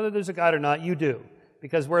 Whether there's a God or not, you do.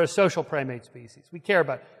 Because we're a social primate species. We care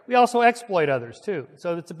about it. We also exploit others, too.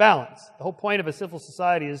 So it's a balance. The whole point of a civil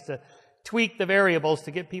society is to tweak the variables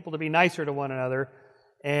to get people to be nicer to one another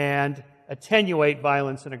and attenuate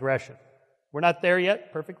violence and aggression. We're not there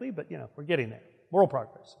yet perfectly, but, we're getting there. Moral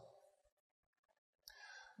progress.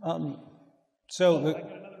 So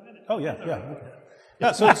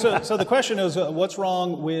the question is, what's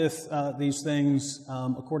wrong with these things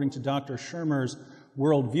according to Dr. Shermer's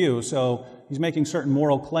worldview? So he's making certain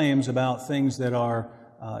moral claims about things that are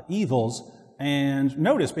evils. And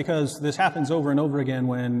notice, because this happens over and over again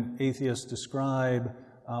when atheists describe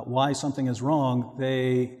why something is wrong,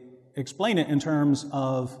 they explain it in terms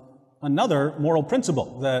of another moral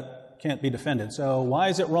principle that can't be defended. So why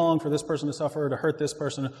is it wrong for this person to suffer, to hurt this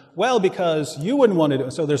person? Well, because you wouldn't want to do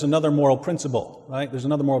it. So there's another moral principle, right? There's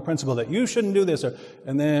another moral principle that you shouldn't do this.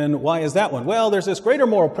 And then why is that one? Well, there's this greater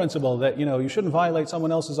moral principle that, you shouldn't violate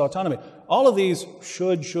someone else's autonomy. All of these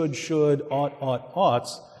should,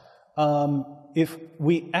 oughts. If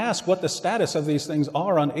we ask what the status of these things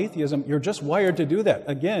are on atheism, you're just wired to do that.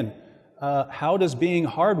 Again, how does being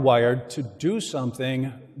hardwired to do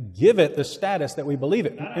something give it the status that we believe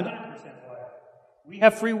it? We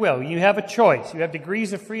have free will. You have a choice. You have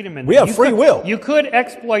degrees of freedom in We have free will. You could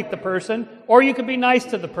exploit the person, or you could be nice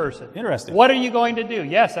to the person. Interesting. What are you going to do?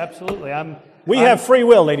 Yes, absolutely. We have free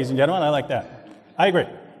will, ladies and gentlemen. I like that. I agree.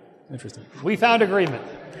 Interesting. We found agreement.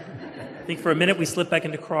 I think for a minute we slipped back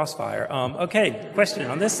into crossfire. Okay, question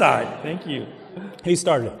on this side. Thank you. He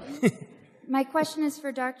started it. My question is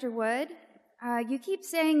for Dr. Wood. You keep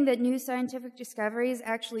saying that new scientific discoveries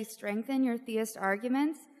actually strengthen your theist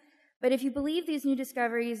arguments, but if you believe these new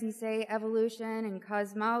discoveries in, say, evolution and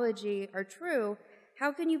cosmology are true,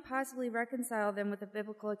 how can you possibly reconcile them with a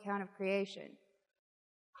biblical account of creation?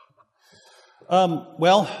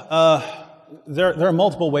 There are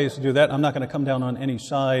multiple ways to do that. I'm not going to come down on any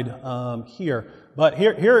side here, but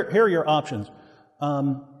here are your options.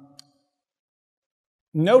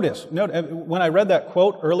 Notice, when I read that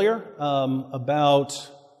quote earlier about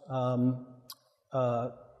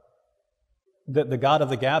the God of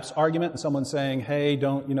the gaps argument, and someone saying, "Hey,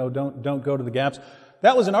 don't go to the gaps."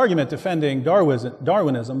 That was an argument defending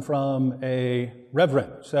Darwinism from a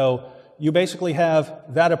reverend. So you basically have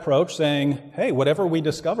that approach saying, "Hey, whatever we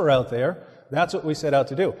discover out there, that's what we set out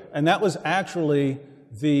to do," and that was actually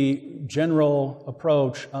the general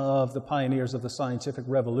approach of the pioneers of the scientific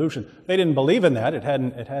revolution. They didn't believe in that; it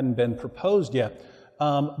hadn't been proposed yet.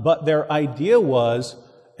 But their idea was,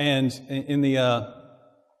 and in the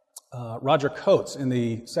Roger Coates, in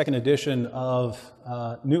the second edition of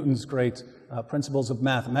Newton's great Principles of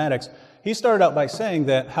Mathematics, he started out by saying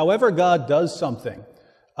that however God does something,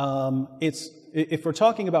 if we're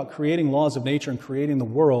talking about creating laws of nature and creating the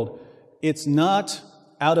world, it's not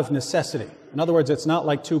out of necessity. In other words, it's not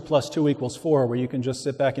like 2 + 2 = 4, where you can just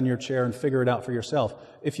sit back in your chair and figure it out for yourself.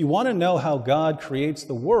 If you want to know how God creates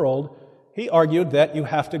the world, he argued that you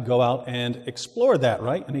have to go out and explore that,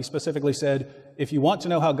 right? And he specifically said, if you want to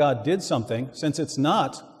know how God did something, since it's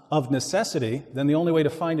not of necessity, then the only way to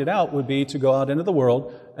find it out would be to go out into the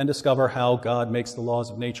world and discover how God makes the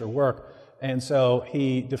laws of nature work. And so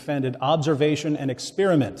he defended observation and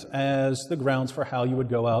experiment as the grounds for how you would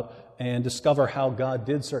go out and discover how God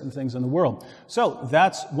did certain things in the world. So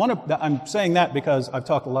that's I'm saying that because I've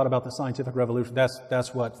talked a lot about the scientific revolution. That's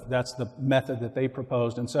the method that they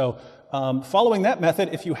proposed. And so following that method,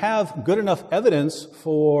 if you have good enough evidence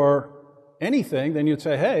for anything, then you'd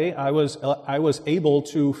say, hey, I was able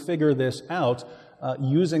to figure this out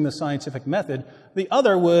using the scientific method. The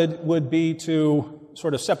other would be to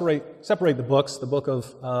sort of separate the books, the book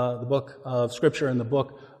of Scripture and the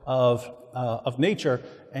book of nature,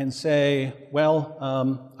 and say,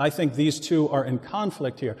 well, I think these two are in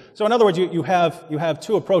conflict here. So in other words, you have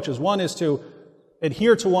two approaches. One is to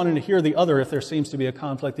adhere to one and adhere the other if there seems to be a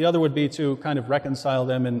conflict. The other would be to kind of reconcile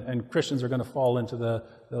them, and Christians are going to fall into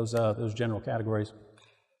those general categories.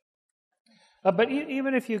 But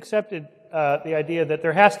even if you accepted the idea that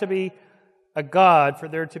there has to be a God for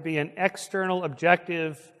there to be an external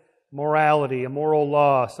objective morality, a moral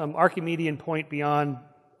law, some Archimedean point beyond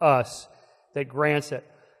us that grants it,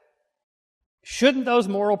 shouldn't those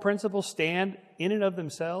moral principles stand in and of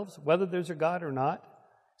themselves, whether there's a God or not?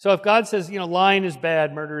 So if God says, lying is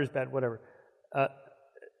bad, murder is bad, whatever,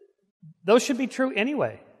 those should be true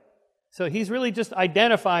anyway. So he's really just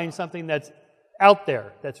identifying something that's out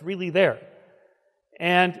there, that's really there.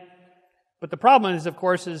 But the problem is, of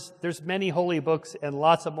course, there's many holy books and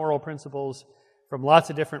lots of moral principles from lots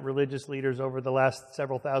of different religious leaders over the last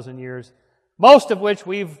several thousand years, most of which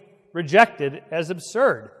we've rejected as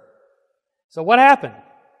absurd. So what happened?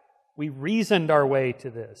 We reasoned our way to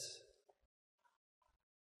this.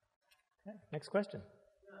 Okay, next question.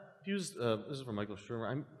 This is from Michael Shermer.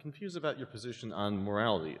 I'm confused about your position on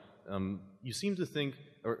morality. You seem to think,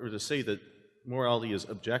 or to say that morality is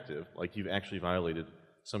objective, like you've actually violated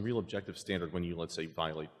some real objective standard when you, let's say,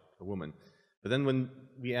 violate a woman. But then when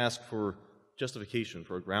we ask for justification,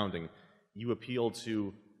 for a grounding, you appeal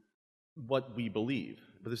to what we believe.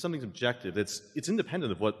 But if something's objective, it's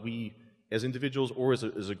independent of what we as individuals or as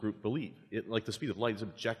a group believe. Like the speed of light is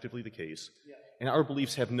objectively the case. Yeah. And our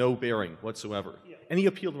beliefs have no bearing whatsoever. Yeah. Any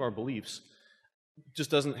appeal to our beliefs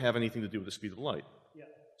just doesn't have anything to do with the speed of light. Yeah.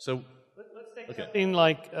 So let's take something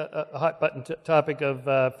like a hot button topic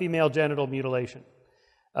of female genital mutilation.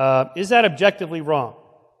 Is that objectively wrong?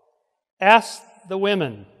 Ask the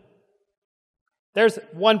women. There's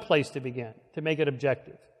one place to begin to make it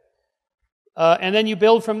objective. And then you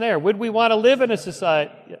build from there. Would we want to live in a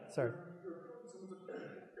society... Yeah, sorry.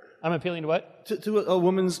 I'm appealing to what? To a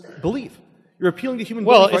woman's belief. You're appealing to human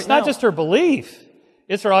belief right now. Well, it's not just her belief.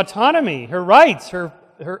 It's her autonomy, her rights,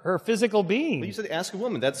 her physical being. But you said ask a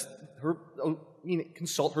woman. That's her...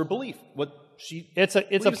 consult her belief. It's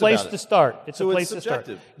a place to start. It's a place to start.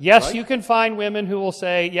 Yes, right? You can find women who will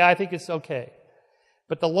say, yeah, I think it's okay.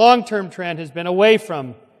 But the long-term trend has been away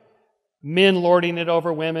from men lording it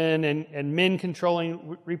over women and men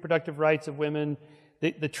controlling reproductive rights of women.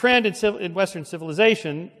 The trend in Western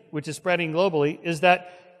civilization, which is spreading globally, is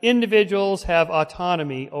that individuals have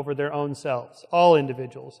autonomy over their own selves. All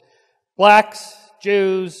individuals. Blacks,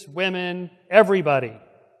 Jews, women, everybody.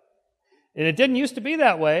 And it didn't used to be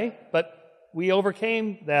that way, but we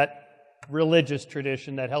overcame that religious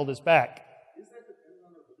tradition that held us back. Is that dependent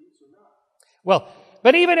on our beliefs or not? Well,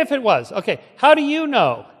 but even if it was, okay, how do you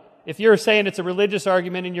know? If you're saying it's a religious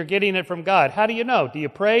argument and you're getting it from God, how do you know? Do you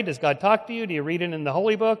pray? Does God talk to you? Do you read it in the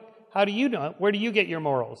Holy Book? How do you know? Where do you get your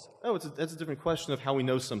morals? Oh, that's a different question of how we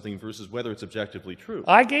know something versus whether it's objectively true.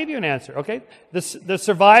 I gave you an answer, okay? The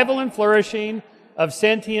survival and flourishing of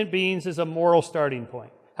sentient beings is a moral starting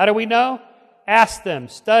point. How do we know? Ask them,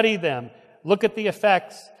 study them, look at the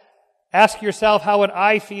effects. Ask yourself, how would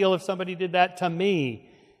I feel if somebody did that to me?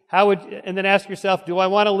 And then ask yourself, do I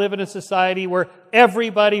want to live in a society where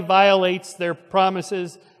everybody violates their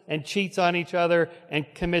promises and cheats on each other and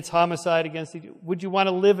commits homicide against each other? Would you want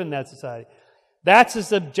to live in that society? That's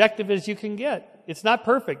as objective as you can get. It's not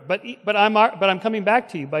perfect, but I'm coming back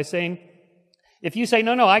to you by saying, if you say,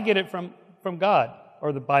 no, I get it from God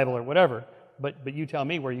or the Bible or whatever, but you tell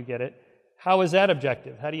me where you get it, how is that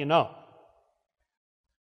objective? How do you know?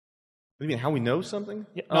 What do you mean, how we know something?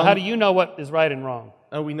 Yeah, how do you know what is right and wrong?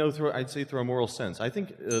 We know through our moral sense. I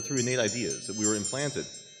think through innate ideas, that we were implanted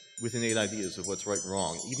with innate ideas of what's right and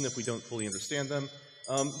wrong, even if we don't fully understand them.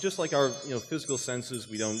 Just like our physical senses,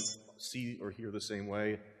 we don't see or hear the same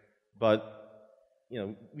way, but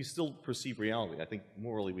we still perceive reality. I think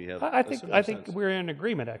morally we have. I think we're in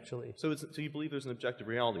agreement, actually. So you believe there's an objective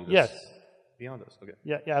reality? Yes. Beyond us. Okay.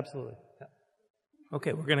 Yeah, absolutely. Yeah.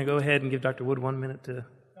 Okay, we're going to go ahead and give Dr. Wood 1 minute to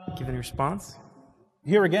give any response.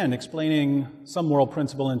 Here again, explaining some moral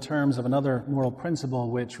principle in terms of another moral principle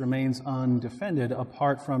which remains undefended,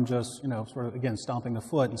 apart from just, sort of, again, stomping the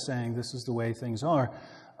foot and saying this is the way things are.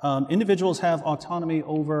 Individuals have autonomy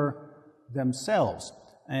over themselves.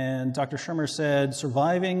 And Dr. Shermer said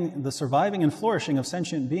the surviving and flourishing of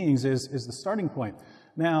sentient beings is the starting point.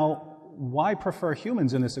 Now, why prefer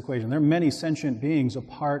humans in this equation? There are many sentient beings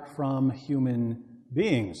apart from human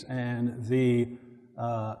beings, and the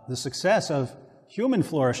success of human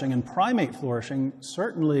flourishing and primate flourishing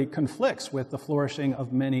certainly conflicts with the flourishing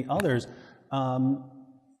of many others.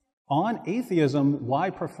 On atheism, why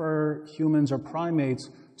prefer humans or primates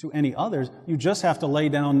to any others? You just have to lay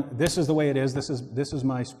down, this is the way it is, this is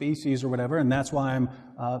my species or whatever, and that's why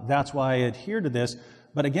I adhere to this.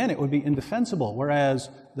 But again, it would be indefensible, whereas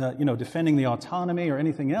defending the autonomy or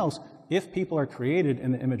anything else, if people are created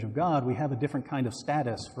in the image of God, we have a different kind of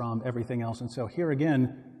status from everything else. And so here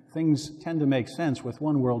again, things tend to make sense with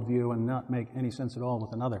one worldview and not make any sense at all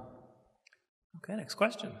with another. Okay, next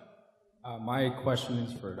question. My question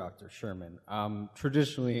is for Dr. Sherman.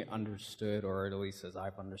 Traditionally understood, or at least as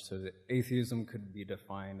I've understood it, atheism could be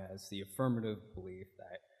defined as the affirmative belief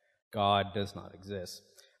that God does not exist.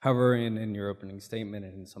 However, in your opening statement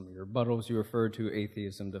and in some of your rebuttals, you referred to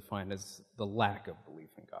atheism defined as the lack of belief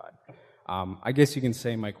in God. I guess you can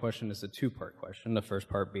say my question is a two-part question. The first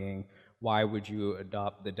part being, why would you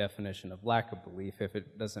adopt the definition of lack of belief if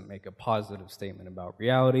it doesn't make a positive statement about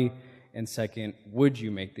reality? And second, would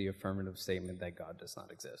you make the affirmative statement that God does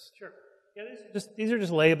not exist? Sure. Yeah, these are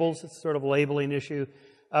just labels. It's sort of a labeling issue.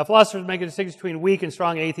 Philosophers make a distinction between weak and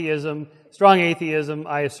strong atheism. Strong atheism,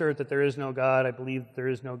 I assert that there is no God. I believe that there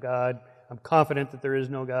is no God. I'm confident that there is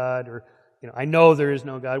no God, or I know there is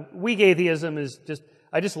no God. Weak atheism is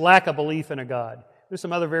I just lack a belief in a God. There's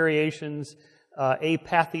some other variations.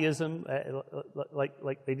 Apatheism,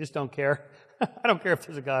 like they just don't care. I don't care if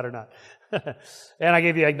there's a God or not. And I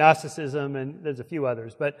gave you agnosticism, and there's a few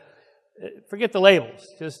others. But forget the labels.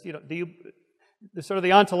 Just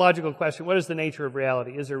the ontological question: what is the nature of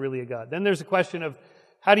reality? Is there really a God? Then there's a question of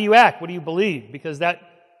how do you act? What do you believe? Because that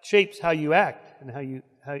shapes how you act and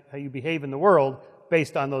how you behave in the world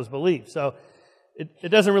based on those beliefs. So it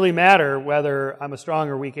doesn't really matter whether I'm a strong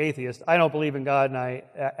or weak atheist. I don't believe in God, and I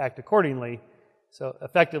act accordingly. So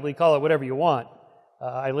effectively, call it whatever you want.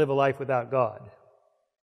 I live a life without God,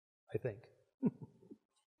 I think.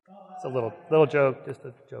 It's a little joke, just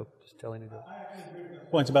a joke, just telling you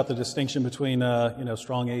that. Points about the distinction between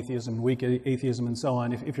strong atheism, weak atheism, and so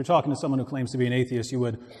on. If you're talking to someone who claims to be an atheist, you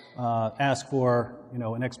would ask for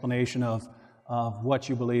an explanation of what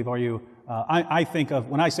you believe. Are you? I think of,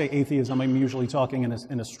 when I say atheism, I'm usually talking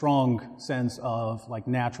in a strong sense of like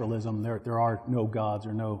naturalism. There are no gods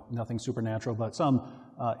or nothing supernatural, but some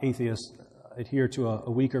atheists adhere to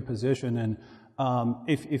a weaker position. And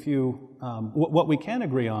what we can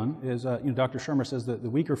agree on is, Dr. Shermer says that the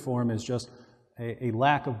weaker form is just a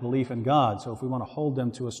lack of belief in God. So if we want to hold them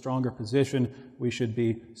to a stronger position, we should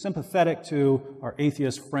be sympathetic to our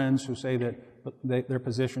atheist friends who say that their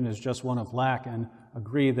position is just one of lack, and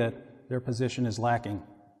agree that their position is lacking.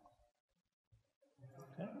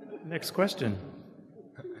 Next question.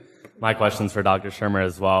 My question's for Dr. Shermer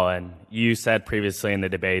as well. And you said previously in the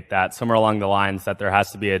debate that somewhere along the lines that there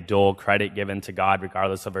has to be a dual credit given to God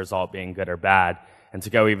regardless of the result being good or bad. And to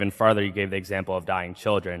go even further, you gave the example of dying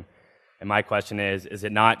children. And my question is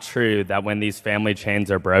it not true that when these family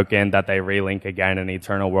chains are broken, that they relink again in an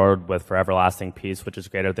eternal world with for everlasting peace, which is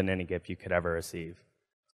greater than any gift you could ever receive?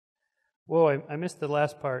 Whoa, I missed the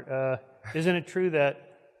last part. Isn't it true that...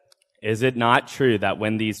 Is it not true that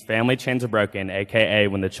when these family chains are broken, a.k.a.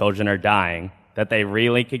 when the children are dying, that they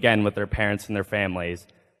relink again with their parents and their families,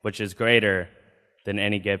 which is greater than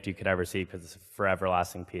any gift you could ever receive because it's for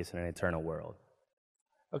everlasting peace in an eternal world?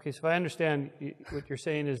 Okay, so if I understand, what you're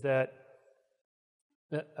saying is that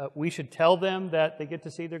we should tell them that they get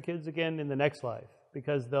to see their kids again in the next life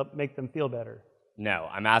because they'll make them feel better. No,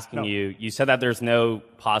 I'm asking you said that there's no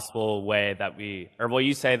possible way that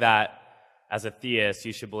you say that as a theist,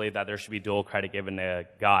 you should believe that there should be dual credit given to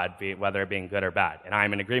God, whether it being good or bad. And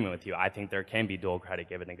I'm in agreement with you. I think there can be dual credit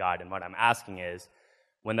given to God. And what I'm asking is,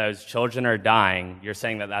 when those children are dying, you're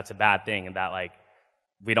saying that that's a bad thing and that,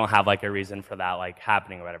 we don't have, a reason for that,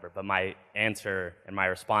 happening or whatever. But my answer and my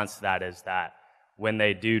response to that is that when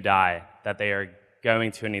they do die, that they are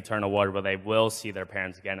going to an eternal world where they will see their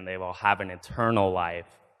parents again and they will have an eternal life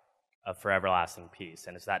for everlasting peace.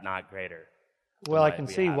 And is that not greater? Well, I can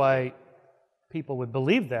see why people would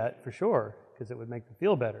believe that for sure, because it would make them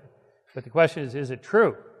feel better. But the question is it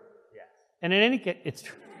true? Yes. And in any case, it's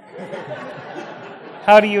true.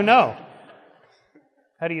 How do you know?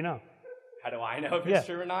 How do you know? How do I know if it's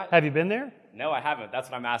true or not? Have you been there? No, I haven't. That's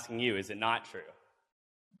what I'm asking you. Is it not true?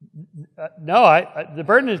 No, the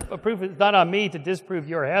burden of proof is not on me to disprove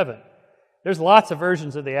your heaven. There's lots of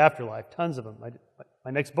versions of the afterlife, tons of them. My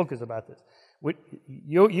next book is about this.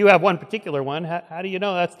 You have one particular one. How do you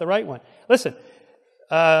know that's the right one? Listen,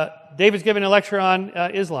 David's giving a lecture on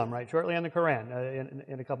Islam, right? Shortly on the Quran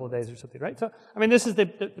in a couple of days or something, right? So, this is the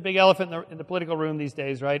big elephant in the political room these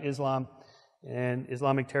days, right? Islam and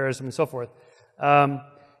Islamic terrorism and so forth.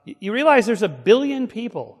 You realize there's 1 billion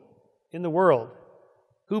people in the world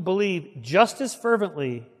who believe just as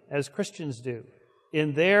fervently as Christians do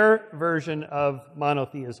in their version of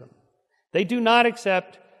monotheism. They do not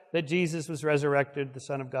accept that Jesus was resurrected, the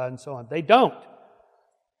Son of God, and so on. They don't.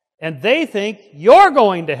 And they think you're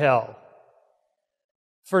going to hell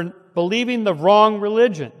for believing the wrong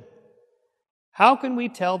religion. How can we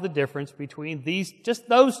tell the difference between just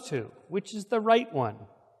those two? Which is the right one?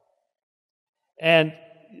 And,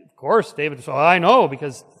 of course, David says, I know,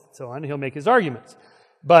 because so on, he'll make his arguments.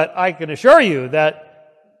 But I can assure you that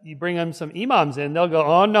you bring them some imams in, they'll go,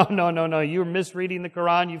 oh, no, you're misreading the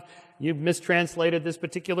Quran, you've mistranslated this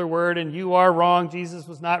particular word, and you are wrong, Jesus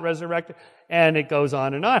was not resurrected. And it goes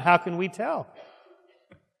on and on. How can we tell?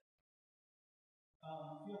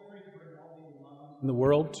 In the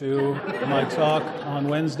world to my talk on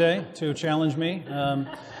Wednesday to challenge me.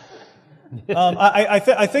 I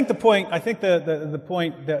think the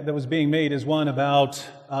point that was being made is one about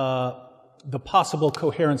the possible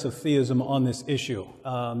coherence of theism on this issue.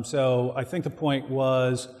 So I think the point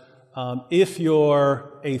was, if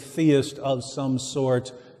you're a theist of some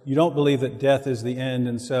sort, you don't believe that death is the end,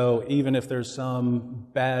 and so even if there's some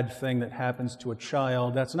bad thing that happens to a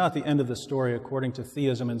child, that's not the end of the story according to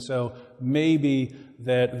theism, and so maybe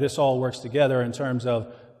that this all works together in terms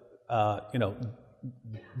of,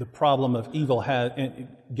 the problem of evil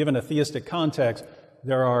given a theistic context.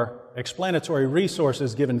 There are explanatory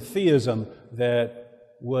resources given theism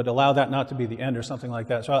that would allow that not to be the end or something like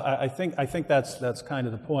that. So I think that's kind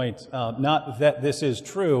of the point. Not that this is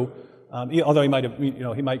true, although he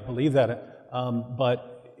might believe that.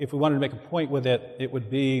 But if we wanted to make a point with it, it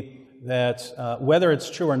would be that whether it's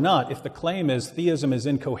true or not, if the claim is theism is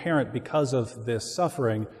incoherent because of this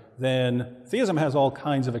suffering, then theism has all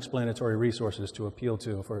kinds of explanatory resources to appeal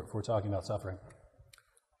to if we're talking about suffering.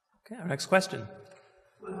 Okay, our next question.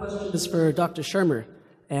 My question is for Dr. Shermer,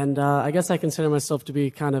 and I guess I consider myself to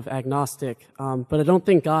be kind of agnostic, but I don't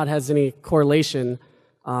think God has any correlation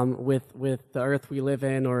with the earth we live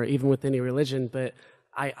in or even with any religion, but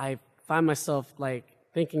I find myself like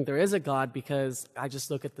thinking there is a God because I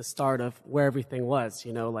just look at the start of where everything was,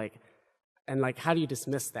 and how do you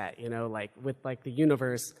dismiss that, with like the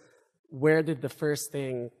universe, where did the first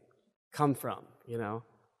thing come from,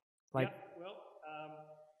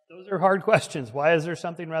 Those are hard questions. Why is there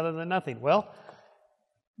something rather than nothing? Well,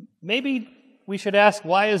 maybe we should ask,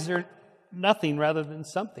 why is there nothing rather than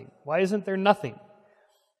something? Why isn't there nothing?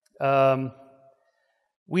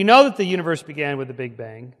 We know that the universe began with the Big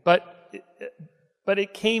Bang, but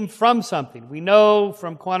it came from something. We know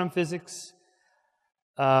from quantum physics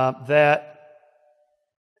that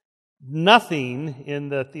nothing in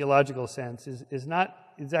the theological sense is not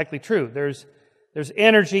exactly true. There's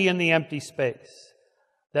energy in the empty space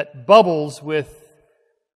that bubbles with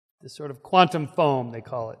this sort of quantum foam, they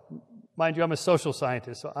call it. Mind you, I'm a social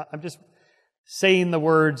scientist, so I'm just saying the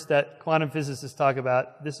words that quantum physicists talk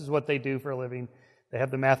about. This is what they do for a living. They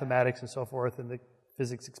have the mathematics and so forth and the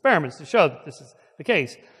physics experiments to show that this is the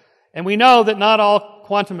case. And we know that not all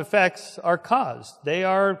quantum effects are caused. They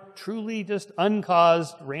are truly just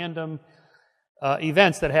uncaused, random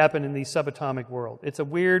events that happen in the subatomic world. It's a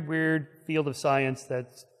weird field of science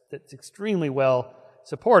that's extremely well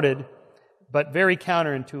supported, but very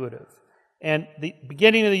counterintuitive. And the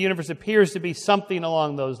beginning of the universe appears to be something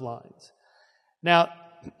along those lines. Now,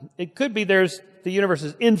 it could be the universe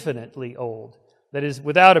is infinitely old, that is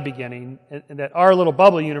without a beginning, and that our little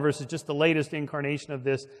bubble universe is just the latest incarnation of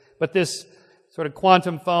this, but this sort of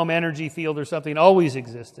quantum foam energy field or something always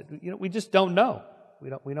existed. We just don't know. We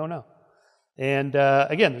don't know. And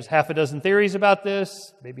again, there's half a dozen theories about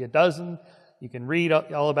this, maybe a dozen. You can read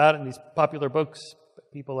all about it in these popular books,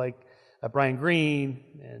 people like Brian Greene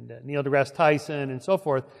and Neil deGrasse Tyson and so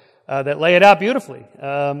forth, that lay it out beautifully.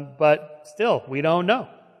 But still, we don't know.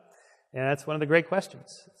 And that's one of the great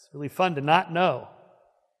questions. It's really fun to not know.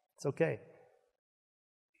 It's okay.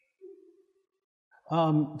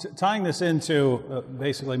 Tying this into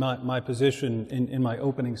basically my position in my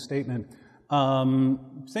opening statement,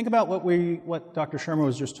 think about what Dr. Shermer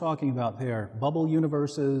was just talking about there. Bubble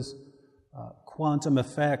universes, quantum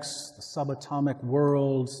effects, the subatomic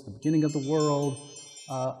worlds, the beginning of the world,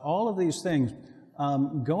 all of these things.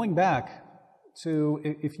 Going back to,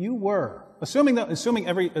 if you were assuming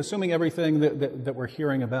everything that we're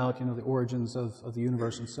hearing about, the origins of the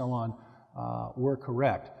universe and so on, were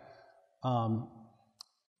correct.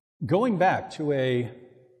 Going back to a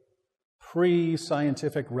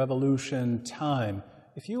pre-scientific revolution time,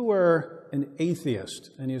 if you were an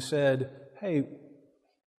atheist and you said, hey,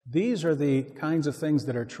 these are the kinds of things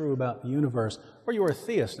that are true about the universe, or you were a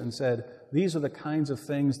theist and said, these are the kinds of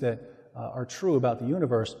things that are true about the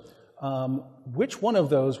universe, which one of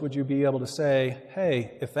those would you be able to say,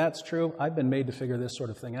 hey, if that's true, I've been made to figure this sort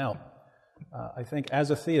of thing out? I think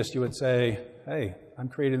as a theist you would say, hey, I'm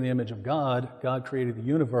created in the image of God. God created the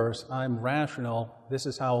universe. I'm rational. This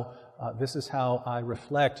is how I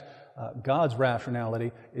reflect God's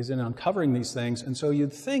rationality, is in uncovering these things. And so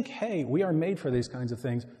you'd think, hey, we are made for these kinds of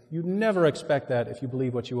things. You'd never expect that if you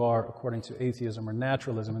believe what you are according to atheism or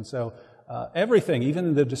naturalism. And so everything,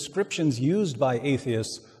 even the descriptions used by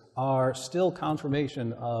atheists, are still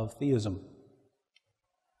confirmation of theism.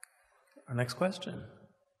 Our next question.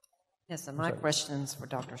 Yes, so my question is for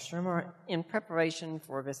Dr. Shermer. In preparation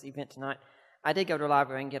for this event tonight, I did go to the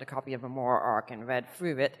library and get a copy of the Moral Arc and read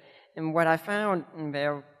through it. And what I found in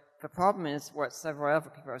there, the problem is what several other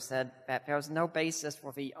people have said, that there is no basis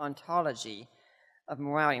for the ontology of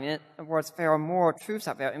morality. In other words, there are moral truths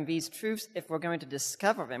out there, and these truths, if we're going to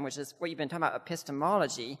discover them, which is what you've been talking about,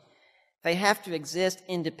 epistemology, they have to exist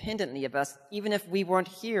independently of us, even if we weren't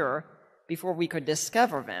here before we could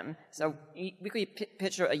discover them. So we could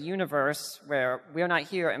picture a universe where we're not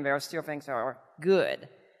here and there are still things that are good.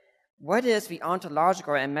 What is the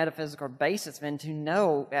ontological and metaphysical basis then to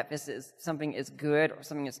know that something is good or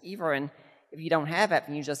something is evil? And if you don't have that,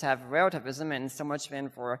 then you just have relativism, and so much then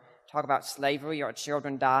for talk about slavery or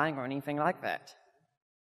children dying or anything like that.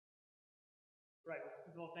 Right.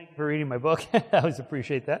 Well, thank you for reading my book. I always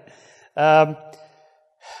appreciate that.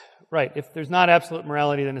 Right. If there's not absolute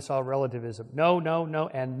morality, then it's all relativism. No,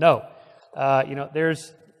 and no.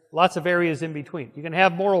 There's lots of areas in between. You can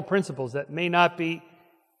have moral principles that may not be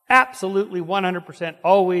absolutely 100%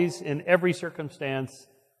 always in every circumstance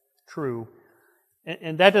true.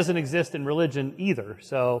 And that doesn't exist in religion either.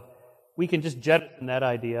 So we can just jettison that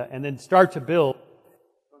idea and then start to build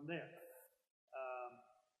from there.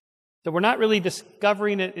 So we're not really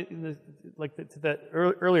discovering it to that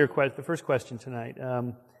earlier question, the first question tonight.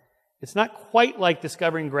 It's not quite like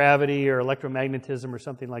discovering gravity or electromagnetism or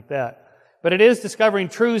something like that. But it is discovering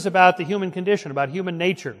truths about the human condition, about human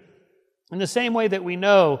nature. In the same way that we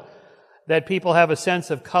know that people have a sense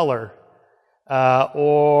of color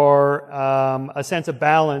or a sense of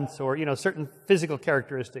balance or, certain physical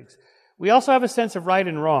characteristics, we also have a sense of right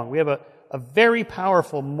and wrong. We have a very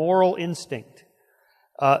powerful moral instinct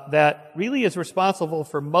that really is responsible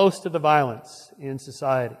for most of the violence in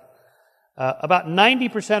society. About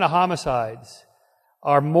 90% of homicides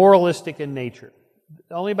are moralistic in nature.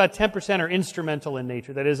 Only about 10% are instrumental in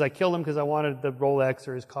nature. That is, I killed him because I wanted the Rolex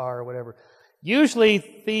or his car or whatever. Usually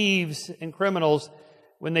thieves and criminals,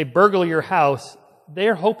 when they burgle your house,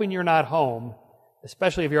 they're hoping you're not home,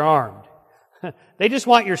 especially if you're armed. They just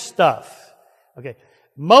want your stuff. Okay.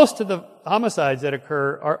 Most of the homicides that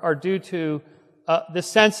occur are due to the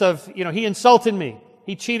sense of, he insulted me.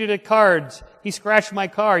 He cheated at cards. He scratched my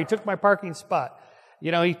car. He took my parking spot.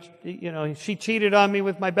 She cheated on me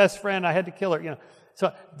with my best friend. I had to kill her.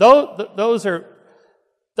 So those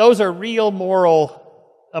are real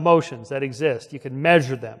moral emotions that exist. You can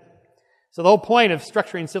measure them. So the whole point of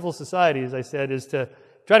structuring civil society, as I said, is to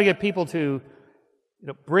try to get people to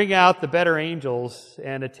bring out the better angels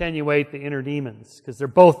and attenuate the inner demons, because they're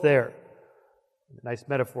both there. A nice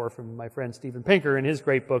metaphor from my friend Steven Pinker in his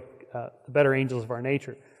great book, The Better Angels of Our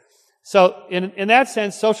Nature. So in that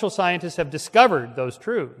sense, social scientists have discovered those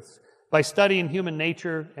truths by studying human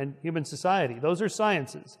nature and human society. Those are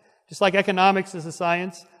sciences. Just like economics is a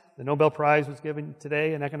science. The Nobel Prize was given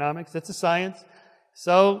today in economics. It's a science.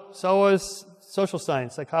 So is social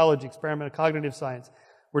science, psychology, experimental cognitive science.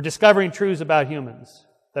 We're discovering truths about humans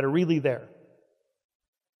that are really there.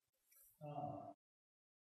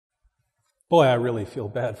 Boy, I really feel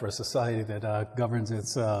bad for a society that governs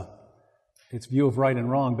its view of right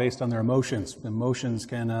and wrong based on their emotions. Emotions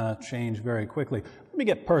can change very quickly. Let me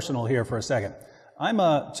get personal here for a second.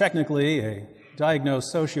 I'm technically a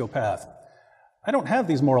diagnosed sociopath. I don't have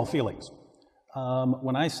these moral feelings.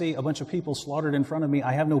 When I see a bunch of people slaughtered in front of me,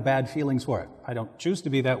 I have no bad feelings for it. I don't choose to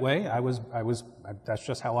be that way. That's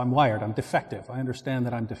just how I'm wired. I'm defective. I understand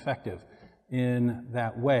that I'm defective in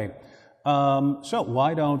that way. So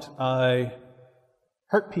why don't I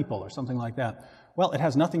hurt people or something like that? Well, it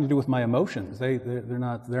has nothing to do with my emotions. They're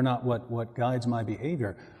not what guides my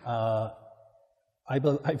behavior. I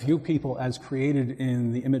view people as created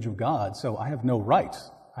in the image of God, so I have no right.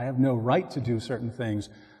 I have no right to do certain things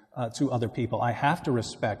to other people. I have to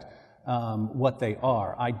respect what they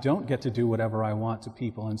are. I don't get to do whatever I want to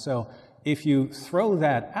people. And so if you throw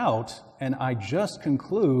that out and I just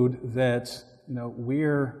conclude that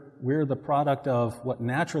we're the product of what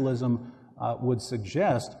naturalism would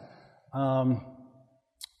suggest,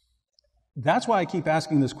 that's why I keep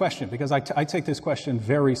asking this question, because I take this question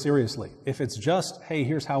very seriously. If it's just, hey,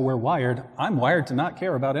 here's how we're wired, I'm wired to not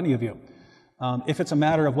care about any of you. If it's a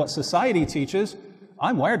matter of what society teaches,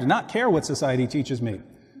 I'm wired to not care what society teaches me.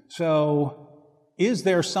 So is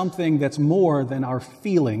there something that's more than our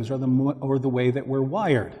feelings or the way that we're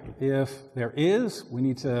wired? If there is, we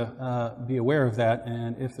need to be aware of that.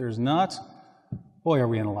 And if there's not, boy, are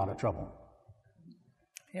we in a lot of trouble.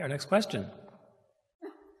 Okay, our next question.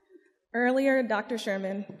 Earlier, Dr.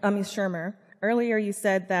 Shermer, earlier you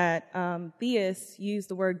said that theists use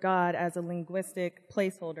the word God as a linguistic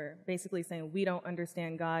placeholder, basically saying we don't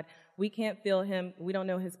understand God, we can't feel him, we don't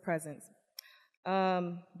know his presence.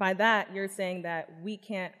 By that, you're saying that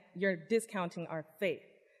you're discounting our faith.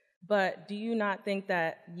 But do you not think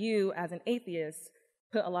that you, as an atheist,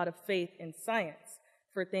 put a lot of faith in science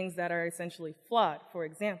for things that are essentially flawed? For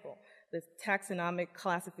example, the taxonomic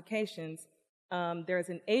classifications, there's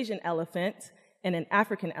an Asian elephant and an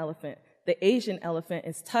African elephant. The Asian elephant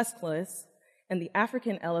is tuskless, and the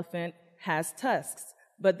African elephant has tusks.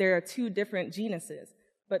 But there are two different genuses.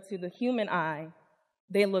 But to the human eye,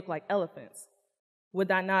 they look like elephants. Would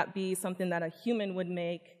that not be something that a human would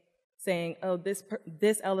make, saying, oh,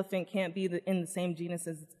 this elephant can't be in the same genus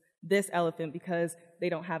as this elephant because they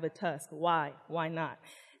don't have a tusk? Why? Why not?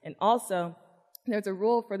 And also, there's a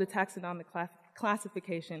rule for the taxonomic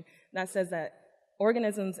classification that says that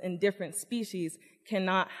organisms in different species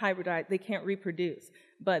cannot hybridize, they can't reproduce.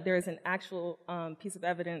 But there is an actual piece of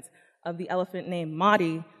evidence of the elephant named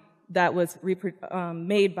Madi that was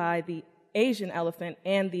made by the Asian elephant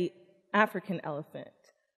and the African elephant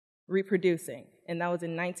reproducing, and that was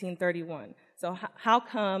in 1931. So how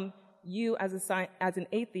come you, as an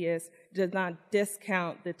atheist, does not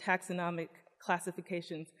discount the taxonomic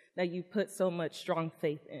classifications that you put so much strong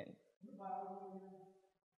faith in?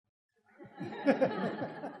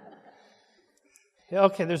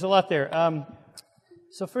 Okay, there's a lot there.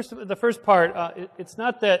 So the first part, it's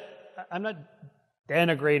not that I'm not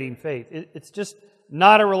denigrating faith. It's just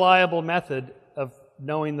not a reliable method of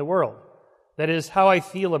knowing the world. That is how I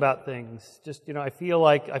feel about things. Just, I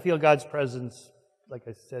feel God's presence, like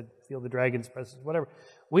I said, feel the dragon's presence, whatever.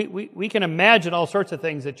 We can imagine all sorts of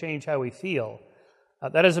things that change how we feel.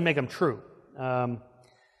 That doesn't make them true. Now,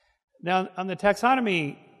 on the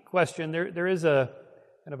taxonomy question, there is a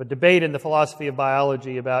kind of a debate in the philosophy of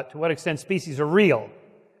biology about to what extent species are real.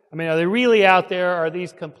 I mean, are they really out there? Are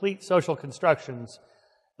these complete social constructions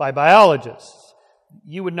by biologists?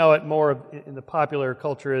 You would know it more in the popular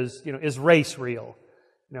culture as, is race real?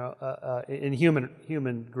 In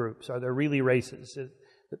human groups, are there really races?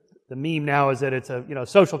 The meme now is that it's a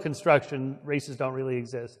social construction. Races don't really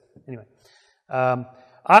exist. Anyway,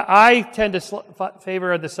 I tend to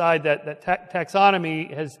favor the side that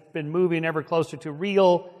taxonomy has been moving ever closer to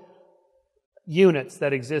real units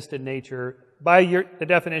that exist in nature by the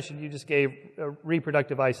definition you just gave,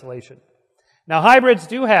 reproductive isolation. Now, hybrids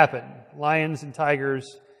do happen. Lions and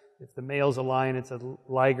tigers. If the male's a lion, it's a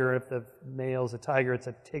liger. If the male's a tiger, it's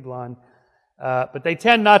a tiglon. But they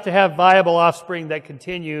tend not to have viable offspring that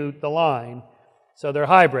continue the line. So they're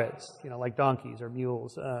hybrids, like donkeys or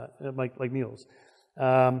mules, like mules.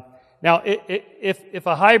 Now, if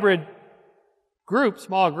a hybrid group,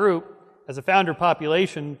 small group, as a founder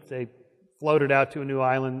population, they floated out to a new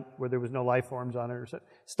island where there was no life forms on it, or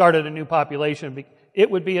started a new population, it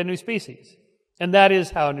would be a new species. And that is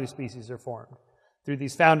how new species are formed, through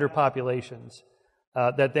these founder populations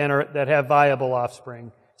that have viable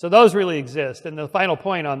offspring. So those really exist. And the final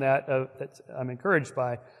point on that I'm encouraged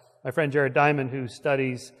by my friend Jared Diamond, who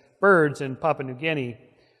studies birds in Papua New Guinea,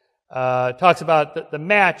 talks about the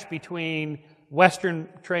match between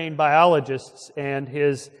Western-trained biologists and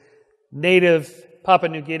his native Papua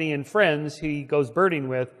New Guinean friends he goes birding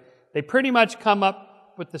with. They pretty much come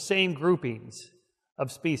up with the same groupings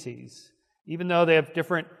of species, even though they have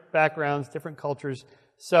different backgrounds, different cultures.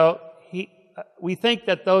 So we think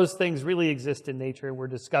that those things really exist in nature, and we're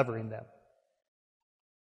discovering them.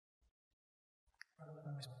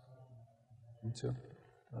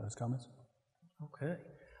 Those comments? Okay.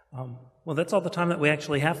 Well, that's all the time that we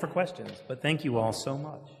actually have for questions, but thank you all so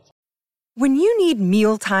much. When you need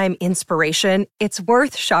mealtime inspiration, it's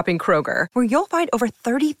worth shopping Kroger, where you'll find over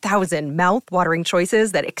 30,000 mouth-watering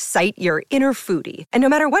choices that excite your inner foodie. And no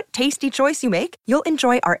matter what tasty choice you make, you'll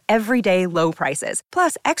enjoy our everyday low prices,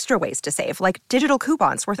 plus extra ways to save, like digital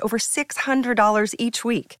coupons worth over $600 each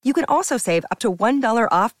week. You can also save up to $1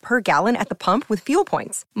 off per gallon at the pump with fuel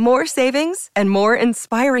points. More savings and more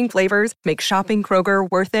inspiring flavors make shopping Kroger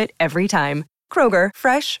worth it every time. Kroger,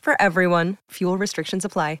 fresh for everyone. Fuel restrictions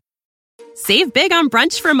apply. Save big on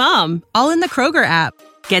brunch for mom, all in the Kroger app.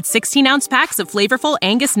 Get 16-ounce packs of flavorful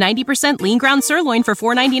Angus 90% lean ground sirloin for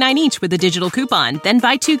 $4.99 each with a digital coupon. Then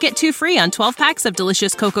buy 2, get 2 free on 12 packs of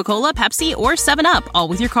delicious Coca-Cola, Pepsi, or 7-Up, all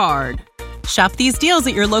with your card. Shop these deals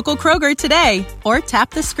at your local Kroger today, or tap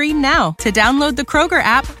the screen now to download the Kroger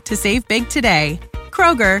app to save big today.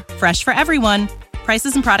 Kroger, fresh for everyone.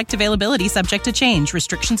 Prices and product availability subject to change.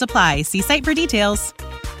 Restrictions apply. See site for details.